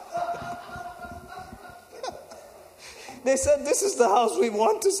 They said, this is the house we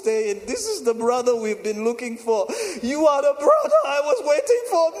want to stay in. This is the brother we've been looking for. You are the brother I was waiting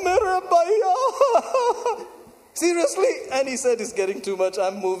for. Mirabaya. Seriously? And he said, it's getting too much.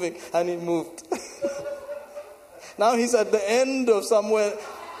 I'm moving. And he moved. Now he's at the end of somewhere.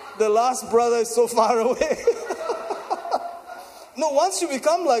 The last brother is so far away. No, once you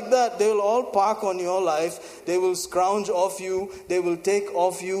become like that, they will all park on your life. They will scrounge off you. They will take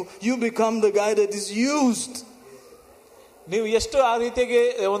off you. You become the guy that is used. ನೀವು ಎಷ್ಟು ಆ ರೀತಿಯಾಗಿ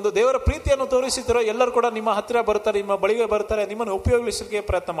ಒಂದು ದೇವರ ಪ್ರೀತಿಯನ್ನು ತೋರಿಸುತ್ತೀರೋ ಎಲ್ಲರೂ ಕೂಡ ನಿಮ್ಮ ಹತ್ತಿರ ಬರ್ತಾರೆ, ನಿಮ್ಮ ಬಳಿಗೆ ಬರ್ತಾರೆ, ನಿಮ್ಮನ್ನು ಉಪಯೋಗಿಸಲಿಕ್ಕೆ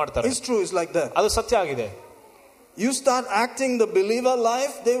ಪ್ರಯತ್ನ ಮಾಡ್ತಾರೆ. It's true, it's like that. ಅದು ಸತ್ಯ ಆಗಿದೆ. You start acting the believer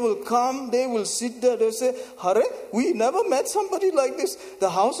life, they will come, they will sit there, they will say, Hare, we never met somebody like this.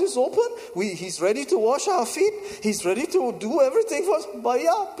 The house is open, he's ready to wash our feet, he's ready to do everything for us.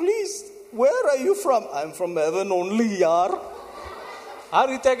 Bhaiya, please, where are you from? I'm from heaven only, yaar. ಆ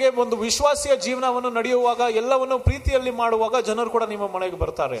ರೀತಿಯಾಗಿ ಒಂದು ವಿಶ್ವಾಸಿಯ ಜೀವನವನ್ನು ನಡೆಯುವಾಗ, ಎಲ್ಲವನ್ನು ಪ್ರೀತಿಯಲ್ಲಿ ಮಾಡುವಾಗ ಜನರು ಕೂಡ ನಿಮ್ಮ ಮನೆಗೆ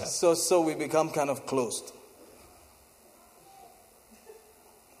ಬರ್ತಾರೆ. So we become kind of closed.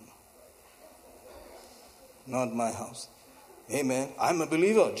 Not my house. Amen. I'm a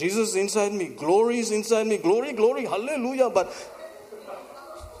believer. Jesus is inside me. Glory is inside me. Glory, glory, hallelujah. But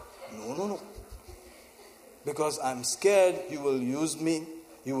no. Because I'm scared you will use me,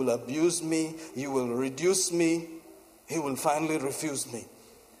 you will abuse me, you will reduce me. He will finally refuse me.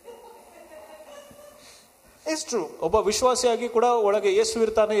 It's true. ಒಬ್ಬ ವಿಶ್ವಾಸಿಯಾಗಿ ಕೂಡ ಒಳಗೆ ಯೇಸು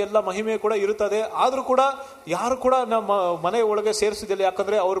ಇರ್ತಾನೆ, ಎಲ್ಲ ಮಹಿಮೆ ಕೂಡ ಇರುತ್ತದೆ. ಆದ್ರೂ ಕೂಡ ಯಾರು ಕೂಡ ನಮ್ಮ ಮನೆ ಒಳಗೆ ಸೇರಿಸುವುದಿಲ್ಲ,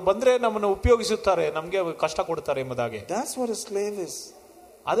 ಯಾಕಂದ್ರೆ ಅವ್ರು ಬಂದ್ರೆ ನಮ್ಮನ್ನು ಉಪಯೋಗಿಸುತ್ತಾರೆ, ನಮ್ಗೆ ಕಷ್ಟ ಕೊಡ್ತಾರೆ ಎಂಬುದಾಗಿ. That's what a slave is.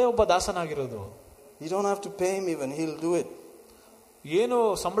 ಅದೇ ಒಬ್ಬ ದಾಸನಾಗಿರೋದು. You don't have to pay him even, he'll do it. ಏನು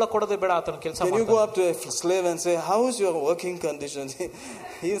ಸಂಬಳ ಕೊಡದೆ ಬೇಡ ಆತನ ಕೆಲಸ ಮಾಡ್ತಾನೆ. Can you go up to a slave and say, how is your working conditions?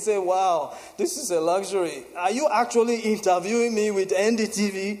 He'll say, wow, this is a luxury. Are you actually interviewing me with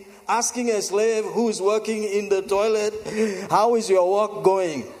NDTV, asking a slave who is working in the toilet, how is your work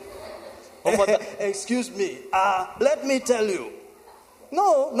going? Excuse me, let me tell you. No,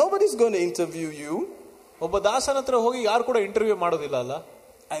 nobody's going to interview you. ಒಬ್ಬ ದಾಸನ ಹತ್ರ ಹೋಗಿ ಯಾರು ಕೂಡ interview ಮಾಡೋದಿಲ್ಲ ಅಲ್ಲ.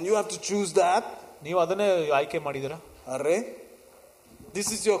 And you have to choose that. ನೀವು ಅದನ್ನೇ ಆಯ್ಕೆ ಮಾಡಿದಿರಾ? Arre, this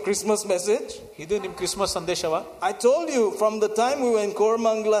is your Christmas message. ಇದು ನಿಮ್ಮ ಕ್ರಿಸ್ಮಸ್ ಸಂದೇಶವಾ? I told you from the time we were in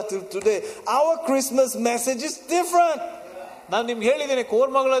Koramangala till today, our Christmas message is different. ನಾನು ನಿಮ್ಗೆ ಹೇಳಿದ್ದೇನೆ,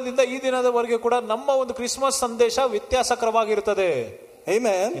 ಕೋರಮಂಗಲದಿಂದ ಈ ದಿನದವರೆಗೆ ಕೂಡ ನಮ್ಮ ಒಂದು ಕ್ರಿಸ್ಮಸ್ ಸಂದೇಶ ವ್ಯತ್ಯಾಸಕರವಾಗಿರುತ್ತದೆ.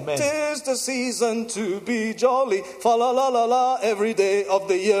 Amen. Amen. 'Tis the season to be jolly, fa la la la la, every day of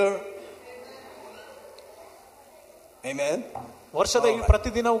the year. Amen. ವರ್ಷದ ಈ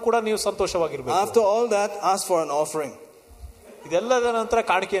ಪ್ರತಿದಿನವೂ ಕೂಡ ನೀವು ಸಂತೋಷವಾಗಿರಬೇಕು. After all that, ask for an offering. ಇದೆಲ್ಲದ ನಂತರ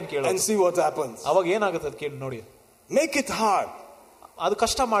ಕಾಣಿಕೆಯನ್ನು ಕೇಳಿ and see what happens. ಅವಾಗ ಏನಾಗುತ್ತೆ ಅಂತ ಕೇಳಿ ನೋಡಿ. Make it hard. ಅದು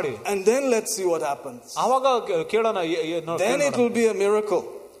ಕಷ್ಟ ಮಾಡಿ. And then let's see what happens. ಅವಾಗ ಕೇಳೋಣ. Then it will be a miracle.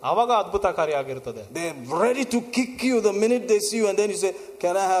 ಅವಾಗ ಅದ್ಭುತಕಾರಿಯಾಗಿರುತ್ತದೆ. They're ready to kick you the minute they see you, and then you say,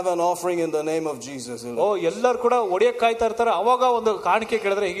 can I have an offering in the name of Jesus? ಓ ಎಲ್ಲರೂ ಕೂಡ ಒಡೆಯಕ್ಕೆ ಕಾಯ್ತಾ ಇರ್ತಾರೆ. ಅವಾಗ ಒಂದು ಕಾಣಿಕೆ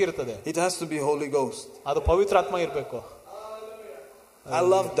ಕೇಳಿದ್ರೆ ಹೇಗಿರ್ತದೆ? It has to be Holy Ghost. ಅದು ಪವಿತ್ರಾತ್ಮ ಇರಬೇಕು. I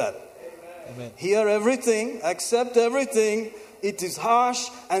love that. Amen. Hear everything, accept everything. It is harsh,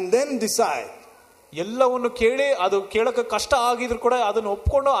 and then decide. ಎಲ್ಲವನ್ನು ಕೇಳಿ ಅದು ಕೇಳಕ್ಕೆ ಕಷ್ಟ ಆಗಿದ್ರು ಕೂಡ ಅದನ್ನು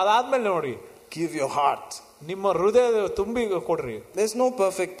ಒಪ್ಕೊಂಡು ಅದಾದ್ಮೇಲೆ ನೋಡಿ. Give your heart. ನಿಮ್ಮ ಹೃದಯ ತುಂಬಿ ಕೊಡ್ರಿ. There's no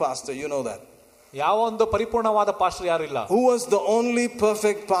perfect pastor, you know that. ಯಾವ ಒಂದು ಪರಿಪೂರ್ಣವಾದ ಪಾಸ್ಟರ್ ಯಾರು ಇಲ್ಲ. Who was the only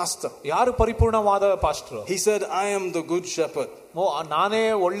perfect pastor? ಯಾರು ಪರಿಪೂರ್ಣವಾದ pastor? He said, I am the good shepherd. ನಾನೇ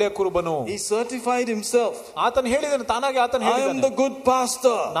ಒಳ್ಳೆ ಕುರುಬನು. He certified himself. ಆತನು ಹೇಳಿದನು, ತಾನಾಗಿ ಆತನು ಹೇಳಿದನು, I am the good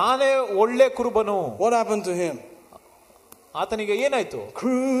pastor. ನಾನೇ ಒಳ್ಳೆ ಕುರುಬನು. What happened to him? ಆತನಿಗೆ ಏನಾಯ್ತು?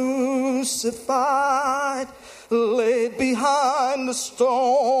 Crucified, laid behind the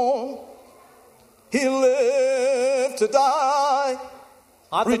stone. He lived to die,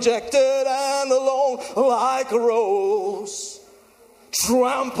 rejected and alone, like a rose,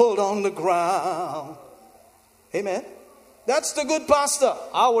 trampled on the ground. Amen. That's the good pastor.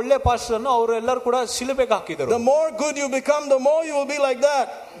 ಆ ಒಳ್ಳೆ pastor ಅನ್ನು ಅವರೆಲ್ಲರೂ ಕೂಡ ಶಿಲುಬೆಗೆ ಹಾಕಿದರು. The more good you become, the more you will be like that.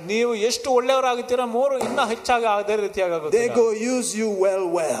 ನೀವು ಎಷ್ಟು ಒಳ್ಳೆಯವರಾಗುತ್ತೀರಾ ಮೂರು ಇನ್ನ ಹೆಚ್ಚಾಗಿ ಅದೇ ರೀತಿಯಾಗಿ ಆಗುತ್ತೆ. They go use you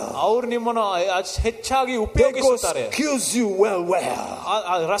well. ಅವರು ನಿಮ್ಮನ್ನು ಹೆಚ್ಚಾಗಿ ಉಪಯೋಗಿಸುತ್ತಾರೆ. They go accuse you well.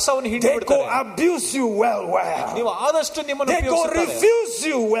 ಆ ರಸವನ್ನು ಹಿಂಡಿ ಬಿಡ್ತಾರೆ. They go abuse you well. ನೀವು ಆದಷ್ಟು ನಿಮ್ಮನ್ನು ಉಪಯೋಗಿಸುತ್ತಾರೆ. They go refuse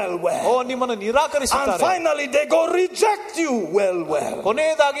you well. ಓ ನಿಮ್ಮನ್ನು ನಿರಾಕರಿಸುತ್ತಾರೆ. And finally they go reject you well.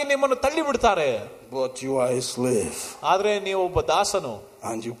 ಕೊನೆಯದಾಗಿ ನಿಮ್ಮನ್ನು ತಳ್ಳಿ ಬಿಡ್ತಾರೆ. But you are a slave. ಆದ್ರೆ ನೀವು ಒಬ್ಬ ದಾಸನು.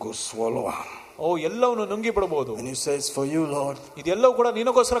 And you could swallow him. ಓ ಎಲ್ಲವನ್ನು ನುಂಗಿ ಬಿಡಬಹುದು. And you say, it's for you, Lord. ಇದೆಲ್ಲವೂ ಕೂಡ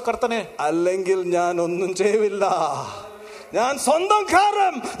ನಿನಗೋಸ್ಕರ ಕರ್ತನೆ. അല്ലെങ്കിൽ ഞാൻ ഒന്നും ചെയ്യില്ല, ഞാൻ സ്വന്തം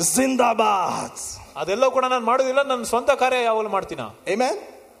കാര്യം ജിന്ദാബാദ്. ಅದೆಲ್ಲವೂ ಕೂಡ ನಾನು ಮಾಡೋದಿಲ್ಲ, ನನ್ನ ಸ್ವಂತ ಕಾರ್ಯ ಯಾವಾಗಲೂ ಮಾಡ್ತೀನ. Amen.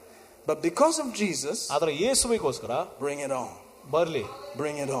 But because of Jesus, ಆದ್ರೆ ಯೇಸುವಿಗೋಸ್ಕರ bring it on. ಬರ್ಲಿ,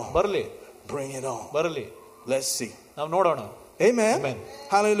 bring it on, ಬರ್ಲಿ, bring it on. ಬರ್ಲಿ. Let's see. ನಾವು ನೋಡೋಣ. Amen. Amen.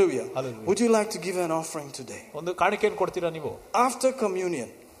 Hallelujah. Hallelujah. Would you like to give an offering today? ಒಂದು ಕಾಣಿಕೆಯನ್ನು ಕೊಡ್ತೀರಾ ನೀವು? After communion.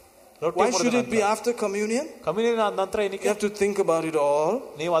 Why should it be after communion? Communion ಆದ ನಂತರ ಏನಕ್ಕೆ? You have to think about it all.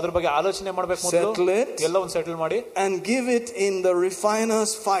 ನೀವು ಅದರ ಬಗ್ಗೆ ಆಲೋಚನೆ ಮಾಡಬೇಕು ಮೊದಲು. Settle it. ಎಲ್ಲವನ್ನು ಸೆಟಲ್ ಮಾಡಿ. And give it in the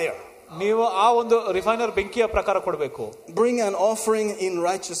refiner's fire. ನೀವು ಆ ಒಂದು ರಿಫೈನರ್ ಬೆಂಕಿಯ ಪ್ರಕಾರ ಕೊಡಬೇಕು. Bring an offering in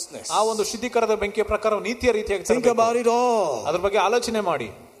righteousness. ಆ ಒಂದು ಶುದ್ಧೀಕರಣದ ಬೆಂಕಿಯ ಪ್ರಕಾರ ನೀತಿಯ ರೀತಿಯಾಗಿ think about it all. ಅದರ ಬಗ್ಗೆ ಆಲೋಚನೆ ಮಾಡಿ.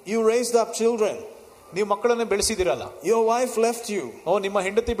 You raised up children. ನೀವು ಮಕ್ಕಳನ್ನ ಬೆಳೆಸಿದಿರಲ್ಲ. Your wife left you. ಓ ನಿಮ್ಮ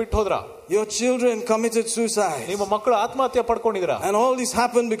ಹೆಂಡತಿ ಬಿಟ್ಟು ಹೋದ್ರ. Your children committed suicide. ನಿಮ್ಮ ಮಕ್ಕಳು ಆತ್ಮಹತ್ಯೆ ಪಡ್ಕೊಂಡಿದ್ರ. And all this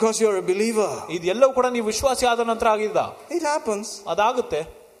happened because you're a believer. ಇದೆಲ್ಲವೂ ಕೂಡ ನೀವು ವಿಶ್ವಾಸಿ ಆದ ನಂತರ ಆಗಿದ್ದ. It happens. ಅದಾಗುತ್ತೆ.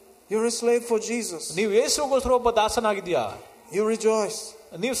 You're a slave for Jesus. ನೀವು ಯೇಸುಗೋಸ್ಕರ ಒಬ್ಬ ದಾಸನಾಗಿದ್ದೀಯಾ. You rejoice.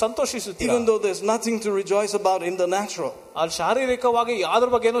 ನೀವು ಸಂತೋಷಿಸುತ್ತೀರಾ. Even though there's nothing to rejoice about in the natural. ಅಲ್ಲಿ ಶಾರೀರಿಕವಾಗಿ ಯಾವ್ದ್ರ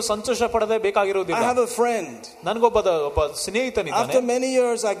ಬಗ್ಗೆನೂ ಸಂತೋಷ ಪಡದೆ ಬೇಕಾಗಿರೋದಿಲ್ಲ. I have a friend. ನನಗೊಬ್ಬ ಸ್ನೇಹಿತನಿದ್ದಾನೆ. After many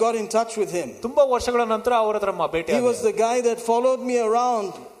years I got in touch with him. ತುಂಬಾ ವರ್ಷಗಳ ನಂತರ ಅವರ ಹತ್ರ ಭೇಟಿ ಆದೆ. He was the guy that followed me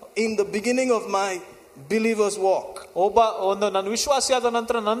around in the beginning of my believer's walk. ನನ್ನ ವಿಶ್ವಾಸಿಯಾದ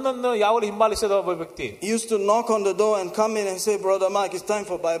ನಂತರ ನನ್ನನ್ನು ಯಾವಾಗಲೂ ಹಿಂಬಾಲಿಸಿದ ಒಬ್ಬ ವ್ಯಕ್ತಿ. He used to knock on the door and come in and say, Brother Mark, it's time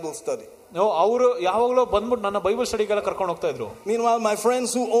for Bible study. ಅವರು ಯಾವಾಗಲೂ ಬಂದ್ಬಿಟ್ಟು ನನ್ನ ಬೈಬಲ್ ಸ್ಟಡಿಗೆಲ್ಲ ಕರ್ಕೊಂಡು ಹೋಗ್ತಾ ಇದ್ರು. Meanwhile, my friends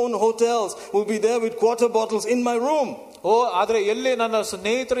who own hotels will be there with quarter bottles in my room. ಆದ್ರೆ ಎಲ್ಲಿ ನನ್ನ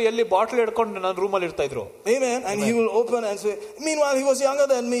ಸ್ನೇಹಿತರು ಎಲ್ಲಿ ಬಾಟಲ್ ಹಿಡ್ಕೊಂಡು ನನ್ನ ರೂಮ್ ಅಲ್ಲಿ ಇರ್ತಾ ಇದ್ರು. Amen. And he will open and say, meanwhile he was younger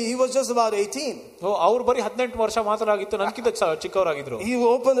than me, he was just about 18. ಅವ್ರು ಬರೀ 18 ವರ್ಷ ಮಾತ್ರ ಆಗಿತ್ತು, ನನಗಿಂತ ಚಿಕ್ಕವರಾಗಿದ್ರು. He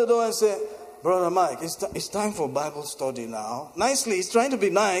will open the door and say, Brother Mike, it's time for Bible study now. Nicely, he's trying to be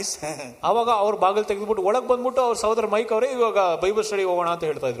nice. ಆವಾಗ ಅವ್ರ ಬಾಗಿಲು ತೆಗೆದುಬಿಟ್ಟು ಒಳಗೆ ಬಂದ್ಬಿಟ್ಟು ಅವ್ರ ಸಹೋದರ ಮೈಕ್ ಅವರೇ ಇವಾಗ ಬೈಬಲ್ ಸ್ಟಡಿ ಹೋಗೋಣ ಅಂತ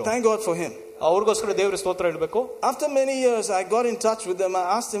ಹೇಳ್ತಾ ಇದ್ರು. Thank God for him. ಅವ್ರಿಗೋಸ್ಕರ ದೇವರ ಸ್ತೋತ್ರ ಹೇಳಬೇಕು. After many years I got in touch with them. I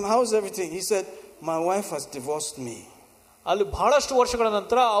asked him, how's everything? He said, my wife has divorced me. ಅಲ್ಲಿ ಬಹಳಷ್ಟು ವರ್ಷಗಳ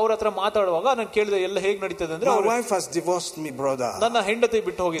ನಂತರ ಅವ್ರ ಹತ್ರ ಮಾತಾಡುವಾಗ ನಾನು ಕೇಳಿದೆ ಎಲ್ಲ ಹೇಗೆ ನಡೀತದೆ ಅಂದ್ರೆ, my wife has divorced me, brother. ನನ್ನ ಹೆಂಡತಿ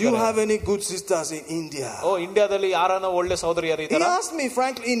ಬಿಟ್ಟು ಹೋಗಿದ್ದಾರೆ. Do you have any good sisters in India? ಇಂಡಿಯಾದಲ್ಲಿ ಯಾರಾನ ಒಳ್ಳೆ ಸಹೋದರಿಯರು ಇದ್ದಾರಾ? He asked me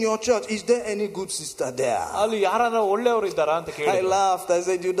frankly, in your church, is there any good sister there? ಅಲ್ಲಿ ಯಾರಾನ ಒಳ್ಳೆಯವರು ಇದ್ದಾರಾ ಅಂತ ಕೇಳಿದೆ. I laughed. I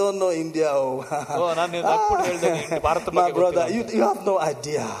said, you don't know India. ನಾನು ನಕ್ಬಿಟ್ಟು ಹೇಳಿದೆ, ಭಾರತ ಬಗ್ಗೆ ಗೊತ್ತಿಲ್ಲ. My brother, you have no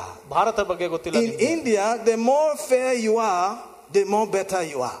idea. Bharat ಬಗ್ಗೆ ಗೊತ್ತಿಲ್ಲ. In India, the more fair you are, the more better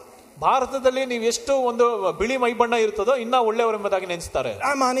you are. ಭಾರತದಲ್ಲಿ ನೀವು ಎಷ್ಟು ಒಂದು ಬಿಳಿ ಮೈ ಬಣ್ಣ ಇರ್ತದೋ ಇನ್ನ ಒಳ್ಳೆಯವರೆಂಬುದಾಗಿ ನೆನೆಸ್ತಾರೆ.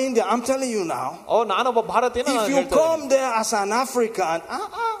 I'm an Indian. I'm telling you now. ನಾನೊಬ್ಬ ಭಾರತೀಯ. If you come there as an African,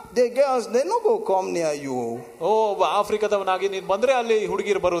 the girls they no go come near you. ಆಫ್ರಿಕಾದವನಾಗಿ ನೀನು ಬಂದ್ರೆ ಅಲ್ಲಿ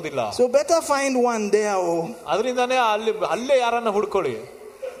ಹುಡುಗಿರು ಬರುವುದಿಲ್ಲ. So better find one there. ಅದರಿಂದಾನೇ ಅಲ್ಲೇ ಯಾರನ್ನ ಹುಡ್ಕೊಳ್ಳಿ.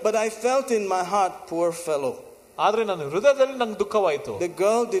 But I felt in my heart, poor fellow. ಆದ್ರೆ ನನ್ನ ಹೃದಯದಲ್ಲಿ ನಂಗೆ ದುಃಖವಾಯಿತು. The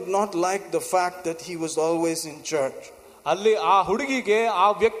girl did not like the fact that he was always in church. ಅಲ್ಲಿ ಆ ಹುಡುಗಿಗೆ ಆ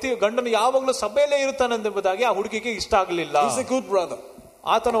ವ್ಯಕ್ತಿ ಗಂಡನು ಯಾವಾಗಲೂ ಸಭೆಯಲ್ಲೇ ಇರ್ತಾನೆಂಬುದಾಗಿ ಆ ಹುಡುಗಿಗೆ ಇಷ್ಟ ಆಗಲಿಲ್ಲ. He's a good brother.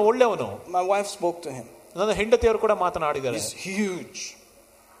 ಆತನ ಒಳ್ಳೆಯವನು. My wife spoke to him. ನನ್ನ ಹೆಂಡತಿಯವರು ಕೂಡ ಮಾತನಾಡಿದ್ದಾರೆ. He's huge.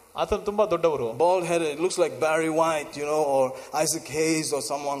 ಆತನು ತುಂಬಾ ದೊಡ್ಡವರು. Bald headed. It looks like Barry White, or Isaac Hayes or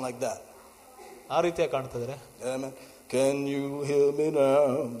someone like that. ಆ ರೀತಿಯಾಗಿ ಕಾಣ್ತಿದ್ದಾರೆ. Amen. Can you hear me now?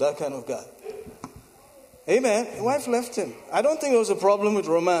 That kind of guy. Amen. His wife left him. I don't think there was a problem with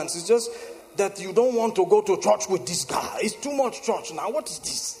romance. It's just that you don't want to go to church with this guy. It's too much church now. What is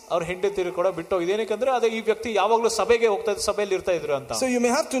this? ಅವ್ರ ಹೆಂಡತಿರು ಕೂಡ ಬಿಟ್ಟು ಇದೇನಕ್ಕೆ ಅದೇ ಈ ವ್ಯಕ್ತಿ ಯಾವಾಗಲೂ ಸಭೆಗೆ ಹೋಗ್ತಾ ಇದ್ರು, ಸಭೆಯಲ್ಲಿ ಇರ್ತಾ ಇದ್ರು ಅಂತ. So you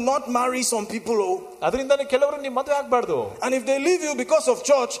may have to not marry some people. ಅದರಿಂದಾನೇ ಕೆಲವರು ನಿಮ್ಮ ಮದುವೆ ಆಗಬಾರ್ದು. And if they leave you because of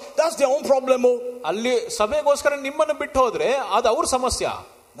church, that's their own problem. ಅಲ್ಲಿ ಸಭೆಗೋಸ್ಕರ ನಿಮ್ಮನ್ನು ಬಿಟ್ಟು ಹೋದ್ರೆ ಅದು ಅವ್ರ ಸಮಸ್ಯೆ.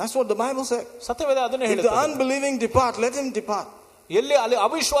 That's what the Bible said. ಸತ್ಯವೇದ ಅದನ್ನೇ ಹೇಳುತ್ತೆ. If the unbelieving depart, let him depart. ಎಲ್ಲಿ ಅಲ್ಲಿ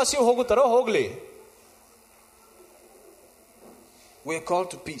ಅವಿಶ್ವಾಸಿಯು ಹೋಗುತ್ತಾರೋ ಹೋಗ್ಲಿ. We are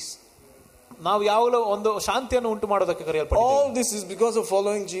called to peace. ನಾವು ಯಾವಾಗಲೂ ಒಂದು ಶಾಂತಿಯನ್ನು ಉಂಟು ಮಾಡೋದಕ್ಕೆ ಕರೆಯಲ್ಪಟ್ಟಿದ್ದೇವೆ. All this is because of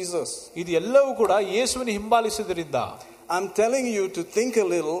following Jesus. ಇದು ಎಲ್ಲವೂ ಕೂಡ ಯೇಸುವಿನ ಹಿಂಬಾಲಿಸುವುದರಿಂದ. I'm telling you to think a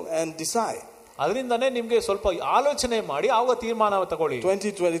little and decide. ಅದರಿಂದನೇ ನಿಮಗೆ ಸ್ವಲ್ಪ ಆಲೋಚನೆ ಮಾಡಿ ಆವಾಗ ತೀರ್ಮಾನ ತಗೊಳ್ಳಿ.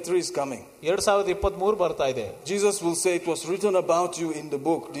 2023 is coming. 2023 ಬರ್ತಾ ಇದೆ. Jesus will say it was written about you in the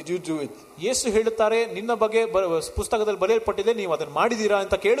book. Did you do it? ಯೇಸು ಹೇಳುತ್ತಾರೆ ನಿನ್ನ ಬಗ್ಗೆ ಪುಸ್ತಕದಲ್ಲಿ ಬರೆಯಲ್ಪಟ್ಟಿದೆ, ನೀವು ಅದನ್ನು ಮಾಡಿದೀರಾ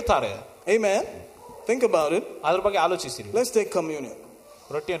ಅಂತ ಕೇಳುತ್ತಾರೆ. Amen. Think about it. ಅದರ ಬಗ್ಗೆ ಆಲೋಚಿಸಿರಿ. Let's take communion.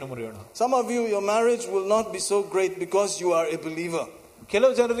 ರೊಟ್ಟಿಯನ್ನು ಮುರಿಯೋಣ. Some of you, your marriage will not be so great because you are a believer.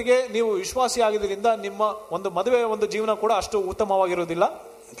 ಕೆಲವು ಜನರಿಗೆ ನೀವು ವಿಶ್ವಾಸಿ ಆಗಿದ್ದರಿಂದ ನಿಮ್ಮ ಒಂದು ಮದುವೆ ಒಂದು ಜೀವನ ಕೂಡ ಅಷ್ಟು ಉತ್ತಮವಾಗಿರುವುದಿಲ್ಲ.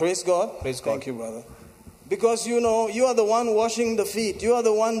 Praise God. Praise God. Thank you, brother. Because you are the one washing the feet. You are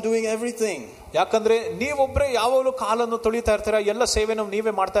the one doing everything. ಯಾಕಂದ್ರೆ ನೀವೊಬ್ಬರೇ ಯಾವಾಗಲೂ ಕಾಲನ್ನು ತೊಳಿತಾ ಇರ್ತೀರಾ, ಎಲ್ಲ ಸೇವೆಯನ್ನು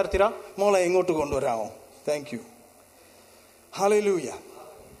ನೀವೇ ಮಾಡ್ತಾ ಇರ್ತೀರಾ. ಮೊಳ ಇಂಗೋಟು ಕೊಂಡೋರಾವು. Thank you. Hallelujah.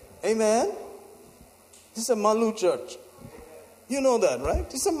 Amen. This is a Malu church. You know that, right?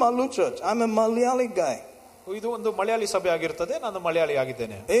 This is a Malu church. I'm a Malayali guy. ಇದು ಒಂದು ಮಲಯಾಳಿ ಸಭೆ ಆಗಿರುತ್ತದೆ, ನಾನು ಮಲಯಾಳಿ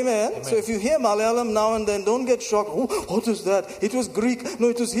ಆಗಿದ್ದೇನೆ. Amen. So if you hear Malayalam now and then, don't get shocked. Oh, what is that? It was Greek. No,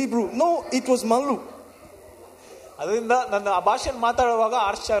 it was Hebrew. No, it was Malu. ಅದರಿಂದ ನನ್ನ ಆ ಭಾಷೆಯನ್ನು ಮಾತಾಡುವಾಗ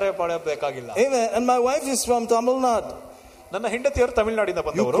ಆಶ್ಚರ್ಯ ಪಡಬೇಕಾಗಿಲ್ಲ. Amen. And my wife is from Tamil Nadu. ನನ್ನ ಹೆಂಡತಿಯವರು ತಮಿಳುನಾಡಿಂದ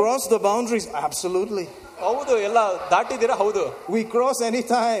ಬಂದವರು. You cross the boundaries. Absolutely. ಹೌದು, ಎಲ್ಲ ದಾಟಿದ್ದೀರಾ. ಹೌದು, we cross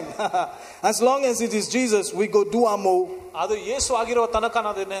anytime. As long as it is Jesus, we go do amo. ಅದು ಯೇಸು ಆಗಿರೋ ತನಕ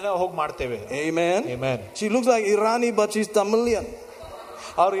ನಾವು ಅದನ್ನೆಲ್ಲ ಹೋಗಿ ಮಾಡ್ತೇವೆ. Amen. Amen. She looks like Irani but she's Tamilian.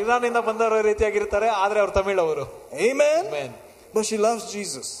 ಅವರು ಇರಾನಿಂದ ಬಂದವರ ರೀತಿಯಾಗಿರ್ತಾರೆ, ಆದ್ರೆ ಅವರು ತಮಿಳವರು. Amen. Amen. but she loves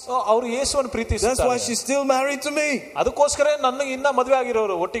Jesus. ಅವರು ಯೇಸುವನ್ನು ಪ್ರೀತಿಸುತ್ತಾರೆ. That's why she's still married to me. ಅದಕ್ಕೋಸ್ಕರ ನನಗೆ ಇನ್ನ ಮದುವೆ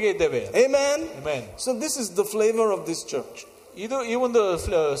ಆಗಿರೋರು ಒಟ್ಟಿಗೆ ಇದ್ದೇವೆ. Amen. Amen. So this is the flavor of this church. ಇದು ಈ ಒಂದು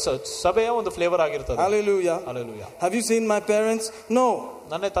ಸಭೆಯ ಒಂದು ಫ್ಲೇವರ್ ಆಗಿರುತ್ತದೆ. Hallelujah. Hallelujah. Have you seen my parents? No.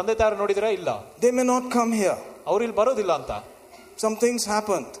 ನನ್ನ ತಂದೆ ತಾಯಿರು ನೋಡಿದಿರಾ? ಇಲ್ಲ. They may not come here. ಅವರು ಇಲ್ಲಿ ಬರೋದಿಲ್ಲ ಅಂತ. Some things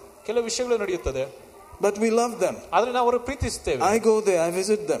happened. ಕೆಲವು ವಿಷಯಗಳು ನಡೆಯುತ್ತದೆ. But we love them. ಆದ್ರೆ ನಾವು ಅವರನ್ನು ಪ್ರೀತಿಸುತ್ತೇವೆ. I go there, I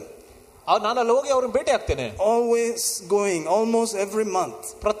visit them. ನಾನು ಅಲ್ಲಿ ಹೋಗಿ ಅವ್ರನ್ನ ಭೇಟಿ ಆಗ್ತೇನೆ. Always going, almost every month.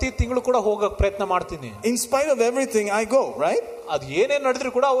 ಪ್ರತಿ ತಿಂಗಳು ಕೂಡ ಹೋಗಕ್ಕೆ ಪ್ರಯತ್ನ ಮಾಡ್ತೀನಿ. In spite of everything, I go, right? ಅದು ಏನೇನು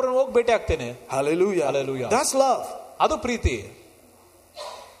ನಡೆದ್ರು ಕೂಡ ಅವ್ರನ್ನ ಹೋಗಿ ಭೇಟಿ ಆಗ್ತೇನೆ. Hallelujah. Hallelujah. That's love. ಅದು ಪ್ರೀತಿ.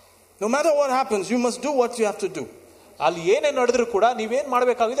 No matter what happens, you must do what you have to do. ಅಲ್ಲಿ ಏನೇನು ನಡೆದ್ರು ಕೂಡ ನೀವೇನ್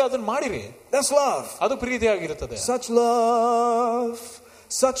ಮಾಡಬೇಕಾಗಿದೆ ಅದನ್ನ ಮಾಡಿರಿ. That's love. ಅದು ಪ್ರೀತಿ ಆಗಿರುತ್ತದೆ.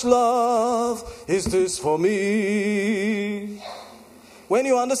 Such love is this for me. When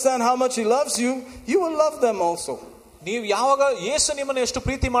you understand how much he loves you, you will love them also. ನೀವು ಯಾವಾಗ ಯೇಸು ನಿಮ್ಮನ್ನು ಎಷ್ಟು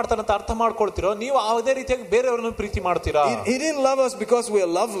ಪ್ರೀತಿ ಮಾಡ್ತಾನೆ ಅಂತ ಅರ್ಥ ಮಾಡ್ಕೊಳ್ತೀರೋ ನೀವು ಅದೇ ರೀತಿಯಾಗಿ ಬೇರೆಯವರನ್ನು ಪ್ರೀತಿ ಮಾಡ್ತೀರಾ. He didn't love us because we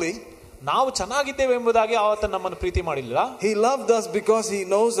are lovely. ನಾವು ಚೆನ್ನಾಗಿದ್ದೇವೆ ಎಂಬುದಾಗಿ ಆತ ನಮ್ಮನ್ನು ಪ್ರೀತಿ ಮಾಡಿಲ್ಲ. He loved us because he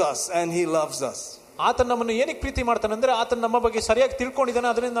knows us and he loves us. ಆತ ನಮ್ಮನ್ನು ಏನಕ್ಕೆ ಪ್ರೀತಿ ಮಾಡ್ತಾನೆ ಅಂದ್ರೆ ಆತ ನಮ್ಮ ಬಗ್ಗೆ ಸರಿಯಾಗಿ ತಿಳ್ಕೊಂಡಿದ್ದಾನೆ,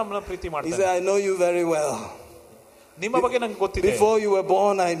 ಅದರಿಂದ ನಮ್ಮನ್ನು ಪ್ರೀತಿ ಮಾಡ್ತಾನೆ. He said, I know you very well. ನಿಮ್ಮ ಬಗ್ಗೆ ನನಗೆ ಗೊತ್ತಿದೆ. Before you were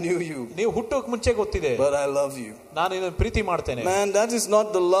born, I knew you. ನೀವು ಹುಟ್ಟೋಕೆ ಮುಂಚೆ ಗೊತ್ತಿದೆ. But I love you. ನಾನು ನಿನ್ನನ್ನು ಪ್ರೀತಿ ಮಾಡ್ತೇನೆ. Man, that is not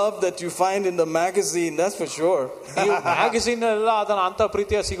the love that you find in the magazine, that's for sure. ನೀವು ಮ್ಯಾಗಝೀನ್ ಎಲ್ಲ ಅದನ್ನ ಅಂತ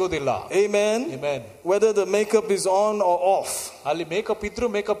ಪ್ರೀತಿಯ ಸಿಗೋದಿಲ್ಲ. Amen. Amen. Whether the makeup is on or off. ಅಲ್ಲಿ ಮೇಕಪ್ ಇದ್ರು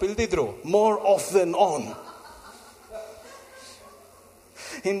ಮೇಕಪ್ ಇಲ್ದಿದ್ರು. More off than on.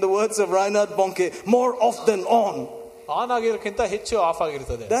 In the words of Reinhard Bonnke, more off than on. On ಆಗಿರೋಕ್ಕಿಂತ ಹೆಚ್ಚು ಆಫ್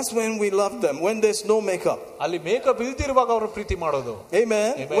ಆಗಿರ್ತದೆ. That's when we love them, when there's no makeup. ಅಲ್ಲಿ makeup ಇಲ್ದಿರುವಾಗ ಅವರು ಪ್ರೀತಿ ಮಾಡೋದು.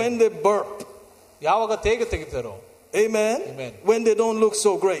 Amen. When they burp. ಯಾವಾಗ ತೆಗಿತಾರೋ. Amen. When they don't look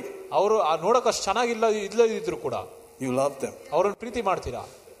so great. ಅವರು ನೋಡಕ್ಕೆ ಅಷ್ಟು ಚೆನ್ನಾಗಿಲ್ಲ ಇಲ್ಲದಿದ್ರು ಕೂಡ you love them. ಅವರನ್ನು ಪ್ರೀತಿ ಮಾಡ್ತೀರಾ.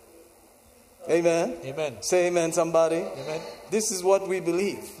 Amen. Amen. Say amen somebody. Amen. This is what we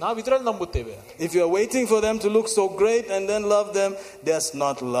believe. ನಾವು ಇದರಲ್ಲಿ ನಂಬುತ್ತೇವೆ. If you are waiting for them to look so great and then love them, that's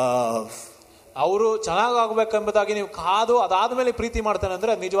not love. ಅವರು ಚೆನ್ನಾಗಬೇಕೆಂಬುದಾಗಿ ನೀವು ಕಾದು ಅದಾದ್ಮೇಲೆ ಪ್ರೀತಿ ಮಾಡ್ತಾನೆ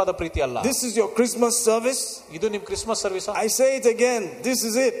ಅಂದ್ರೆ ನಿಜವಾದ ಪ್ರೀತಿ ಅಲ್ಲ. This is your Christmas service. ಇದು ನಿಮ್ಮ Christmas service. I say it again, this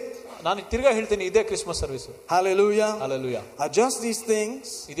is it. ನಾನು ತಿರ್ಗಾ ಹೇಳ್ತೀನಿ, ಇದೇ Christmas service. Hallelujah. Hallelujah. Adjust these things.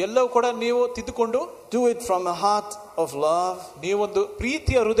 ಇದೆಲ್ಲವೂ ಕೂಡ ನೀವು ತಿದ್ದುಕೊಂಡು do it from a heart of love. ನೀವೊಂದು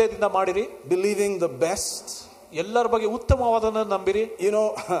ಪ್ರೀತಿಯ ಹೃದಯದಿಂದ ಮಾಡಿರಿ. Believing the best. ಎಲ್ಲರ ಬಗ್ಗೆ ಉತ್ತಮವಾದದನ್ನು ನಂಬಿರಿ. You know,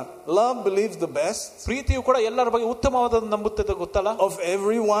 love believes the best. ಪ್ರೀತಿಯು ಕೂಡ ಎಲ್ಲರ ಬಗ್ಗೆ ಉತ್ತಮವಾದದನ್ನು ನಂಬುತ್ತದೆ, ಗೊತ್ತಲ್ಲ? Of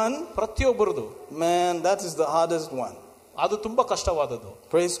everyone. ಪ್ರತಿಯೊಬ್ಬರದು. Man, that is the hardest one. ಅದು ತುಂಬಾ ಕಷ್ಟವಾದದ್ದು.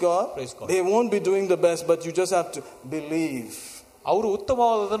 Praise God. Praise God. They won't be doing the best, but you just have to believe. ಅವರು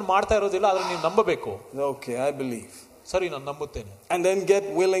ಉತ್ತಮವಾದದನ್ನು ಮಾಡ್ತಾ ಇರೋದಿಲ್ಲ, ಆದ್ರೆ ನೀವು ನಂಬಬೇಕು. Okay, I believe. ಸರಿ, ನಾನು ನಂಬುತ್ತೇನೆ. And then get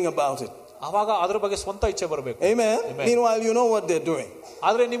willing about it. ಆವಾಗ ಅದ್ರ ಬಗ್ಗೆ ಸ್ವಂತ ಇಚ್ಛೆ ಬರಬೇಕು. Amen. Meanwhile, you know what they're doing.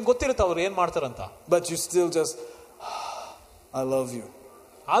 ಆದ್ರೆ ನಿಮ್ಗೆ ಗೊತ್ತಿರುತ್ತೆ ಅವ್ರು ಏನ್ ಮಾಡ್ತಾರಂತ. But you still just, I love you.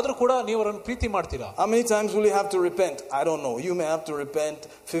 ಆದ್ರೂ ಕೂಡ ನೀವು ಅವರನ್ನು ಪ್ರೀತಿ ಮಾಡ್ತೀರಾ. How many times will you have to repent? I don't know. You may have to repent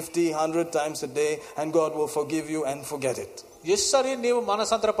 50, 100 times a day and God will forgive you and forget it. ಎಷ್ಟು ಸಾರಿ ನೀವು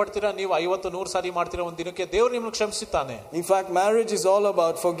ಮನಸಾಂತರ ಪಡ್ತೀರಾ? ನೀವು 50, 100 ಸಾರಿ ಮಾಡ್ತೀರಾ ಒಂದು ದಿನಕ್ಕೆ, ದೇವರು ನಿಮ್ಮನ್ನು ಕ್ಷಮಿಸುತ್ತಾನೆ. In fact, marriage is all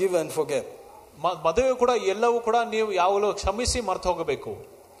about forgive and forget. ಮದುವೆ ಕೂಡ ಎಲ್ಲವೂ ಕೂಡ ನೀವು ಯಾವಾಗಲೂ ಕ್ಷಮಿಸಿ ಮರ್ತು ಹೋಗಬೇಕು.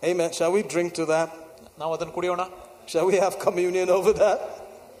 Amen. Shall we drink to that? ನಾವು ಅದನ್ನು ಕುಡಿಯೋಣ. Shall we have communion over that?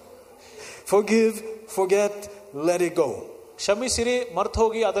 Forgive, forget, let it go. ಕ್ಷಮಿಸಿರಿ, ಮರ್ತು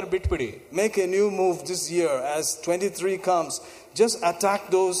ಹೋಗಿ ಅದನ್ನು ಬಿಟ್ಬಿಡಿ. Make a new move this year as 23 comes. Just attack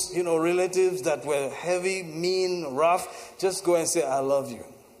those, relatives that were heavy, mean, rough. Just go and say, I love you.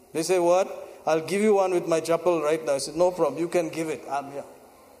 They say, what? I'll give you one with my chapel right now. I said, no problem. You can give it. I'm here.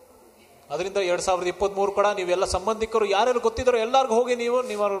 ಅದರಿಂದ 2023 ಕೂಡ ನೀವೆಲ್ಲ ಸಂಬಂಧಿಕರು ಯಾರ್ಯಾರು ಗೊತ್ತಿದ್ರು ಎಲ್ಲರಿಗೂ ಹೋಗಿ ನೀವು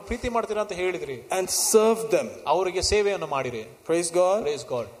ಅವ್ರ ಪ್ರೀತಿ ಮಾಡ್ತೀರಾ ಅಂತ ಹೇಳಿದ್ರಿ. And serve them. ಅವರಿಗೆ ಸೇವೆಯನ್ನು ಮಾಡಿರಿ. Praise God. Praise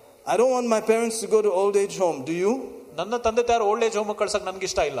God. I don't want my parents to go to old age home. Do you? ನನ್ನ ತಂದೆ ತಾಯಿರು ಓಲ್ಡ್ ಏಜ್ ಹೋಮ್ ಕಳ್ಸಕ್ ನನ್ಗೆ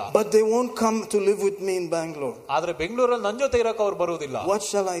ಇಷ್ಟ ಇಲ್ಲ. But they won't come to live with me in Bangalore. ಆದ್ರೆ ಬೆಂಗಳೂರಲ್ಲಿ ನನ್ನ ಜೊತೆ ಇರಕ್ಕೆ ಅವ್ರು ಬರುವುದಿಲ್ಲ. What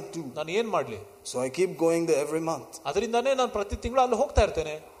shall I do? ನಾನು ಏನ್ ಮಾಡ್ಲಿ? So I keep going there every month. ಅದರಿಂದಾನೇ ನಾನು ಪ್ರತಿ ತಿಂಗಳು ಅಲ್ಲಿ ಹೋಗ್ತಾ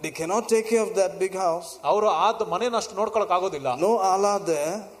ಇರ್ತೇನೆ. They cannot take care of that big house. ಅವರು ಆ ಮನೆನ ಅಷ್ಟು ನೋಡ್ಕೊಳಕ್ ಆಗೋದಿಲ್ಲ. No Allah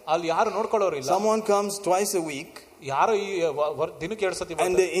there. ಅಲ್ಲಿ ಯಾರು ನೋಡ್ಕೊಳ್ಳೋರಿಲ್ಲ. Someone comes twice a week. ಯಾರು ಈ ದಿನಕ್ಕೆ 2 ಸತಿ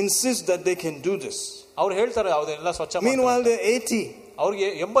and they insist that they can do this. ಅವ್ರು ಹೇಳ್ತಾರೆ ಅದನ್ನೆಲ್ಲ ಸ್ವಚ್ಛ ಮಾಡ್ತಾರೆ. Meanwhile they're 80. ಅವ್ರಿಗೆ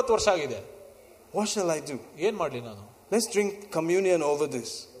 80 ವರ್ಷ ಆಗಿದೆ. What shall I do? ಏನ್ ಮಾಡ್ಲಿ ನಾನು? Let's drink communion over this.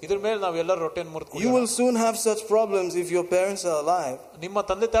 ಇದ್ರ ಮೇಲೆ ನಾವೆಲ್ಲರೂ ರೊಟ್ಟಿಯನ್ನು ಮುರಿದು You will soon have such problems if your parents are alive. ನಿಮ್ಮ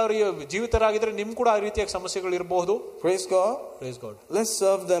ತಂದೆ ತಾಯಿರು ಜೀವಿತರಾಗಿದ್ರೆ ನಿಮ್ ಕೂಡ ಆ ರೀತಿಯ ಸಮಸ್ಯೆಗಳು ಇರಬಹುದು. Praise God. Praise God. Let's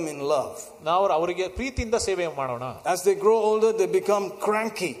serve them in love. ನಾವು ಅವರಿಗೆ ಪ್ರೀತಿಯಿಂದ ಸೇವೆ ಮಾಡೋಣ. As they grow older they become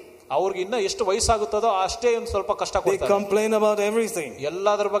cranky. ಅವ್ರಿಗೆ ಇನ್ನ ಎಷ್ಟು ವಯಸ್ಸಾಗುತ್ತದೋ ಅಷ್ಟೇ ಒಂದು ಸ್ವಲ್ಪ ಕಷ್ಟ They ಕೊಡ್ತಾರೆ. complain about everything.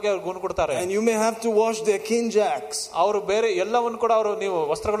 ಎಲ್ಲದರ ಬಗ್ಗೆ ಅವ್ರು ಗುಣ ಕೊಡ್ತಾರೆ. And you may have to wash their kinjaks. ಅವರು ಬೇರೆ ಎಲ್ಲವನ್ನು ಕೂಡ ಅವರು ನೀವು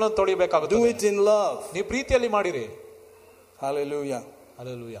ವಸ್ತ್ರಗಳನ್ನು ತೊಳಿಬೇಕಾಗುತ್ತೆ. Do it in love. ನೀವು ಪ್ರೀತಿಯಲ್ಲಿ ಮಾಡಿರಿ. Hallelujah.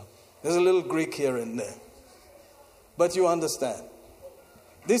 Hallelujah. There's a little Greek here and there. But you understand.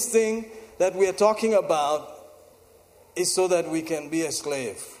 This thing that we are talking about is so that we can be a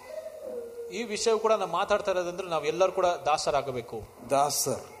slave. ಈ ವಿಷಯ ಕೂಡ ನಾವು ಮಾತಾಡ್ತಾ ಇರೋದಂದ್ರೆ ನಾವು ಎಲ್ಲರೂ ಕೂಡ ದಾಸರಾಗಬೇಕು.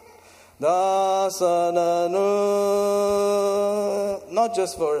 Dasar. Dasananu. Not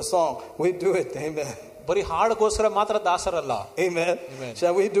just for a song. We do it. Amen. ಬರೀ ಹಾಡುಗೋಸ್ಕರ ಮಾತ್ರ ದಾಸರಲ್ಲ. Amen. Amen.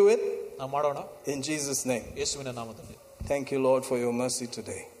 Shall we do it? ನಾವು ಮಾಡೋಣ. In Jesus' name. ಯೇಸುವಿನ ನಾಮದಲ್ಲಿ. Thank you, Lord, for your mercy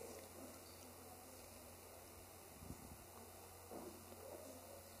today.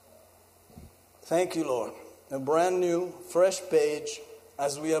 Thank you, Lord. A brand new, fresh page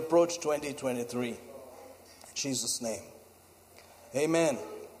as we approach 2023. In Jesus' name. Amen.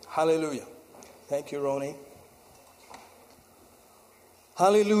 Hallelujah. Thank you, Roni.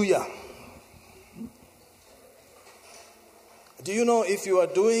 Hallelujah. Do you know if you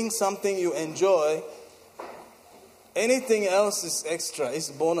are doing something you enjoy, anything else is extra, it's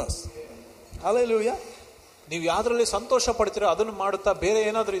bonus. Hallelujah. ನೀವು ಯಾವ್ದ್ರಲ್ಲಿ ಸಂತೋಷ ಪಡ್ತೀರೋ ಅದನ್ನು ಮಾಡುತ್ತಾ ಬೇರೆ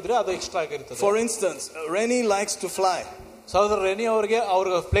ಏನಾದ್ರೂ ಇದ್ರೆ ಅದು extra ಆಗಿರ್ತದೆ. For instance, Rennie likes to fly. ಸಹೋದರ ರೆನಿ ಅವರಿಗೆ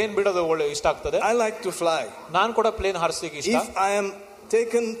ಅವ್ರಿಗೆ ಪ್ಲೇನ್ ಬಿಡೋದು ಒಳ್ಳೆ ಇಷ್ಟ ಆಗ್ತದೆ. I like to fly. ನಾನು ಕೂಡ ಪ್ಲೇನ್ ಹಾರಿಸ್ಲಿಕ್ಕೆ ಇಷ್ಟ. If I am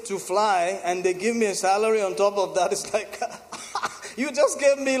taken to fly and they give me a salary on top of that, it's like you just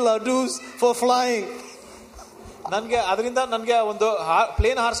gave me ladoos for flying. ನನಗೆ ಅದರಿಂದ ನನಗೆ ಒಂದು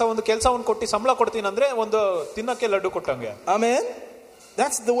ಪ್ಲೇನ್ ಹಾರಿಸೋ ಒಂದು ಕೆಲಸವನ್ನು ಕೊಟ್ಟು ಸಂಬಳ ಕೊಡ್ತೀನಿ ಅಂದ್ರೆ ಒಂದು ತಿನ್ನಕ್ಕೆ ಲಡ್ಡು ಕೊಟ್ಟಂಗೆ. Amen.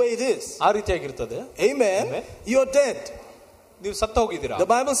 That's the way it is. ಆ ರೀತಿಯಾಗಿರ್ತದೆ. Amen. You're dead. ನೀವು ಸತ್ತು ಹೋಗಿದ್ದೀರಾ.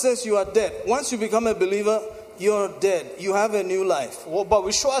 The Bible says you are dead. Once you become a believer, you're dead. You have a new life. ಒಬ್ಬ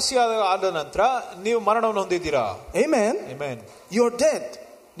ವಿಶ್ವಾಸಿ ಆದ ನಂತರ ನೀವು ಮರಣವನ್ನು ಹೊಂದಿದ್ದೀರಾ. Amen. Amen. You're dead.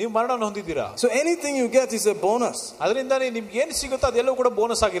 ನೀವು ಮರಣವನ್ನು ಹೊಂದಿದ್ದೀರಾ. So anything you get is a bonus. ಅದರಿಂದ ನಿಮ್ಗೆ ಏನು ಸಿಗುತ್ತೋ ಅದೆಲ್ಲವೂ ಕೂಡ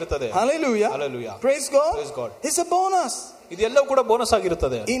ಬೋನಸ್ ಆಗಿರುತ್ತದೆ. Hallelujah. Hallelujah. Praise God. Praise God. It's a bonus. ಇದೆಲ್ಲವೂ ಕೂಡ ಬೋನಸ್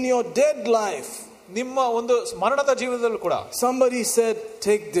ಆಗಿರುತ್ತದೆ. In your dead life, ನಿಮ್ಮ ಒಂದು ಮರಣದ ಜೀವನದಲ್ಲೂ ಕೂಡ somebody said,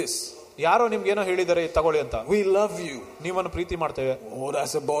 take this. ಯಾರೋ ನಿಮ್ಗೆ ಏನೋ ಹೇಳಿದ್ದಾರೆ ತಗೊಳ್ಳಿ ಅಂತ. We love you. ನಿಮ್ಮನ್ನು ಪ್ರೀತಿ ಮಾಡ್ತೇವೆ. Oh,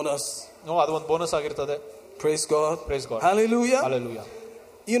 that's a bonus. ಅದು ಒಂದು ಬೋನಸ್ ಆಗಿರ್ತದೆ. Praise God. Praise God. Hallelujah. Hallelujah.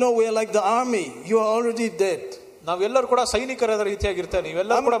 You know, we're like the army. You are already dead. ನಾವೆಲ್ಲರೂ ಕೂಡ ಸೈನಿಕರ ರೀತಿಯಾಗಿರ್ತೇವೆ.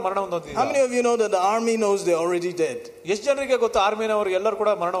 ನೀವೆಲ್ಲರೂ ಕೂಡ ಮರಣವನ್ನು ಹೊಂದಿದ್ದೀರಾ. How many of you know that the army knows they're already dead? ಎಷ್ಟು ಜನರಿಗೆ ಗೊತ್ತು ಆರ್ಮಿನವರು ಎಲ್ಲರೂ ಕೂಡ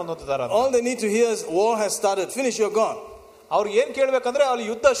ಮರಣವನ್ನು ಹೊಂದಿದ್ದಾರೆ? All they need to hear is war has started. Finish, you're gone. ಅವ್ರು ಏನ್ ಕೇಳ್ಬೇಕಂದ್ರೆ ಅಲ್ಲಿ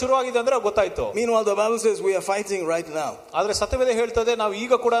ಯುದ್ಧ ಶುರುವಾಗಿದೆ ಅಂದ್ರೆ ಗೊತ್ತಾಯ್ತು. Meanwhile, the Bible says we are fighting right now. ಆದ್ರೆ ಸತ್ಯವೇದ ಹೇಳ್ತದೆ ನಾವು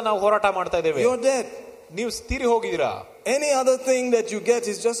ಈಗ ಕೂಡ ನಾವು ಹೋರಾಟ ಮಾಡ್ತಾ ಇದ್ದೇವೆ. You're dead. ನೀವು ತೀರಿ ಹೋಗಿದ್ದೀರಾ. Any other thing that you get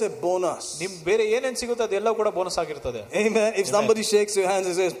is just a bonus. ನಿಮ್ ಬೇರೆ ಏನೇನ್ ಸಿಗುತ್ತೆ ಅದೆಲ್ಲ ಕೂಡ ಬೋನಸ್ ಆಗಿರ್ತದೆ. Amen. If somebody shakes your hands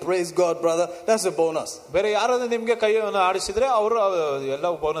and says praise God brother, that's a bonus. ಬೇರೆ ಯಾರಾದ್ರೂ ನಿಮ್ಗೆ ಕೈಯನ್ನು ಆಡಿಸಿದ್ರೆ ಅವರು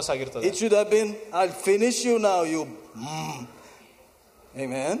ಎಲ್ಲ ಬೋನಸ್ ಆಗಿರ್ತದೆ. It should have been I'll finish you now you.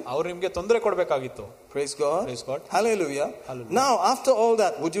 Amen. ಅವ್ರು ನಿಮ್ಗೆ ತೊಂದರೆ ಕೊಡಬೇಕಾಗಿತ್ತು. Praise God. Praise God. Hallelujah. Hallelujah. Now after all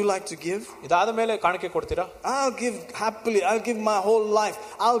that, would you like to give? ಇದಾದ ಮೇಲೆ ಕಾಣಿಕೆ ಕೊಡ್ತೀರಾ? I'll give happily. I'll give my whole life.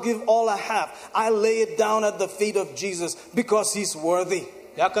 I'll give all I have. I'll lay it down at the feet of Jesus because he's worthy.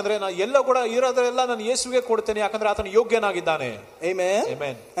 ಯಾಕಂದ್ರೆ ನಾನು ಎಲ್ಲ ಕೂಡ ಇರೋದೆಲ್ಲ ನಾನು ಯೇಸುವಿಗೆ ಕೊಡ್ತೇನೆ ಯಾಕಂದ್ರೆ ಆತನು ಯೋಗ್ಯನಾಗಿದ್ದಾನೆ. Amen.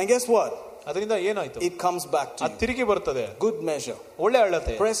 Amen. And guess what? ಅದರಿಂದ ಏನಾಯ್ತು? It comes back to you. ತಿರುಗಿ ಬರ್ತದೆ. Good measure. ಒಳ್ಳೆ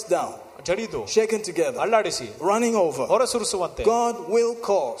ಅಳತೆ. Pressed down. ಜಡಿದು. Shaken together. ಅಲ್ಲಾಡಿಸಿ. Running over. ಹೊರಸುರಿಸುವಂತೆ. God will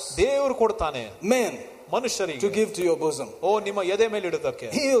cause. ದೇವರು ಕೊಡ್ತಾನೆ. Men. ಮನುಷ್ಯರಿಗೆ. To give to your bosom. ಓ ನಿಮ್ಮ ಎದೆ ಮೇಲೆ ಇಡೋದಕ್ಕೆ.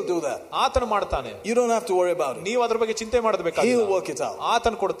 He'll do that. ಆತನು ಮಾಡ್ತಾನೆ. You don't have to worry about it. ನೀವು ಅದರ ಬಗ್ಗೆ ಚಿಂತೆ ಮಾಡಬೇಕಾಗಿಲ್ಲ. He'll work it out.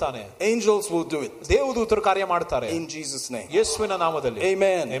 ಆತನು ಕೊಡ್ತಾನೆ. Angels will do it. ದೇವದೂತರು ಕಾರ್ಯ ಮಾಡ್ತಾರೆ. In Jesus' name. ಯೇಸುವಿನ ನಾಮದಲ್ಲಿ.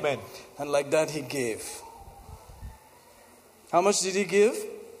 Amen. Amen. And like that he gave. How much did he give?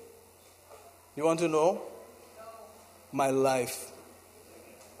 You want to know? My life.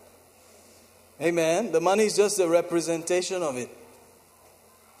 Amen. The money is just a representation of it.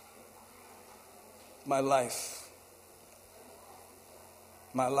 My life.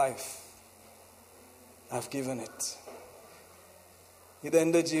 My life. I've given it.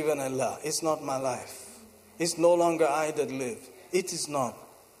 Idende jeevanalla. It's not my life. It's no longer I that live. It is not.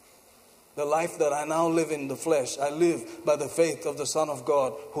 The life that I now live in the flesh, I live by the faith of the Son of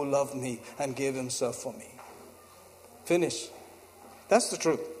God who loved me and gave himself for me. Finish. That's the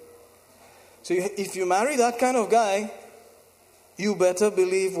truth. So if you marry that kind of guy, you better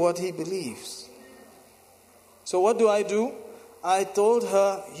believe what he believes. So what do? I told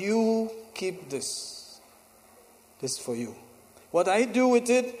her, you keep this. This for you. What I do with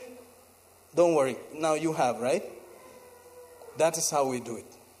it, don't worry. Now you have, right? That is how we do it.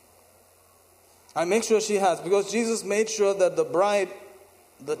 I make sure she has, because Jesus made sure that the bride,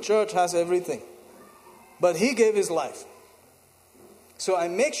 the church has everything. But he gave his life. So I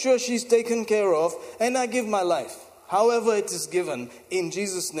make sure she's taken care of, and I give my life, however it is given, in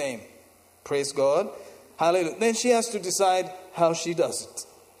Jesus' name. Praise God. Hallelujah. Then she has to decide how she does it.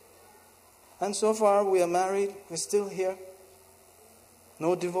 And so far we are married. We're still here.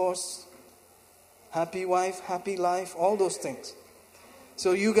 No divorce. Happy wife, happy life, all those things.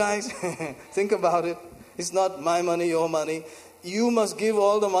 So you guys, think about it. It's not my money, your money. You must give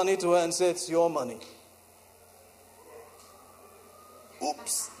all the money to her and say it's your money.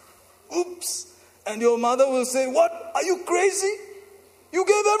 Oops. Oops. And your mother will say, what? Are you crazy? You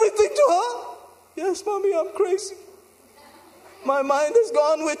gave everything to her? Yes, mommy, I'm crazy. My mind has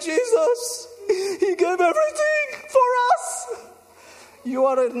gone with Jesus. He gave everything for us. You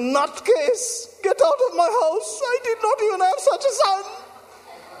are a nutcase. Get out of my house. I did not even have such a son.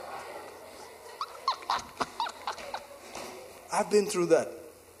 I've been through that.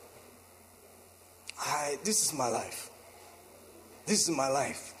 This is my life. This is my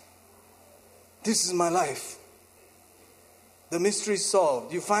life. This is my life. The mystery is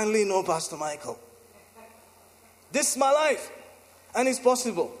solved. You finally know Pastor Michael. This is my life. And it's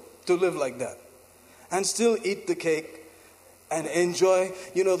possible to live like that. And still eat the cake and enjoy,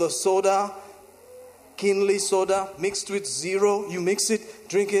 the soda, Kinley soda mixed with zero. You mix it,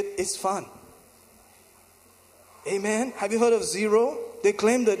 drink it, it's fun. Amen. Have you heard of zero? They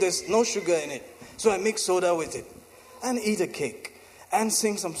claim that there's no sugar in it. So I mix soda with it and eat a cake and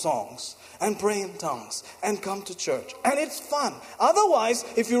sing some songs and pray in tongues and come to church. And it's fun. Otherwise,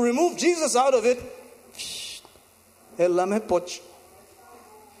 if you remove Jesus out of it,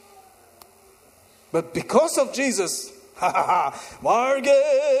 but because of Jesus, Varge,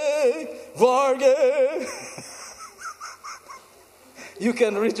 you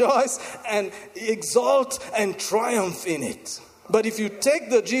can rejoice and exalt and triumph in it. But if you take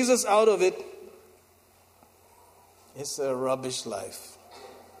the Jesus out of it, it's a rubbish life.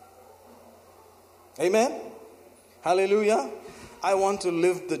 Amen? Hallelujah. I want to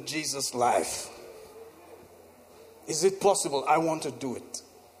live the Jesus life. Is it possible? I want to do it.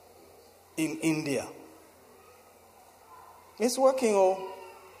 In India. It's working.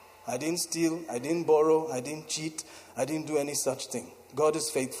 I didn't steal. I didn't borrow. I didn't cheat. I didn't do any such thing. God is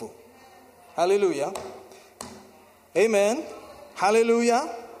faithful. Hallelujah. Amen.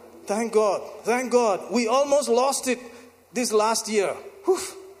 Hallelujah. Thank God. Thank God. We almost lost it this last year. Whew.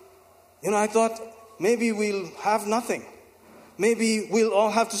 I thought maybe we'll have nothing. Maybe we'll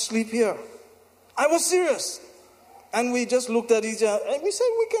all have to sleep here. I was serious. And we just looked at each other and we said,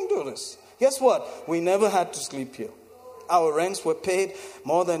 we can do this. Guess what? We never had to sleep here. Our rents were paid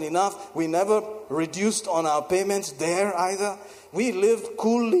more than enough. We never reduced on our payments there either. We lived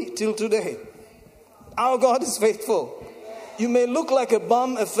coolly till today. Our God is faithful. You may look like a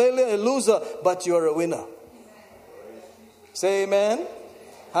bum, a failure, a loser, but you're a winner. Say amen.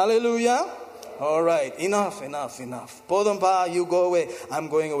 Hallelujah. All right, enough. Podampa, you go away. I'm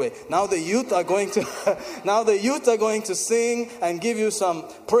going away. Now the youth are going to sing and give you some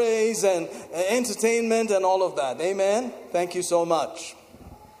praise and entertainment and all of that. Amen. Thank you so much.